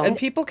don't know. And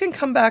people can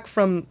come back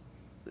from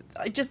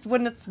just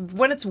when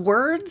it's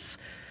words.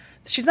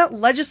 She's not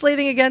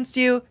legislating against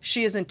you.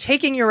 She isn't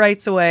taking your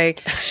rights away.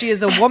 She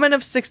is a woman of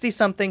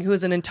 60-something who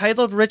is an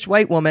entitled rich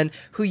white woman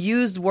who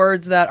used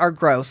words that are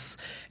gross.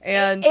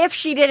 And if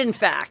she did, in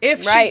fact.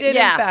 And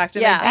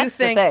I do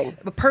think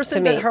a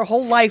person that her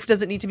whole life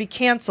doesn't need to be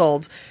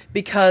canceled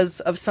because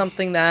of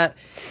something that,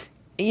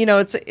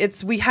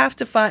 it's we have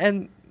to find.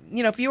 And,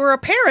 if you were a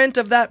parent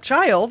of that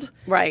child,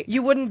 right,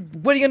 you wouldn't.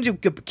 What are you going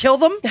to do? Kill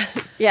them?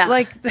 Yeah.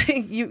 Like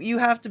you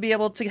have to be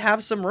able to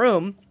have some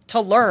room to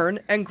learn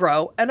and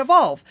grow and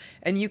evolve.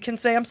 And you can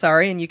say, I'm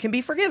sorry, and you can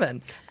be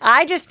forgiven.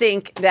 I just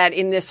think that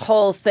in this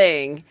whole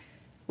thing,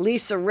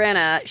 Lisa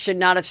Rinna should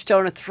not have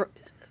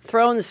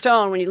thrown the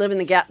stone when you live in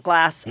the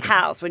glass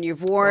house, when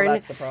you've worn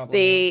that's the problem.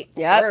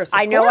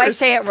 I know I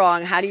say it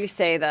wrong. How do you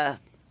say the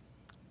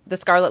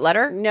Scarlet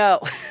Letter? No.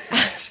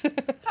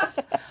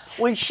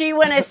 When she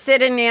went as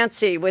Sid and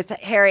Nancy with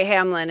Harry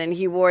Hamlin and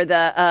he wore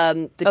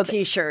the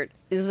T-shirt.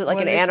 Is it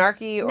like an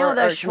anarchy or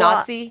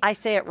Nazi? I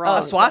say it wrong.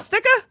 A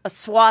swastika? A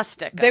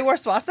swastika. They wore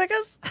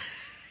swastikas?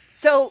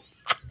 So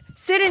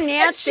Sid and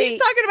Nancy. And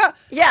she's talking about.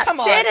 Yeah, come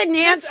Sid on. and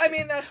Nancy.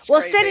 That's well,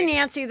 crazy. Sid and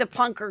Nancy, the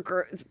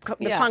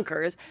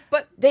punkers.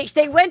 But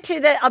they went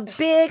to a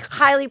big,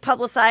 highly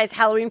publicized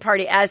Halloween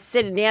party as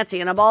Sid and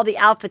Nancy, and of all the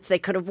outfits they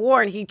could have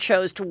worn, he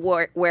chose to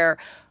wear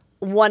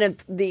one of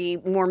the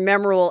more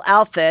memorable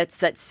outfits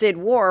that Sid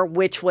wore,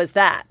 which was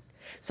that.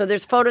 So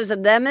there's photos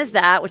of them as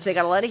that, which they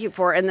got a lot of heat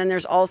for. And then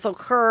there's also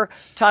her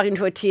talking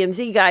to a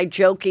TMZ guy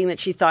joking that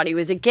she thought he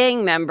was a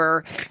gang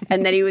member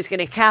and that he was going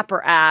to cap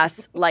her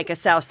ass like a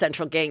South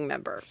Central gang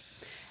member.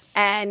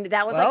 And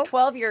that was like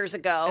 12 years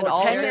ago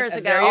or 10 years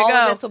ago. There you go.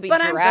 All this will be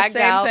dragged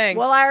out. Thing.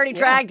 Well, I already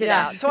dragged it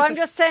out. So I'm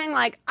just saying,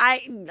 like,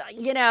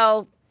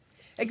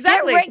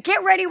 exactly.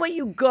 Get ready what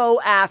you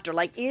go after.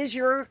 Like, is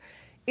your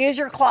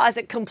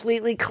closet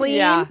completely clean?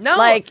 Yeah. No.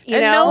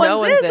 No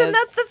one's is, and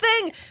that's the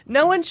thing.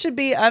 No one should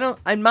be.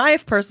 In my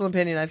personal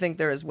opinion, I think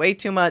there is way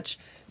too much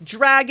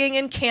dragging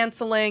and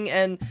canceling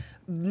and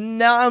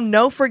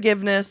no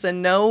forgiveness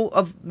and no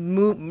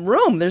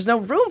room. There's no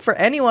room for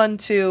anyone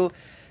to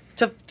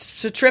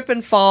trip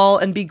and fall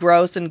and be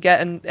gross and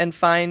get and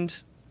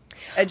find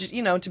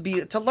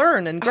to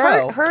learn and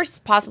grow. Her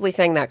possibly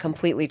saying that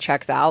completely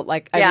checks out.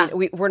 Like, I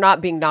mean, we're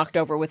not being knocked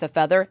over with a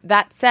feather.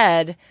 That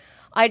said,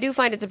 I do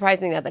find it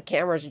surprising that the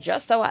cameras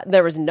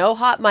there was no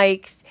hot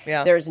mics.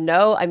 Yeah. There's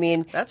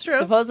that's true.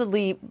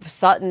 Supposedly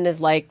Sutton is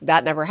like,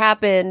 that never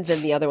happened.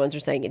 Then the other ones are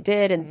saying it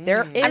did. And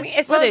there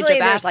is footage of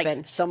there's Aspen.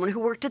 like someone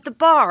who worked at the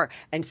bar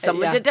and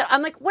someone did.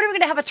 I'm like, what are we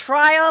going to have a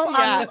trial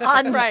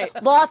on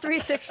Law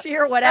 360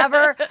 or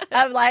whatever?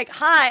 I'm like,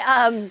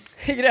 hi,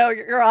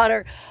 Your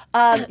Honor.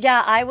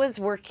 I was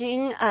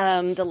working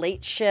the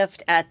late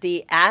shift at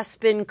the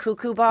Aspen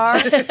Cuckoo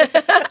Bar,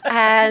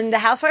 and the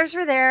housewives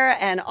were there,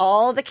 and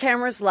all the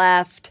cameras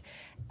left,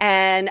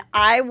 and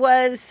I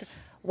was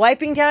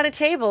wiping down a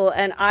table,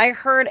 and I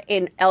heard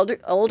an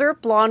older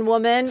blonde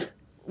woman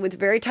with a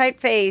very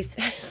tight face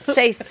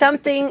say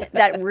something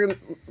that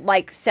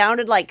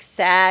sounded like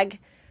SAG,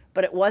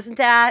 but it wasn't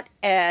that,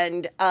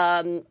 and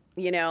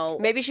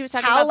maybe she was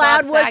talking how about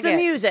loud Bob was Saget. the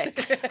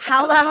music?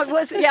 How loud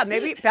was it? Yeah,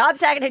 maybe Bob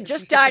Saget had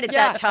just died at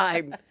that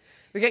time.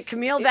 We get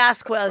Camille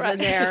Vasquez in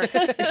there.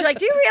 And she's like,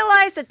 do you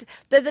realize that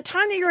the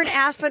time that you were in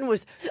Aspen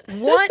was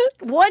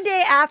one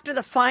day after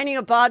the finding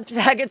of Bob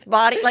Saget's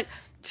body? Like,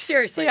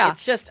 seriously,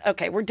 it's just,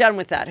 okay, we're done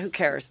with that. Who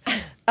cares?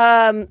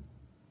 Okay.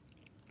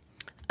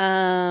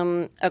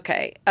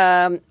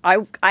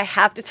 I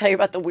have to tell you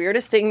about the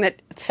weirdest thing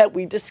that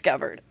we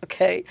discovered,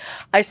 okay?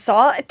 I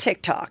saw a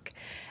TikTok,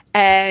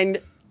 and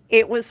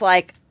it was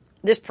like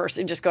this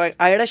person just going,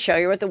 I got to show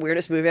you what the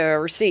weirdest movie I've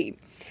ever seen.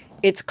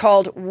 It's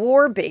called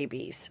War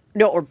Babies.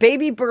 No, or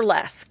Baby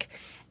Burlesque.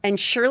 And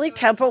Shirley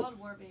Temple.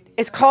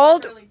 It's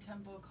called. Shirley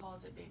Temple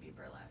calls it Baby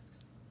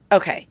Burlesque.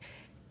 Okay.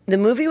 The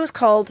movie was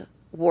called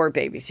War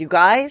Babies. You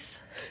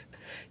guys,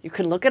 you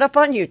can look it up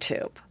on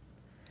YouTube.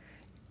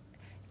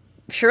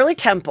 Shirley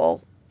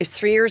Temple is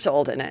 3 years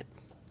old in it.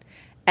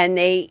 And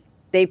they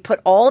put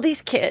all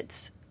these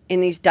kids in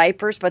these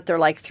diapers, but they're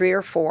like 3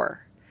 or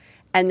 4.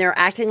 And they're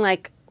acting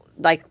like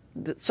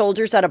the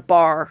soldiers at a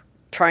bar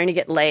trying to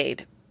get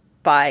laid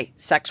by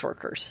sex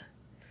workers.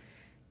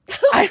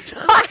 I'm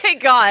not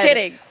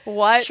kidding.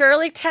 What?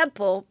 Shirley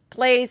Temple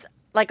plays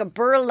like a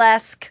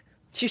burlesque,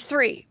 she's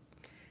 3,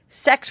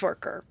 sex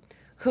worker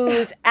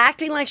who's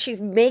acting like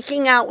she's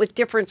making out with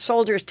different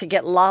soldiers to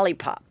get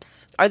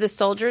lollipops. Are the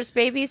soldiers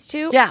babies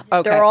too? Yeah,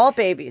 okay. They're all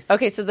babies.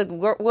 Okay, so the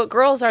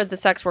girls are the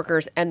sex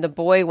workers and the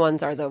boy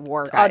ones are the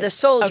war guys. Are the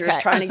soldiers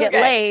trying to get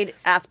laid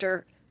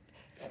after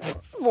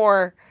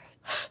war.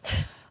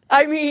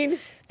 I mean,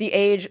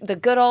 the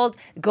good old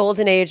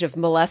golden age of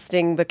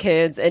molesting the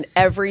kids, and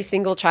every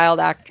single child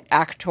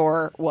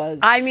actor was.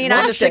 I mean,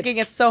 I'm just thinking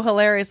it's so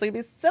hilarious. Like,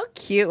 it'd be so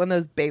cute when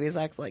those babies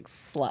act like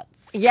sluts.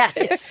 Yes,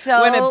 it's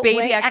so when a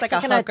baby acts like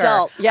a hooker.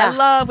 Adult. Yeah. I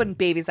love when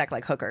babies act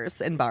like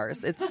hookers in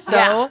bars. It's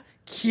so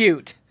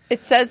cute.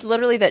 It says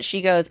literally that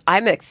she goes,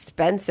 "I'm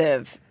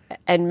expensive,"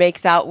 and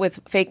makes out with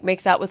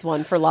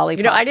one for lollipops.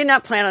 You know, I did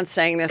not plan on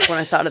saying this when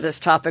I thought of this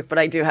topic, but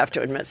I do have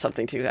to admit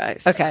something to you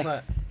guys. Okay.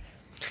 What?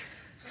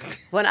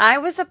 When I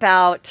was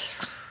about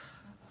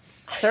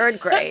 3rd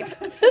grade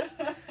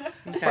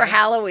for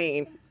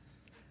Halloween,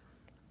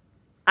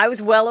 I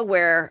was well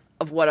aware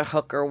of what a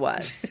hooker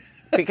was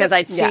because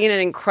I'd seen an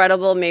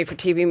incredible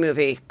made-for-TV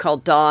movie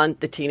called Dawn,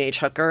 the Teenage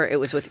Hooker.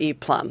 It was with Eve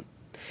Plum.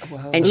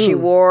 Whoa. And she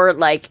wore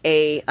like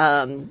a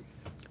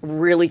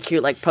really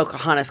cute, like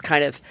Pocahontas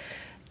kind of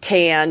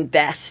tan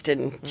vest,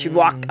 and she'd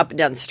walk up and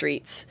down the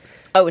streets.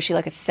 Oh, was she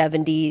like a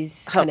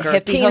 70s kind of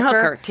hippie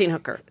teen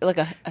hooker. Like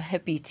a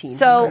hippie teen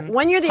So hooker.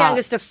 when you're the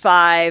youngest of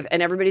 5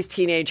 and everybody's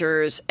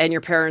teenagers and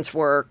your parents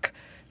work,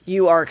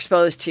 you are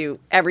exposed to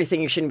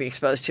everything you shouldn't be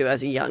exposed to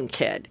as a young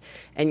kid.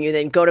 And you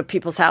then go to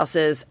people's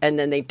houses and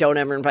then they don't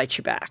ever invite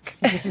you back.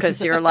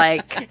 Because you're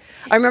like,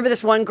 I remember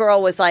this one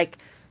girl was like,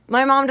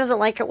 my mom doesn't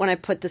like it when I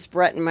put this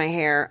barrette in my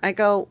hair. I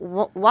go,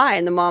 why?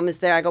 And the mom is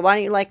there. I go, why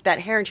don't you like that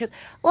hair? And she goes,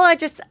 well,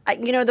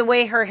 the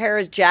way her hair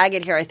is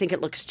jagged here, I think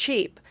it looks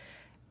cheap.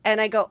 And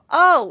I go,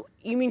 oh,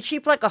 you mean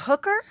cheap like a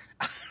hooker?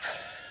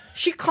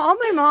 She called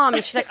my mom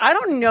and she's like, I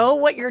don't know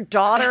what your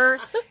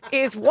daughter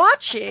is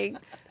watching.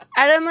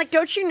 And I'm like,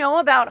 don't you know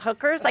about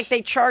hookers? Like,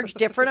 they charge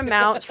different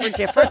amounts for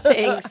different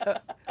things.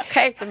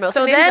 Okay.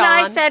 So then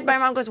I said, my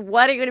mom goes,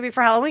 what are you going to be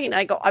for Halloween?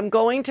 I go, I'm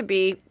going to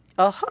be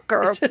a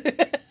hooker.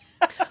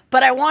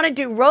 But I want to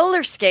do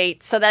roller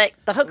skates so that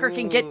the hooker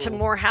can get to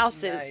more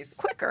houses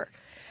quicker.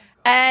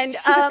 And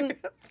I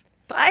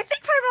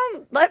think my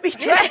mom let me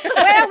dress the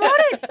way I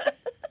wanted.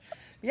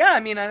 Yeah,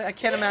 I mean, I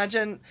can't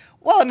imagine.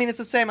 Well, I mean, it's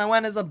the same. I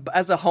went as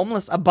a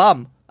homeless, a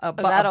bum, a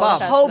bum,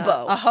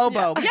 hobo, a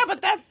hobo. Yeah,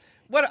 but that's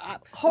what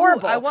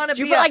horrible. I want to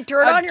be put, like,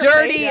 dirt on your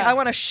dirty. face? I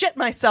want to shit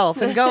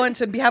myself and go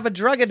into have a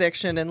drug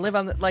addiction and live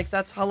on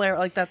that's hilarious.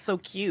 Like, that's so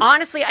cute.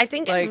 Honestly, I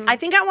think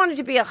I wanted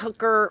to be a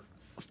hooker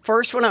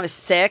first when I was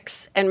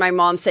 6, and my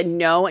mom said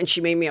no, and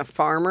she made me a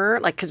farmer.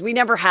 Like, because we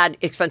never had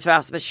expensive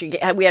houses,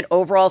 but we had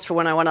overalls for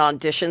when I went on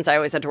auditions. I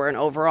always had to wear an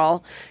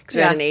overall because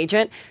we had an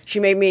agent.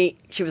 She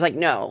was like,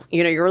 no,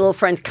 your little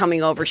friend's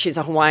coming over. She's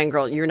a Hawaiian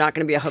girl. You're not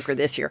going to be a hooker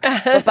this year.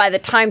 But by the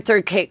time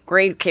 3rd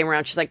grade came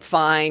around, she's like,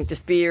 fine,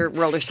 just be your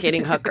roller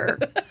skating hooker.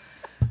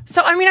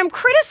 So, I mean, I'm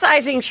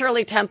criticizing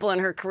Shirley Temple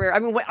and her career. I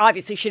mean,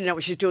 obviously she didn't know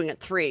what she was doing at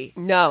 3.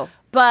 No.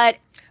 But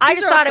I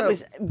just thought it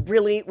was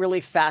really,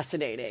 really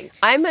fascinating.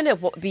 I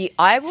will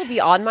be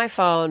on my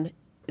phone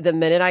the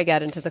minute I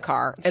get into the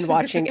car and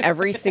watching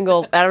every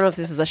single. I don't know if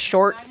this is a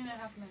short. 9.5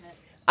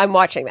 minutes. I'm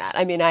watching that.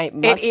 I mean, I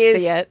must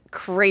see it.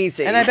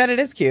 Crazy, and I bet it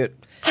is cute.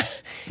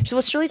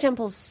 Well, Shirley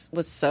Temple's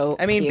was so.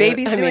 I mean, cute.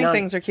 babies doing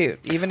things are cute,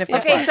 even if they're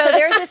okay. So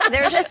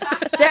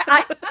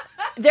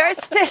there's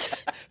this.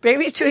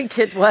 Babies doing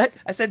kids what?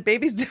 I said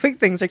babies doing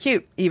things are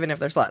cute, even if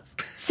they're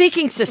sluts.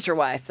 Seeking Sister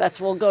Wife.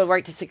 We'll go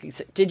right to Seeking.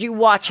 Did you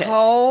watch it?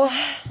 Oh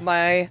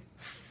my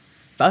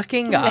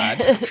fucking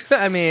God!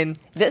 I mean,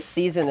 this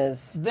season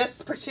is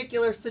this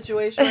particular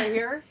situation right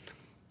here.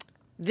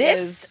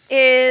 This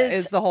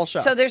is the whole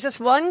show. So there's this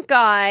one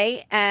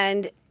guy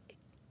and.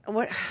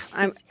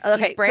 He's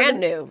brand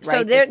new. Right,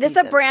 so this is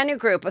a brand new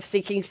group of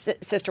Seeking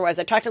Sister Wives.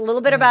 I talked a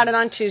little bit about it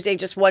on Tuesday,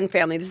 just one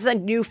family. This is a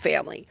new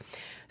family.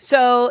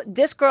 So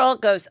this girl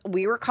goes,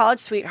 we were college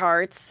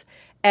sweethearts,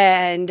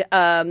 and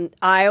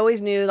I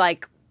always knew,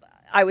 like,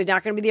 I was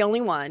not going to be the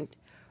only one.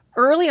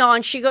 Early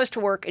on, she goes to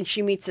work, and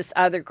she meets this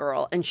other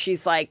girl, and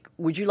she's like,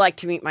 would you like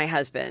to meet my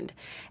husband?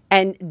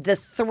 And the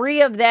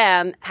 3 of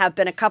them have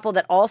been a couple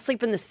that all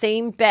sleep in the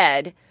same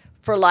bed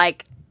for,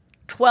 like,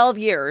 12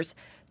 years.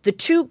 The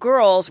 2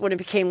 girls, when it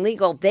became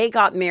legal, they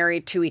got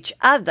married to each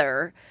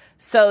other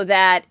so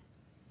that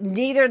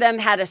neither of them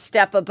had a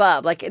step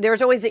above. Like,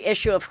 there's always the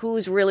issue of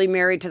who's really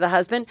married to the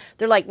husband.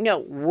 They're like, no,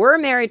 we're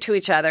married to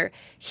each other.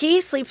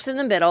 He sleeps in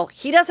the middle.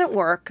 He doesn't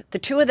work. The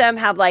 2 of them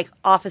have, like,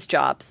 office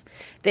jobs.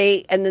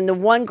 And then the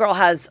one girl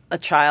has a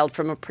child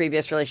from a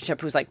previous relationship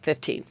who's, like,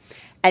 15.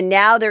 And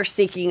now they're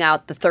seeking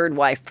out the 3rd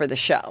wife for the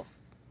show.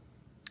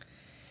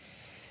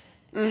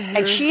 Mm-hmm.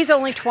 And she's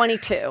only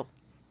 22.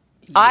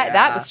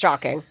 That was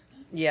shocking.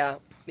 Yeah.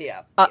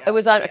 It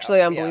was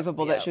actually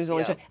unbelievable that she was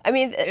only. I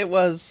mean, it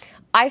was.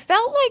 I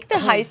felt like the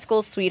high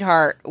school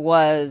sweetheart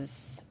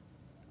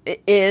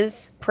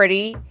is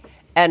pretty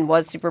and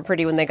was super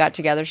pretty when they got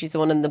together. She's the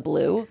one in the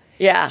blue.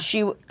 Yeah.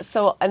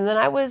 And then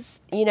I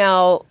was,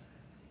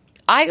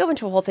 I go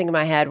into a whole thing in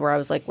my head where I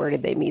was like, where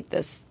did they meet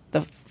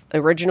the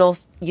original,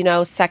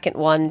 second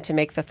one to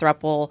make the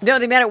throuple? No,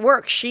 they met at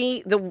work.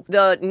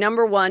 The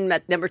number 1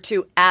 met number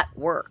 2 at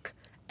work,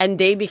 and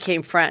they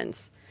became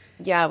friends.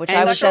 Yeah, which and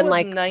I was then was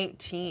like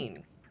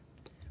 19.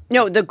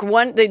 No, the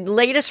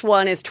latest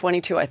one is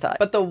 22, I thought.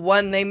 But the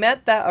one they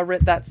met,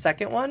 that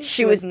second one,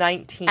 she was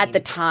 19 at the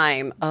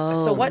time.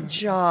 Oh, so what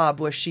job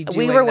was she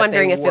doing? We were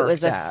wondering if it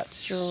was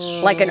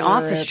like an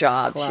office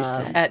job. She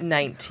said at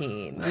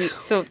 19.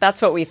 So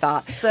that's what we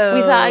thought. So,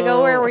 we thought, I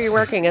go, where were you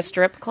working? A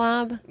strip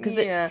club? Because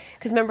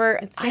remember,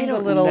 it seemed I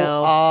don't a little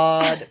know.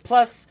 odd.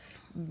 Plus,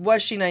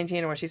 was she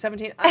 19 or was she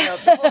 17? I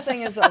don't know. The whole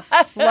thing is a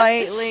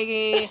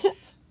slightly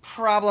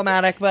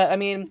problematic, but I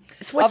mean,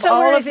 what's so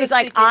weird is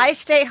like I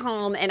stay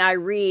home and I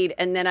read,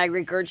 and then I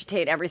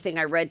regurgitate everything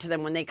I read to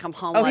them when they come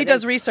home. Oh, he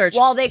does research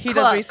while they he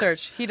cook. does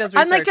research. He does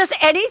research. I'm like, does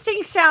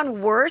anything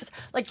sound worse?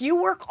 Like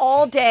you work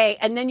all day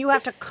and then you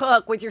have to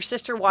cook with your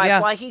sister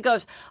wife while he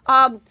goes.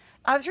 I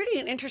was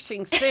reading an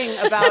interesting thing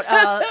about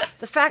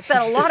the fact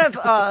that a lot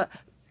of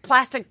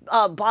plastic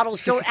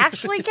bottles don't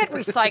actually get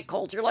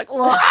recycled. You're like,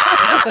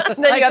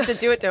 and then you have to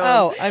do it to him.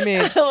 Oh, I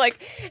mean,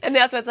 and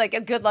that's what's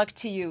like. Good luck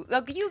to you.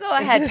 Look, you go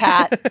ahead,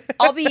 Pat.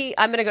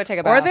 I'm gonna go take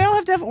a bath. Or they all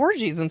have to have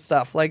orgies and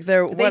stuff. Like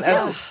they're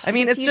whatever. I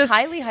mean, it's just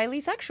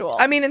highly sexual.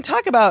 I mean, and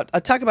talk about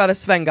a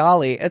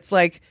Svengali. It's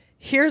like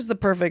here's the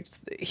perfect.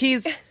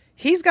 He's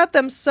got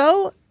them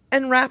so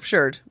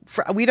enraptured.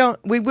 We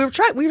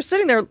were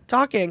sitting there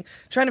talking,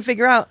 trying to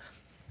figure out.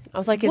 I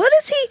was like, what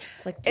is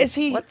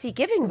he? What's he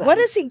giving them? What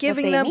is he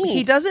giving them? Need?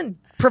 He doesn't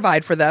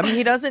provide for them.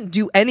 He doesn't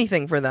do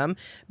anything for them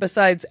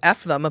besides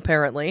F them,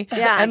 apparently.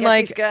 Yeah, and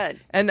I guess he's good.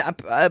 And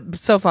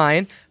so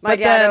fine. My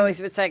dad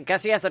always would say,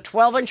 guess he has a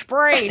 12-inch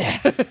brain.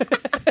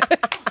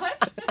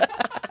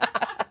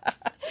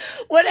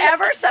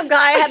 Whenever some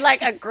guy had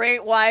like a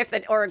great wife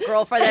or a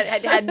girlfriend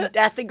that had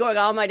nothing going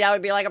on, my dad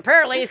would be like,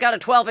 apparently he's got a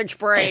 12-inch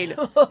brain.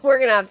 We're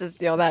going to have to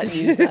steal that and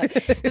use that.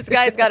 This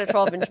guy's got a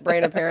 12-inch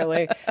brain,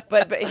 apparently.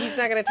 But he's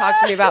not going to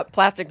talk to me about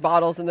plastic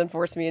bottles and then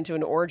force me into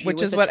an orgy Which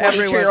with is a what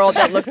 22-year-old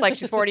that looks like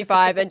she's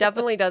 45 and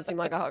definitely does seem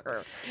like a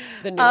hooker.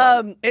 The new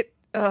one.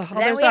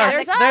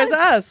 There's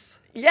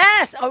us.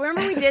 Yes. Oh,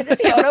 remember we did this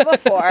photo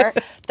before.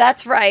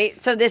 That's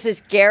right. So this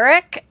is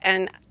Garrick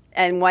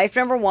and wife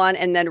number one,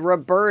 and then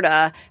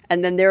Roberta,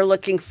 and then they're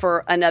looking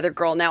for another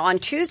girl. Now, on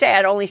Tuesday,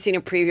 I'd only seen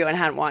a preview and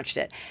hadn't watched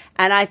it.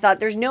 And I thought,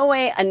 there's no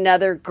way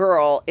another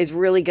girl is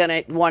really going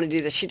to want to do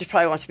this. She just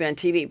probably wants to be on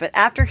TV. But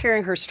after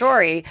hearing her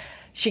story,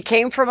 she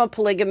came from a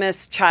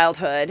polygamous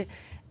childhood,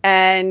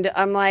 and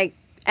I'm like,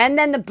 and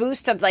then the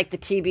boost of like the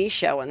TV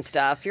show and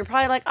stuff, you're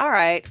probably like, all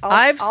right,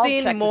 I've I'll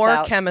seen check more this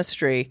out.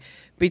 chemistry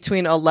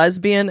between a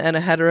lesbian and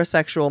a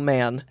heterosexual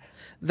man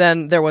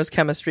than there was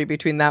chemistry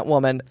between that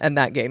woman and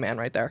that gay man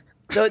right there.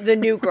 The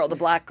new girl, the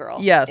black girl.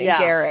 Yes. Yeah.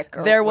 Garrick.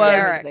 There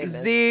was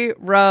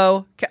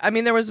zero. I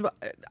mean, there was.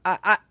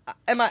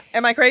 Am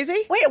I crazy?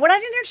 Wait, what I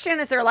didn't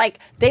understand is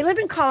they live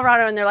in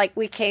Colorado and they're like,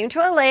 we came to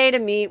LA to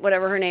meet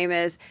whatever her name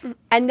is,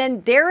 and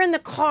then they're in the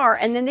car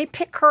and then they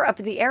pick her up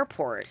at the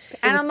airport.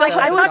 And I'm like,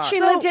 I thought she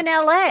lived in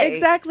LA.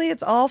 Exactly.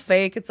 It's all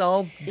fake. It's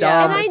all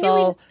dumb.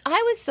 And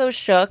I was so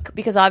shook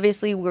because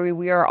obviously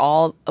we are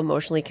all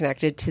emotionally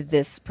connected to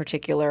this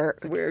particular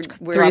weird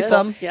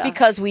threesome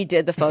because we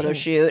did the photo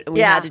shoot and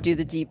we had to do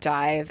the deep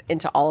dive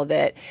into all of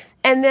it.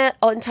 And the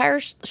entire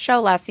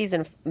show last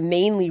season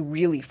mainly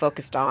really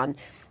focused on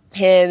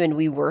him, and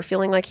we were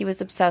feeling like he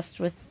was obsessed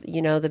with,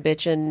 the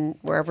bitch and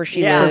wherever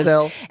she lives.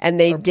 Brazil. And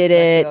they did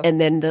it, and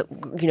then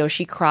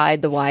she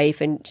cried, the wife,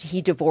 and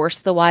he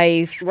divorced the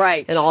wife.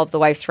 Right. And all of the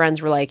wife's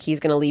friends were like, he's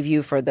going to leave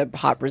you for the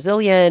hot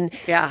Brazilian.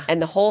 Yeah.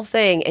 And the whole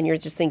thing, and you're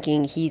just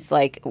thinking he's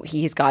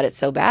got it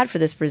so bad for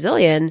this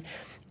Brazilian.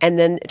 And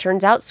then it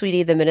turns out,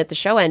 sweetie, the minute the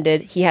show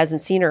ended, he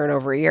hasn't seen her in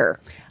over a year.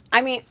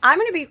 I mean, I'm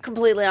going to be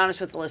completely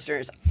honest with the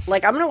listeners.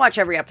 Like, I'm going to watch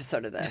every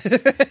episode of this.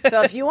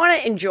 So if you want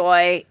to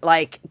enjoy,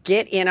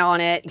 get in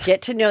on it,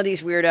 get to know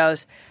these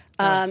weirdos,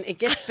 it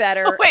gets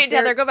better. Wait,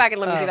 Heather, go back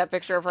and let me see that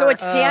picture of her. So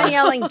it's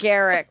Danielle and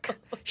Garrick.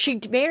 She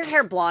made her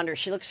hair blonder.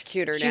 She looks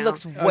cuter now. She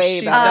looks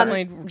way she's better.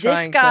 definitely This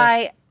trying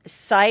guy,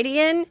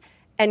 Sidian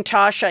and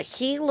Tasha,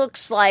 he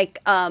looks like...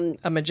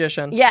 a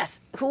magician.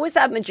 Yes. Who was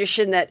that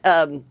magician that...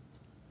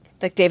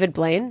 like David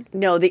Blaine?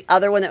 No, the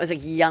other one that was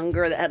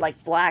younger that had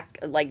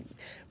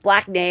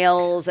black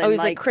nails and he's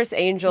like Chris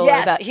Angel.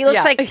 Yes, he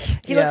looks like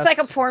he looks Yes. like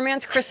a poor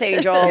man's Chris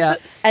Angel. Yeah.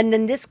 And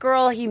then this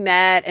girl he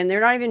met, and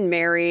they're not even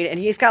married, and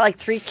he's got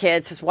 3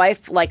 kids. His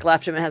wife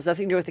left him and has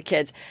nothing to do with the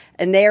kids,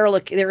 and they're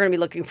going to be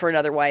looking for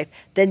another wife.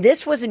 Then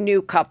this was a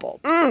new couple.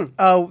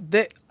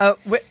 This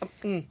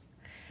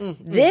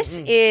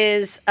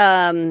is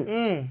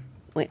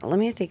wait, let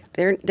me think.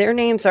 Their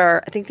names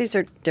are, I think these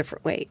are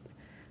different. Wait,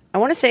 I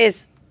want to say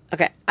is.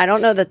 Okay, I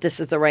don't know that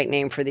this is the right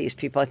name for these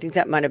people. I think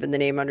that might have been the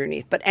name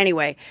underneath. But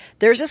anyway,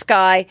 there's this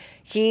guy.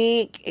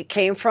 He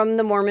came from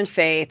the Mormon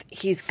faith.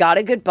 He's got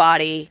a good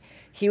body.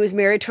 He was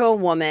married to a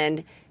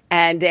woman,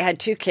 and they had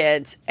 2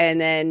 kids.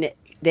 And then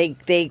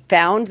they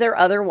found their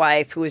other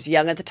wife, who was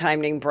young at the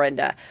time, named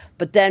Brenda.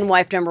 But then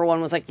wife number 1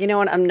 was like, you know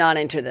what, I'm not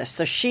into this.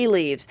 So she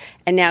leaves.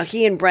 And now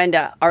he and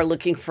Brenda are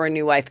looking for a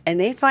new wife. And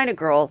they find a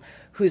girl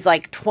who's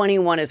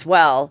 21 as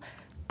well.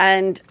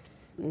 And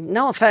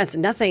no offense,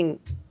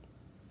 nothing...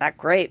 that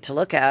great to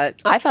look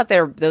at. I thought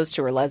those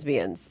two were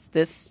lesbians.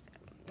 This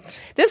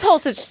This whole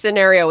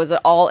scenario was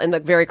all in the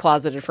very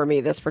closeted for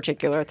me, this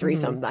particular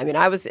threesome. I mean,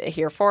 I was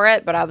here for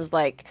it, but I was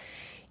like,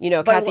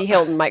 Kathy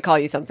Hilton might call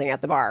you something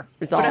at the bar.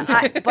 But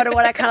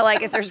what I kind of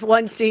like is there's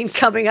one scene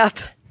coming up,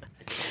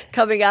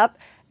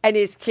 and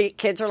his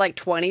kids are like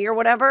 20 or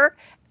whatever,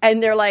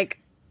 and they're like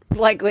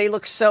they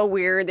look so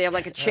weird. They have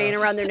like a chain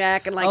around their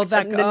neck and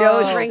the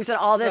nose rings and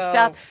all this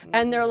stuff,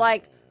 and they're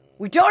like,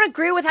 we don't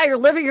agree with how you're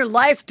living your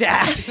life,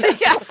 Dad.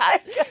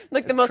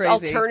 Like the most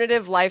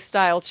alternative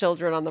lifestyle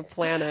children on the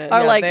planet.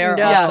 Are like, they are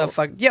no. also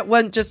fucked. Yeah,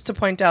 just to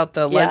point out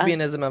the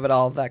lesbianism of it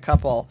all, that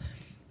couple,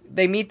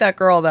 they meet that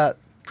girl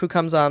who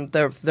comes on,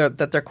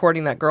 that they're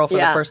courting that girl for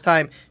the first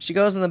time. She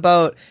goes in the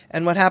boat,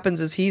 and what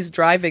happens is he's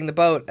driving the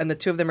boat, and the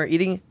two of them are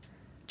eating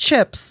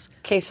chips,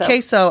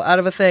 queso out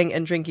of a thing,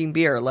 and drinking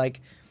beer.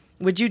 Like,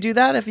 would you do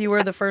that if you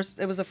were the first?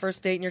 It was the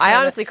first date, and you're. I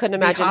honestly couldn't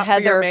imagine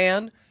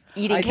Heather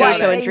eating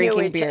queso and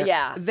drinking beer.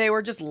 Yeah, they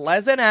were just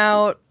lezzing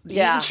out,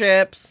 eating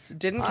chips,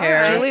 didn't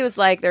care. Right. Julie was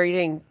like, they're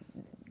eating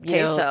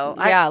queso.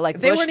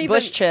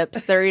 Bush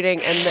chips. They're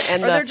eating,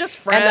 and they're just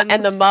friends.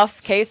 And the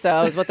muff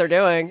queso is what they're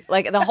doing.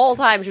 Like the whole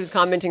time she was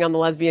commenting on the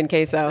lesbian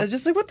queso. I was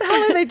just like, what the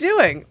hell are they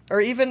doing?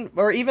 Or even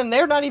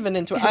they're not even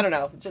into it. I don't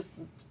know.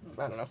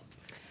 I don't know.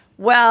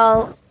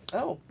 Well.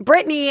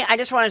 Brittany, I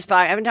just want to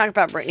spot. I haven't talked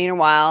about Brittany in a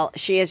while.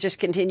 She has just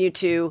continued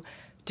to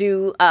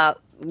do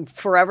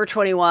Forever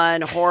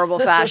 21 horrible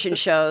fashion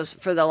shows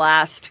for the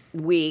last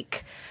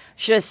week.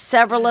 She does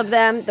several of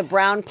them. The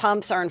brown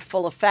pumps are in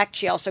full effect.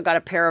 She also got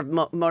a pair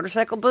of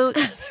motorcycle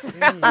boots.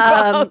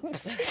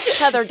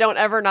 Heather, don't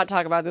ever not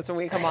talk about this when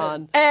we come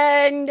on.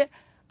 And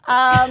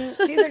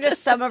these are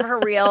just some of her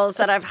reels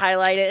that I've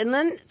highlighted. And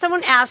then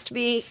someone asked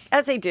me,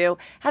 as they do,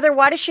 Heather,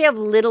 why does she have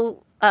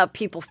little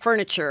people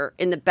furniture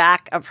in the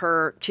back of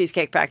her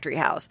Cheesecake Factory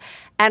house?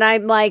 And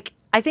I'm like,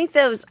 I think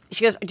those,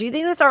 she goes, do you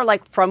think those are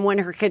like from when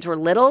her kids were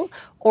little,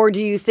 or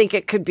do you think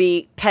it could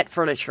be pet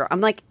furniture?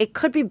 I'm like, it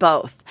could be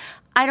both.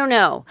 I don't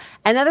know.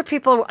 And other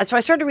people, so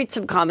I started to read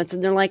some comments,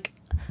 and they're like,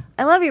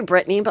 I love you,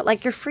 Brittany, but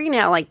like, you're free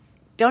now. Like,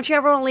 don't you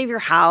ever want to leave your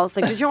house?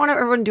 Like, did you want to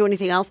ever do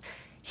anything else?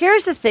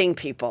 Here's the thing,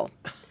 people.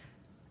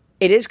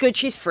 It is good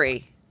she's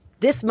free.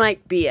 This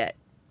might be it.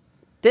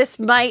 This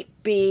might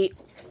be,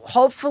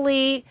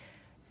 hopefully.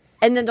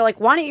 And then they're like,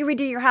 why don't you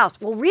redo your house?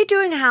 Well,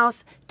 redoing a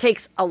house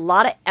takes a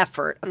lot of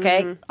effort,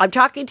 okay? Mm-hmm. I'm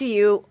talking to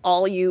you,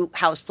 all you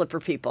house flipper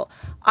people.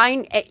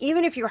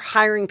 Even if you're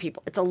hiring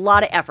people, it's a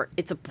lot of effort.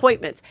 It's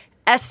appointments,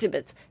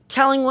 estimates,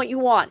 telling what you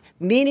want,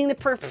 meeting the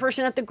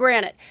person at the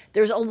granite.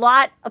 There's a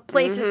lot of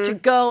places to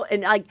go,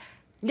 and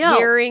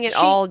hearing it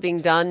all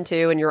being done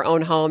too in your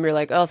own home. You're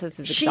like, oh, this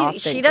is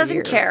exhausting. She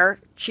doesn't care.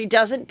 She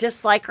doesn't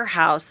dislike her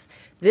house.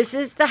 This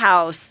is the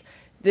house.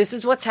 This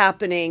is what's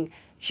happening.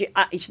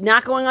 She's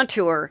not going on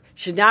tour.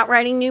 She's not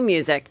writing new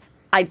music.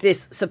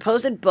 This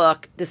supposed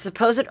book, this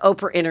supposed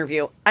Oprah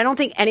interview, I don't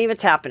think any of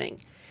it's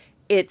happening.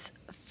 It's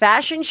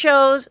fashion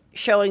shows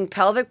showing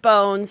pelvic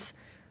bones,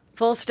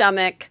 full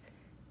stomach,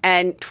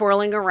 and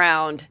twirling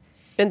around.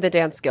 And the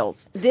dance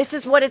skills. This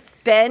is what it's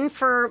been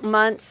for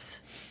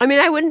months. I mean,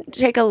 I wouldn't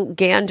take a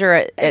gander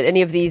at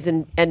any of these.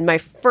 And my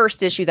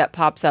first issue that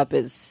pops up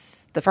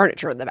is the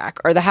furniture in the back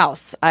or the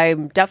house.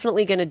 I'm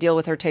definitely going to deal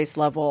with her taste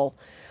level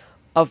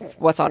of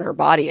what's on her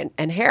body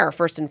and hair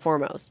first and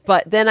foremost.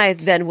 But then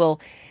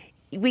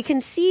we can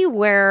see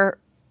where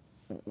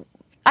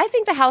I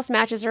think the house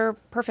matches her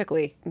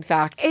perfectly. In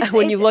fact,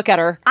 when you look at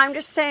her, I'm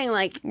just saying,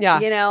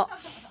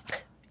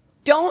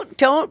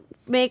 don't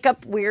make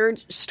up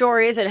weird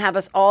stories and have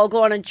us all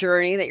go on a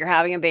journey that you're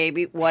having a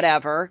baby,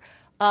 whatever.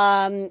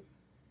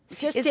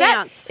 Just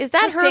dance. Is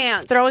that just her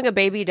dance. Throwing a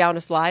baby down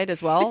a slide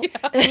as well?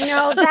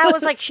 Yeah. That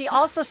was like, she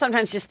also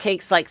sometimes just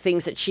takes like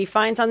things that she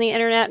finds on the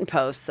internet and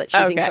posts that she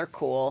thinks are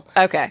cool.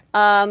 Okay.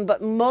 But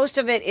most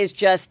of it is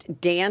just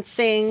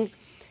dancing.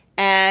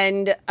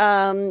 And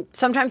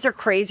sometimes they're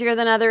crazier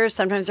than others.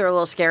 Sometimes they're a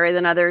little scarier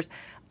than others.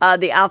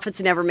 The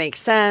outfits never make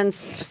sense.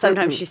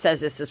 Sometimes she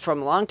says this is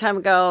from a long time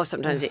ago.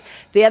 Sometimes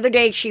the other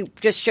day she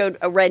just showed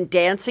a red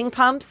dancing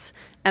pumps.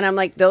 And I'm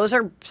like, those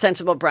are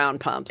sensible brown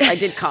pumps. I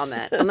did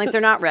comment. I'm like, they're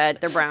not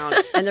red, they're brown.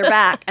 And they're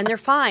back. And they're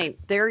fine.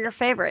 They're your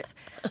favorites.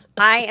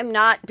 I am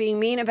not being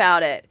mean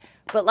about it.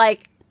 But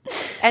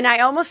and I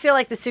almost feel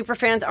like the super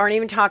fans aren't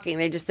even talking.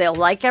 They'll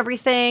like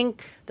everything.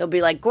 They'll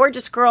be like,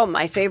 gorgeous girl.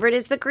 My favorite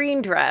is the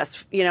green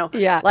dress.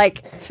 Yeah.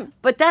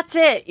 But that's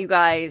it, you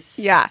guys.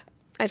 Yeah.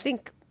 I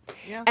think,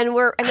 and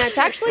that's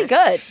actually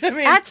good. I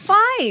mean, that's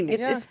fine.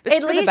 It's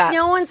at least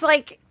no one's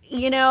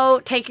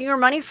taking her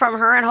money from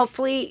her, and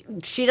hopefully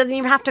she doesn't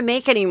even have to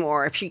make any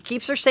more. If she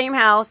keeps her same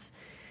house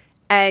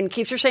and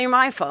keeps her same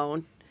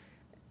iPhone.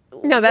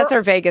 No, that's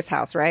her Vegas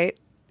house, right?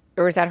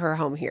 Or is that her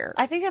home here?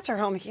 I think that's her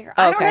home here.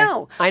 Okay. I don't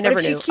know. I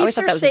never knew. She I keeps always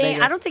thought that was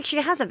Vegas. I don't think she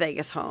has a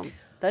Vegas home.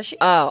 Does she?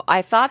 Oh,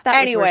 I thought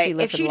that was where she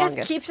lived if she the longest.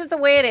 just keeps it the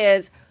way it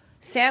is,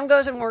 Sam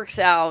goes and works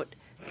out,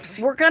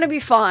 we're going to be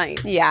fine.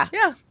 Yeah.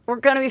 Yeah. We're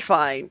going to be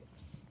fine.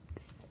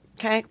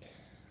 Okay?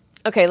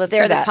 Okay, let's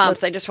They're do the that.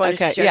 pumps. I just wanted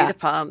to show you the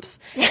pumps.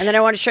 And then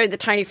I want to show you the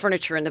tiny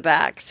furniture in the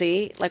back.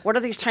 See? What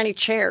are these tiny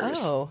chairs?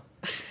 Oh.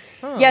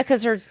 Yeah,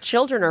 because her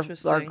children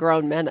are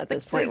grown men at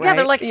this point, right? Yeah,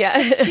 they're like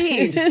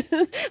 16.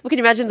 Well, can you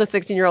imagine the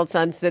 16-year-old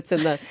son sits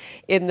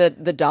in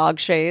the dog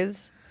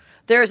chaise?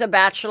 There's a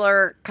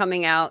Bachelor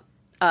coming out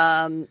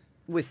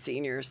with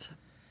seniors.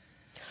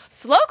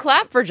 Slow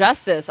clap for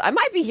justice. I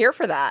might be here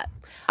for that.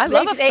 I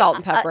love salt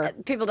and pepper.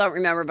 People don't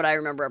remember, but I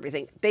remember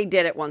everything. They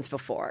did it once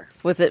before.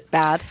 Was it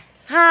bad?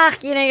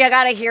 You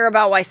got to hear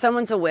about why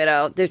someone's a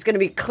widow. There's going to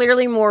be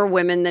clearly more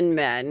women than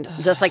men,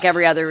 just like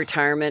every other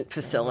retirement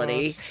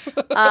facility.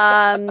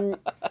 I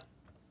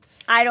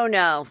don't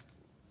know.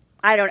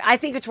 I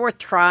think it's worth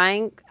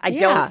trying.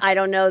 I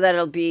don't know that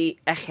it'll be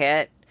a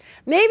hit.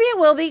 Maybe it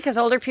will be because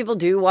older people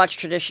do watch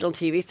traditional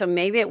TV, so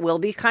maybe it will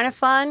be kind of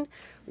fun.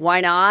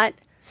 Why not?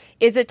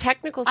 Is a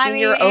technical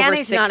senior over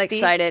Annie's 60? Not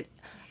excited.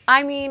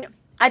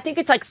 I think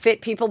it's like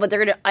fit people, but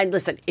they're going to...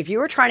 Listen, if you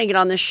were trying to get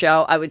on this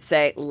show, I would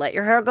say, let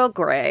your hair go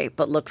gray,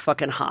 but look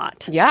fucking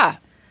hot. Yeah.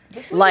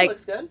 This lady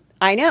looks good.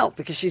 I know,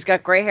 because she's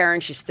got gray hair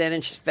and she's thin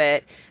and she's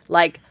fit.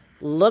 Like,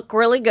 look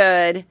really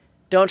good.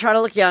 Don't try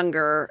to look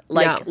younger.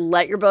 Like,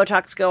 let your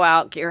Botox go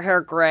out, get your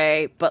hair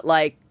gray, but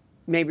like,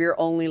 maybe you're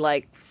only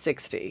like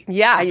 60.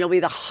 Yeah. And you'll be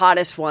the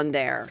hottest one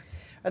there.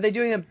 Are they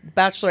doing a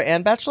Bachelor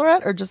and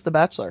Bachelorette or just The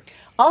Bachelor?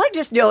 All I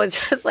just know is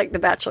just like The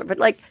Bachelor, but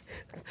like...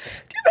 Can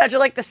you imagine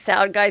like the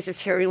sound guys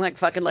just hearing like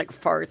fucking like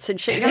farts and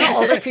shit? You know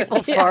how older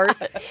people fart?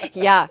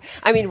 Yeah.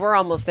 I mean, we're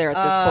almost there at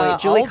this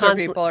point. Julie older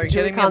people are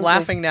kidding me. I'm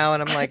laughing now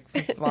and I'm like,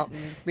 well,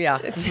 yeah,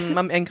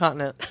 I'm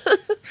incontinent.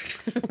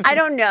 I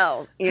don't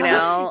know,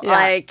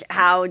 like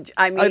how,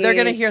 I mean. They're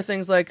going to hear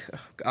things like,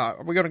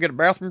 are we going to get a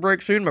bathroom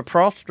break soon? My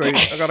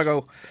prostate. I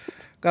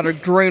got to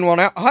drain one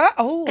out.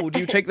 Oh, do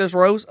you take this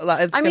rose?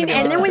 And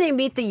then when they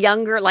meet the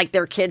younger, like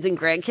their kids and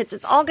grandkids,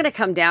 it's all going to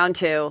come down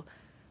to,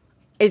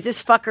 is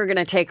this fucker going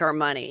to take our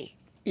money?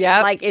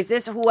 Yeah. Like, is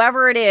this,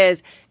 whoever it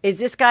is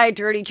this guy a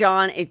dirty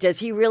John? Does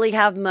he really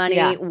have money?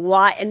 Yeah.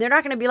 Why? And they're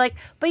not going to be like,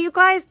 but you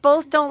guys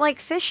both don't like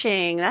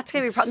fishing. That's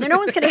going to be a problem. No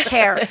one's going to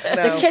care.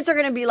 The kids are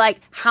going to be like,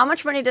 how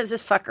much money does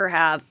this fucker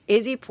have?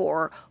 Is he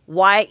poor?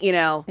 Why,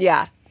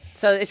 Yeah.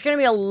 So it's going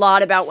to be a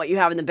lot about what you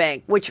have in the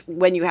bank, which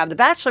when you have the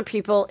Bachelor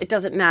people, it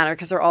doesn't matter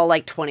because they're all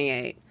like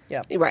 28.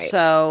 Yeah. Right.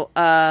 So,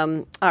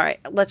 all right,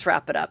 let's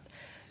wrap it up.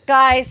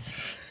 Guys,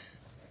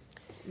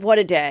 what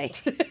a day.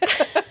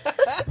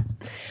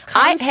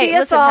 Hey,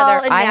 listen,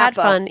 Heather, I had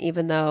fun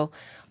even though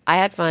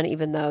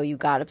you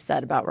got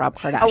upset about Rob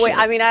Kardashian. Oh, wait,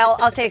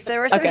 I'll say there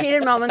were some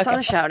heated moments on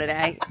the show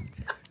today.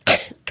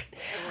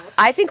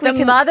 I think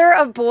the mother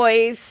of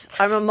boys,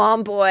 I'm a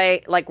mom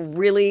boy, like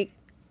really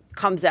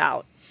comes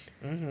out.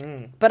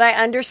 Mm-hmm. But I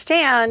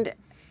understand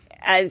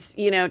as,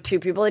 two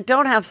people that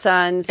don't have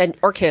sons.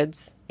 Or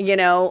kids.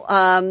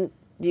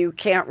 You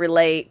can't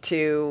relate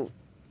to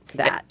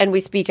that. And we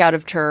speak out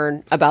of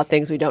turn about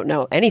things we don't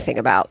know anything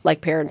about,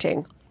 like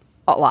parenting,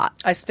 a lot.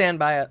 I stand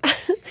by it. I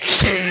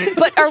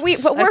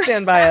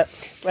stand by it.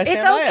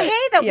 It's okay,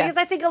 though, because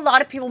I think a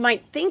lot of people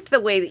might think the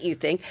way that you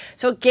think.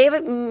 So it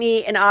gave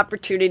me an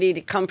opportunity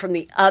to come from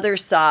the other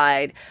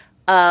side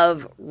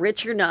of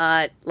rich or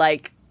not,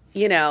 like,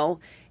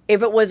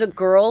 if it was a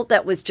girl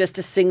that was just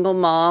a single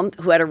mom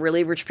who had a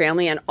really rich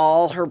family and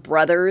all her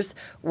brothers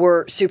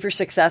were super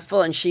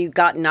successful and she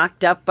got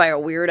knocked up by a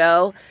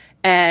weirdo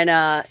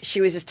and she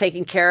was just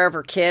taking care of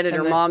her kid at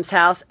her mom's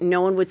house,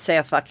 no one would say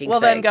a fucking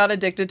thing. Then got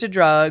addicted to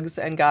drugs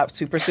and got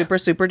super, super,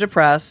 super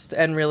depressed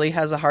and really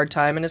has a hard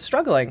time and is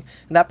struggling.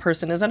 And that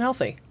person is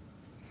unhealthy.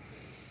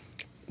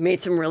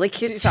 Made some really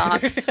cute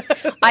socks.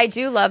 I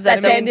do love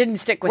that. That didn't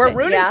stick with it.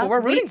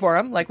 We're rooting for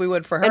him like we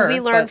would for her. And we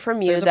learned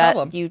from you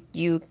that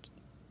you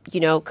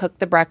cook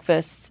the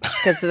breakfast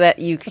because that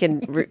you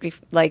can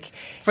that's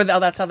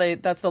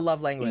the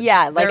love language.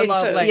 Yeah, like their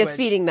love language. Yes,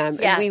 feeding them.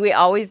 Yeah. And we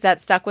always, that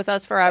stuck with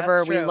us forever.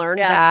 That's true. We learned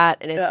that,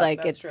 and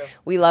it's true.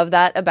 we love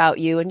that about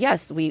you. And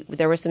yes,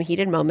 there were some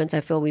heated moments.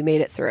 I feel we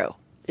made it through.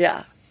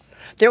 Yeah,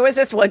 there was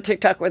this one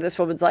TikTok where this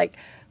woman's like,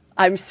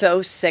 "I'm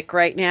so sick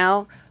right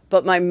now,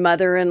 but my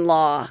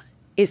mother-in-law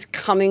is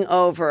coming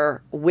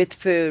over with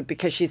food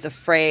because she's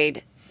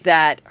afraid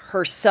that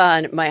her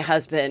son, my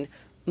husband,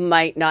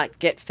 might not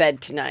get fed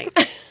tonight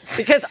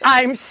because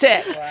I'm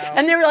sick." Wow.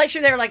 And they were like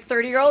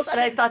 30-year-olds, and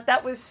I thought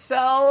that was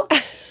so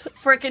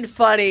freaking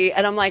funny.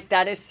 And I'm like,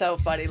 that is so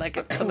funny.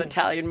 Like some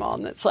Italian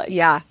mom that's like,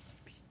 yeah,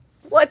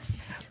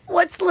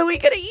 what's Louis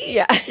gonna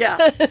eat?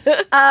 Yeah.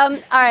 All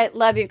right,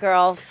 love you,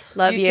 girls.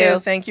 Love you too.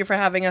 Thank you for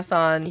having us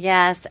on.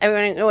 Yes,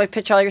 everyone, go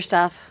pitch all your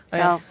stuff.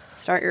 Go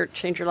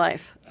change your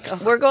life.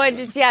 We're going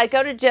to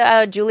go to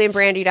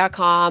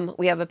julieandbrandy.com.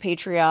 We have a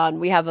Patreon.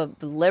 We have a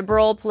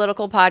liberal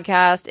political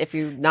podcast. If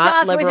you're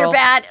not liberal,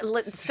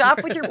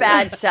 stop with your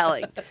bad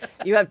selling.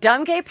 You have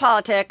dumb gay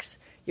politics.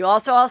 You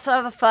also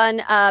have a fun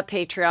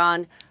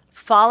Patreon.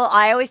 Follow.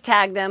 I always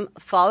tag them.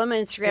 Follow them on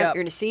Instagram. Yep. You're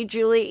going to see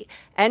Julie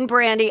and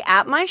Brandy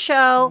at my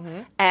show,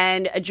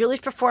 and Julie's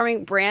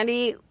performing.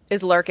 Brandy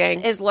is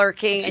lurking, and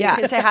you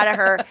can say hi to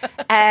her.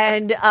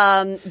 And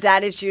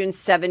that is June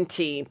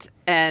 17th.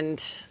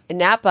 And in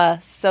Napa,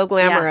 so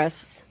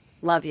glamorous. Yes.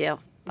 Love you.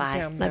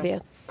 Bye. Love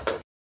you.